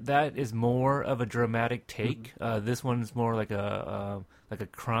 That is more of a dramatic take. This one's more like a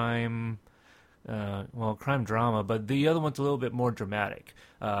crime, crime drama. But the other one's a little bit more dramatic.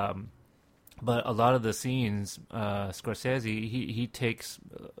 But a lot of the scenes, Scorsese he takes,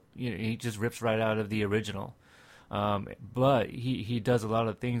 he just rips right out of the original. But he does a lot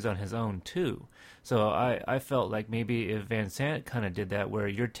of things on his own too. So I felt like maybe if Van Sant kind of did that, where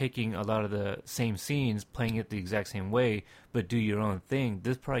you're taking a lot of the same scenes, playing it the exact same way, but do your own thing,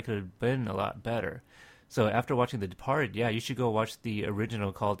 this probably could have been a lot better. So after watching The Departed, yeah, you should go watch the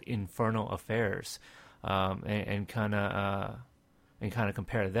original called Infernal Affairs, and kind of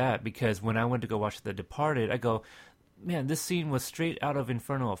compare that, because when I went to go watch The Departed, I go, man, this scene was straight out of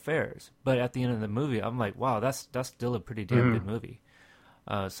Infernal Affairs. But at the end of the movie, I'm like, wow, that's still a pretty damn good movie.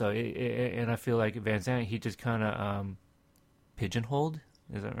 And I feel like Van Sant, he just kind of pigeonholed.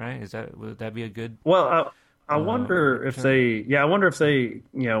 Is that right? Would that be a good? Well, I wonder if they,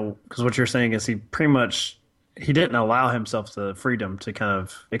 because what you're saying is he didn't allow himself the freedom to kind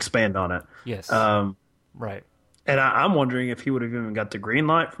of expand on it. Yes. Right. And I'm wondering if he would have even got the green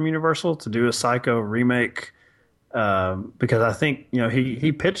light from Universal to do a Psycho remake. Because I think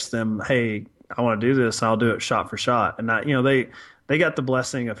he pitched them, hey, I want to do this, and I'll do it shot for shot, and they got the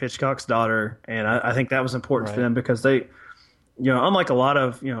blessing of Hitchcock's daughter, and I think that was important for them, because they, unlike a lot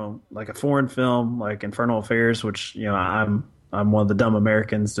of like a foreign film like Infernal Affairs, which I'm one of the dumb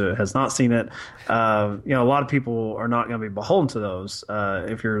Americans that has not seen it. A lot of people are not going to be beholden to those.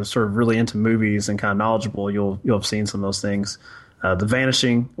 If you're sort of really into movies and kind of knowledgeable, you'll have seen some of those things. The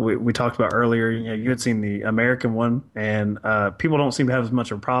Vanishing, we talked about earlier. You had seen the American one, and people don't seem to have as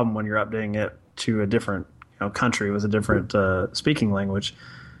much of a problem when you're updating it to a different country with a different speaking language.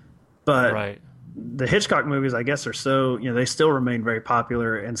 But the Hitchcock movies, I guess, are so they still remain very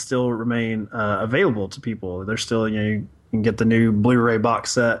popular and still remain available to people. They're still you can get the new Blu-ray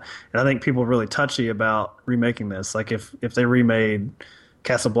box set, and I think people are really touchy about remaking this. Like if they remade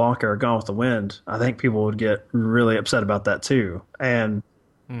Casablanca or Gone with the Wind, I think people would get really upset about that too. And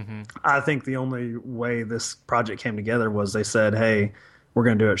I think the only way this project came together was they said, hey, we're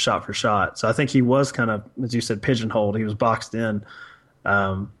going to do it shot for shot. So I think he was kind of, as you said, pigeonholed. He was boxed in.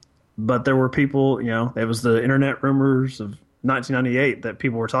 But there were people, it was the internet rumors of 1998 that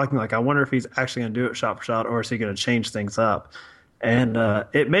people were talking like, I wonder if he's actually going to do it shot for shot, or is he going to change things up? And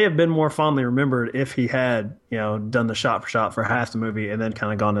it may have been more fondly remembered if he had, done the shot for shot for half the movie and then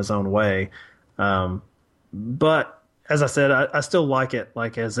kind of gone his own way. But as I said, I still like it,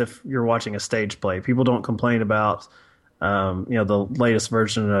 like as if you're watching a stage play. People don't complain about, the latest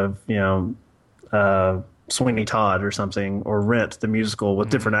version of, Sweeney Todd or something, or Rent the musical with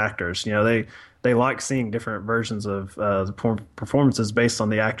different actors. They like seeing different versions of the performances based on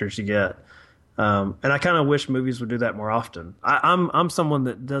the actors you get. And I kind of wish movies would do that more often. I'm someone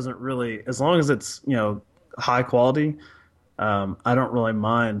that doesn't really, as long as it's high quality, I don't really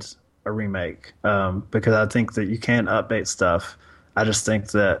mind a remake, because I think that you can update stuff. I just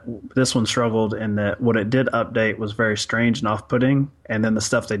think that this one struggled in that what it did update was very strange and off-putting, and then the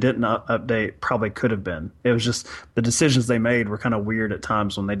stuff they didn't update probably could have been. It was just the decisions they made were kind of weird at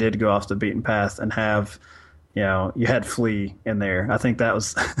times when they did go off the beaten path and have, you had Flea in there. I think that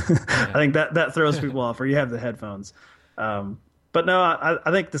was, I think that throws people off. Or you have the headphones, but no,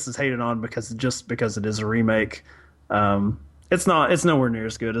 I think this is hated on because it is a remake. It's nowhere near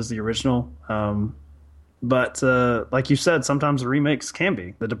as good as the original. But like you said, sometimes the remakes can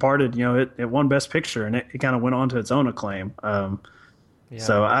be. The Departed, it won Best Picture, and it kind of went on to its own acclaim.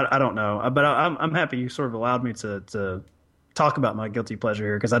 So I don't know, but I'm happy you sort of allowed me to talk about my guilty pleasure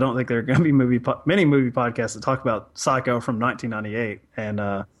here, because I don't think there are going to be many movie podcasts that talk about Psycho from 1998,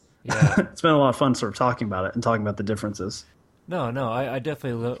 and it's been a lot of fun sort of talking about it and talking about the differences. No, I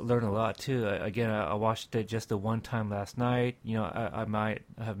definitely learned a lot too. Again, I watched it just the one time last night. I might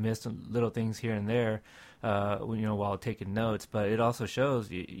have missed little things here and there, while taking notes. But it also shows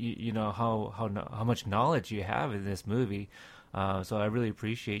how much knowledge you have in this movie. So I really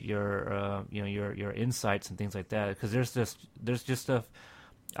appreciate your your insights and things like that, because there's just stuff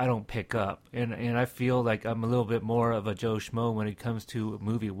I don't pick up, and I feel like I'm a little bit more of a Joe Schmo when it comes to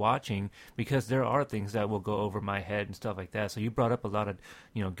movie watching, because there are things that will go over my head and stuff like that. So you brought up a lot of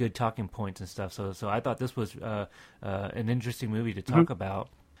good talking points and stuff. So I thought this was an interesting movie to talk about.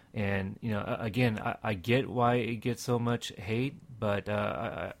 And again, I get why it gets so much hate, but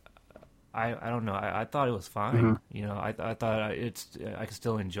I don't know. I thought it was fine. I thought I could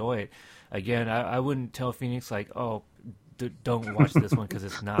still enjoy it. Again, I wouldn't tell Phoenix like, oh, don't watch this one because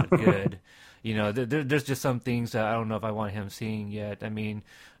it's not good. There's just some things that I don't know if I want him seeing yet. I mean,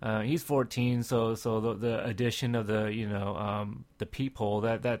 he's 14, so the addition of the peephole,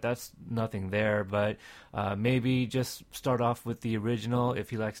 that's nothing there. But maybe just start off with the original.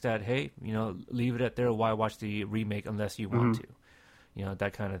 If he likes that, hey, leave it at there. Why watch the remake unless you want to?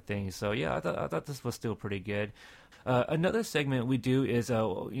 That kind of thing. So yeah, I thought this was still pretty good. Another segment we do is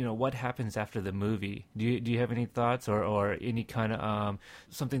what happens after the movie. Do you have any thoughts or any kind of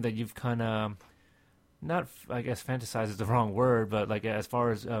something that you've kind of, not, I guess fantasize is the wrong word, but like as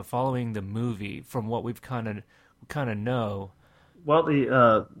far as following the movie from what we've kind of know. Well,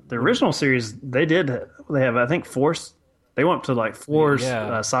 the original series, they have, I think, they went up to like four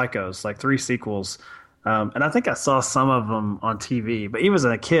Psychos, like 3 sequels. And I think I saw some of them on TV, but even as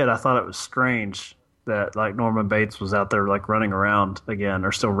a kid, I thought it was strange that like Norman Bates was out there like running around again,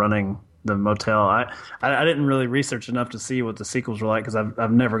 or still running the motel. I didn't really research enough to see what the sequels were like, because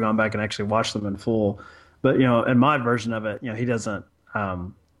I've never gone back and actually watched them in full. But in my version of it, he doesn't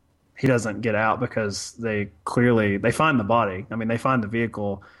get out, because they find the body. I mean, they find the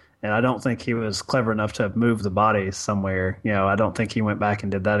vehicle, and I don't think he was clever enough to have moved the body somewhere. I don't think he went back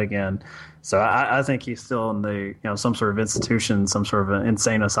and did that again. So I think he's still in the some sort of institution, some sort of an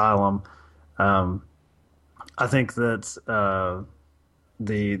insane asylum. I think that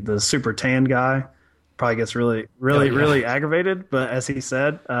the super tan guy probably gets really aggravated. But as he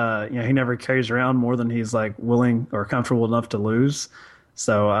said, he never carries around more than he's like willing or comfortable enough to lose.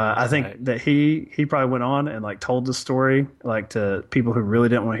 So I think that he probably went on and like told the story like to people who really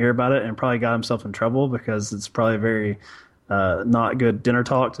didn't want to hear about it, and probably got himself in trouble, because it's probably very not good dinner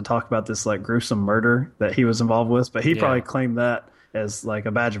talk to talk about this like gruesome murder that he was involved with. But he probably claimed that as like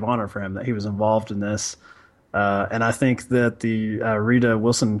a badge of honor for him, that he was involved in this. And I think that the Rita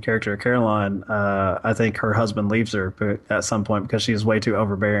Wilson character, Caroline, I think her husband leaves her at some point because she's way too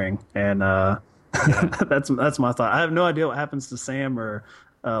overbearing. And that's my thought. I have no idea what happens to Sam or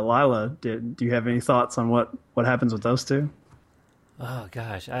Lila. Do you have any thoughts on what happens with those two? Oh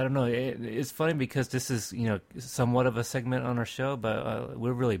gosh, I don't know. It's funny because this is somewhat of a segment on our show, but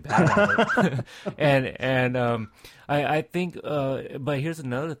we're really bad at it. and I think, but here's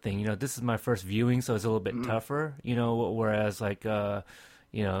another thing. This is my first viewing, so it's a little bit tougher. Whereas like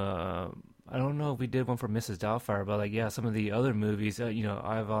I don't know if we did one for Mrs. Doubtfire, but like some of the other movies,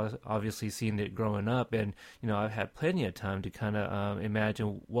 I've obviously seen it growing up, and I've had plenty of time to kind of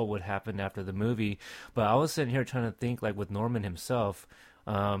imagine what would happen after the movie. But I was sitting here trying to think, like with Norman himself,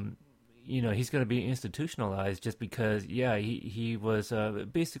 he's going to be institutionalized just because he was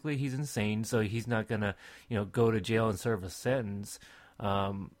basically, he's insane, so he's not going to go to jail and serve a sentence,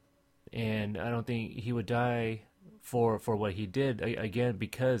 and I don't think he would die for what he did, again,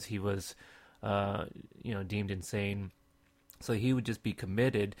 because he was deemed insane. So he would just be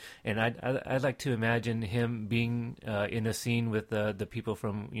committed, and I'd like to imagine him being in a scene with the people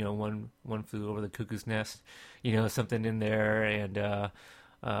from One Flew Over the Cuckoo's Nest, something in there, and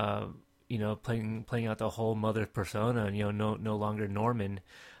playing out the whole mother persona, and no longer Norman.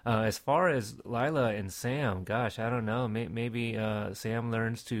 As far as Lila and Sam, gosh, I don't know. Maybe Sam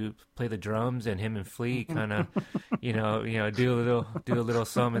learns to play the drums, and him and Flea kind of, do a little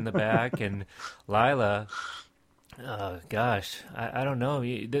some in the back, and Lila. Gosh, I don't know.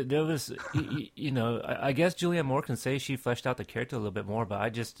 There was, I guess Julianne Moore can say she fleshed out the character a little bit more, but I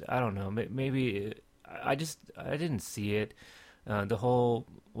don't know. Maybe I didn't see it. The whole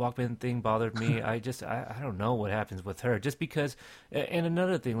Walkman thing bothered me. I don't know what happens with her. Just because, and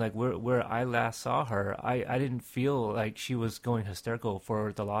another thing, like where I last saw her, I didn't feel like she was going hysterical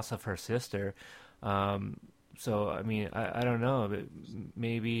for the loss of her sister. So I mean, I don't know. But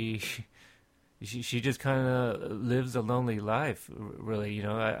maybe. She just kind of lives a lonely life, really.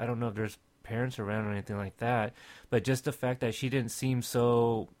 I don't know if there's parents around or anything like that, but just the fact that she didn't seem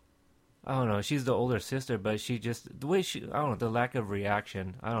so, I don't know, she's the older sister, but the way I don't know, the lack of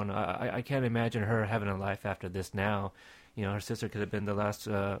reaction, I don't know, I can't imagine her having a life after this now. Her sister could have been the last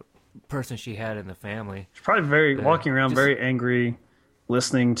person she had in the family. She's probably walking around very angry,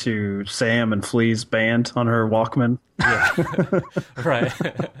 listening to Sam and Flea's band on her Walkman. Yeah, right.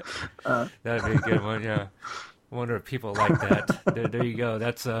 That'd be a good one. Yeah, I wonder if people like that. There you go.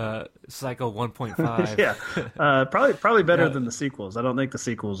 That's Psycho 1.5. Yeah, probably better than the sequels. I don't think the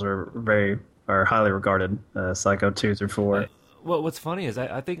sequels are highly regarded. Psycho 2 through 4. Well, what's funny is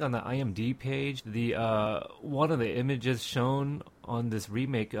I think on the IMDb page, the one of the images shown on this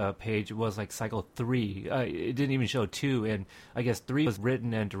remake page was like Psycho 3. It didn't even show 2, and I guess 3 was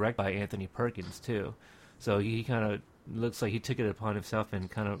written and directed by Anthony Perkins too. So he kind of looks like he took it upon himself and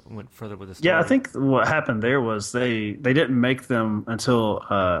kind of went further with the story. Yeah, I think what happened there was they didn't make them until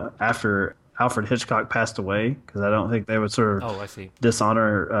after Alfred Hitchcock passed away, because I don't think they would sort of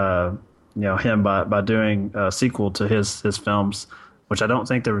dishonor him by doing a sequel to his films, which I don't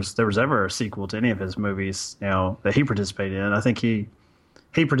think there was ever a sequel to any of his movies that he participated in. I think he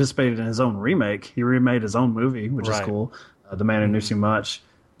participated in his own remake. He remade his own movie, which is cool, The Man Who Knew Too Much.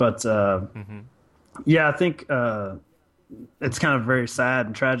 But yeah, I think it's kind of very sad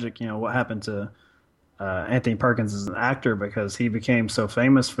and tragic, what happened to Anthony Perkins as an actor, because he became so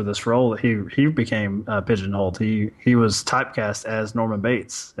famous for this role that he became pigeonholed. He was typecast as Norman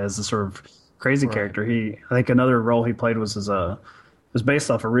Bates, as the sort of crazy character. I think another role he played was based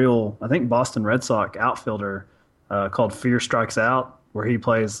off a real, I think, Boston Red Sox outfielder called Fear Strikes Out, where he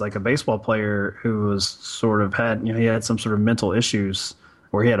plays like a baseball player who was sort of he had some sort of mental issues,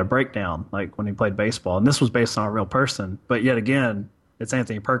 where he had a breakdown, like when he played baseball. And this was based on a real person. But yet again, it's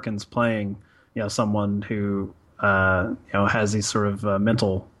Anthony Perkins playing, someone who, has these sort of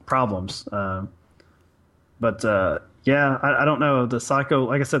mental problems. But I don't know. The Psycho,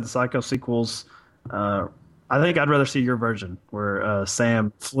 like I said, the Psycho sequels, I think I'd rather see your version where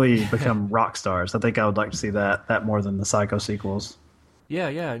Sam, Flea become rock stars. I think I would like to see that more than the Psycho sequels.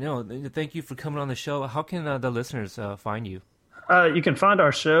 Yeah. No, thank you for coming on the show. How can the listeners find you? You can find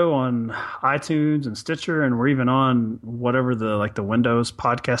our show on iTunes and Stitcher, and we're even on whatever the Windows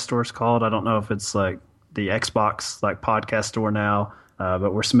podcast store is called. I don't know if it's like the Xbox podcast store now,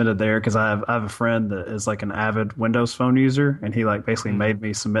 but we're submitted there because I have a friend that is like an avid Windows Phone user, and he basically made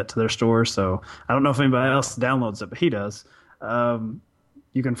me submit to their store. So I don't know if anybody else downloads it, but he does.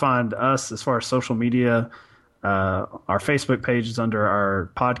 You can find us as far as social media. Our Facebook page is under our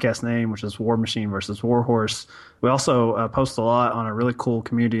podcast name, which is War Machine versus Warhorse. We also post a lot on a really cool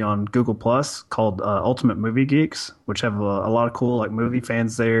community on Google Plus called Ultimate Movie Geeks, which have a lot of cool movie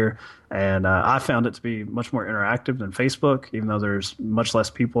fans there. And I found it to be much more interactive than Facebook, even though there's much less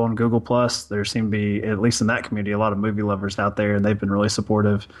people on Google Plus. There seem to be, at least in that community, a lot of movie lovers out there, and they've been really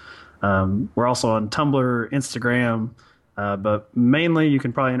supportive. We're also on Tumblr, Instagram. But mainly you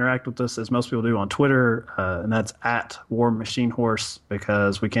can probably interact with us, as most people do, on Twitter, and that's at War Machine Horse,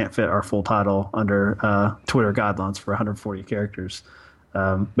 because we can't fit our full title under Twitter guidelines for 140 characters.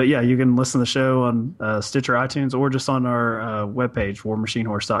 But yeah, you can listen to the show on Stitcher, iTunes, or just on our webpage,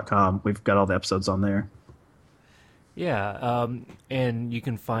 warmachinehorse.com. We've got all the episodes on there. Yeah, and you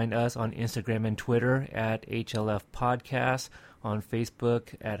can find us on Instagram and Twitter at HLF Podcast, on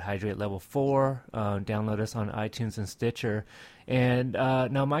Facebook at Hydrate Level 4. Download us on iTunes and Stitcher. And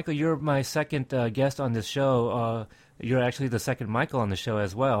now, Michael, you're my second guest on this show. You're actually the second Michael on the show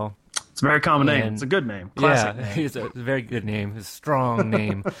as well. It's a very common name. It's a good name. Classic name. It's a very good name. It's a strong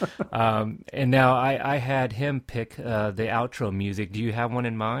name. And now I had him pick the outro music. Do you have one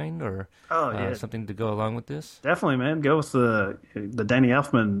in mind, or something to go along with this? Definitely, man. Go with the Danny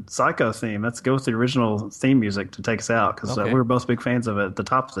Elfman Psycho theme. Let's go with the original theme music to take us out, because we were both big fans of it at the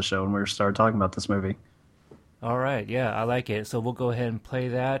top of the show when we started talking about this movie. All right, yeah, I like it. So we'll go ahead and play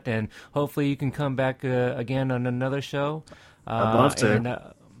that, and hopefully you can come back again on another show. I'd love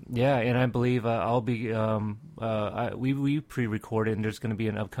to. Yeah, and I believe I'll be. We pre-recorded, and there's going to be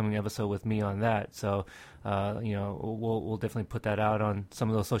an upcoming episode with me on that. So, we'll definitely put that out on some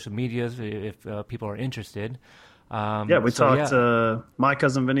of those social medias if people are interested. We talked My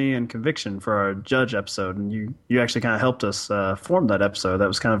Cousin Vinny and Conviction for our Judge episode, and you actually kind of helped us form that episode. That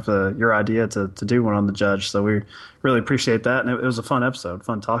was kind of your idea to do one on the Judge, so we really appreciate that, and it was a fun episode,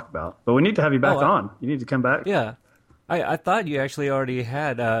 fun to talk about. But we need to have you back on. You need to come back. Yeah. I thought you actually already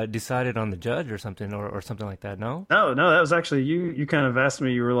had decided on the Judge or something, or something like that, no? No, that was actually you. You kind of asked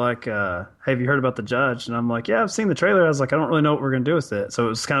me, you were like, hey, have you heard about the Judge? And I'm like, yeah, I've seen the trailer. I was like, I don't really know what we're going to do with it. So it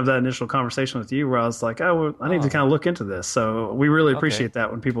was kind of that initial conversation with you where I was like, I need to kind of look into this. So we really appreciate that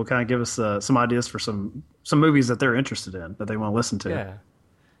when people kind of give us some ideas for some movies that they're interested in, that they want to listen to.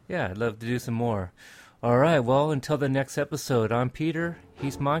 Yeah, I'd love to do some more. All right, well, until the next episode, I'm Peter,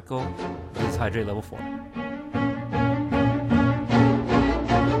 he's Michael, this is Hydrate Level 4.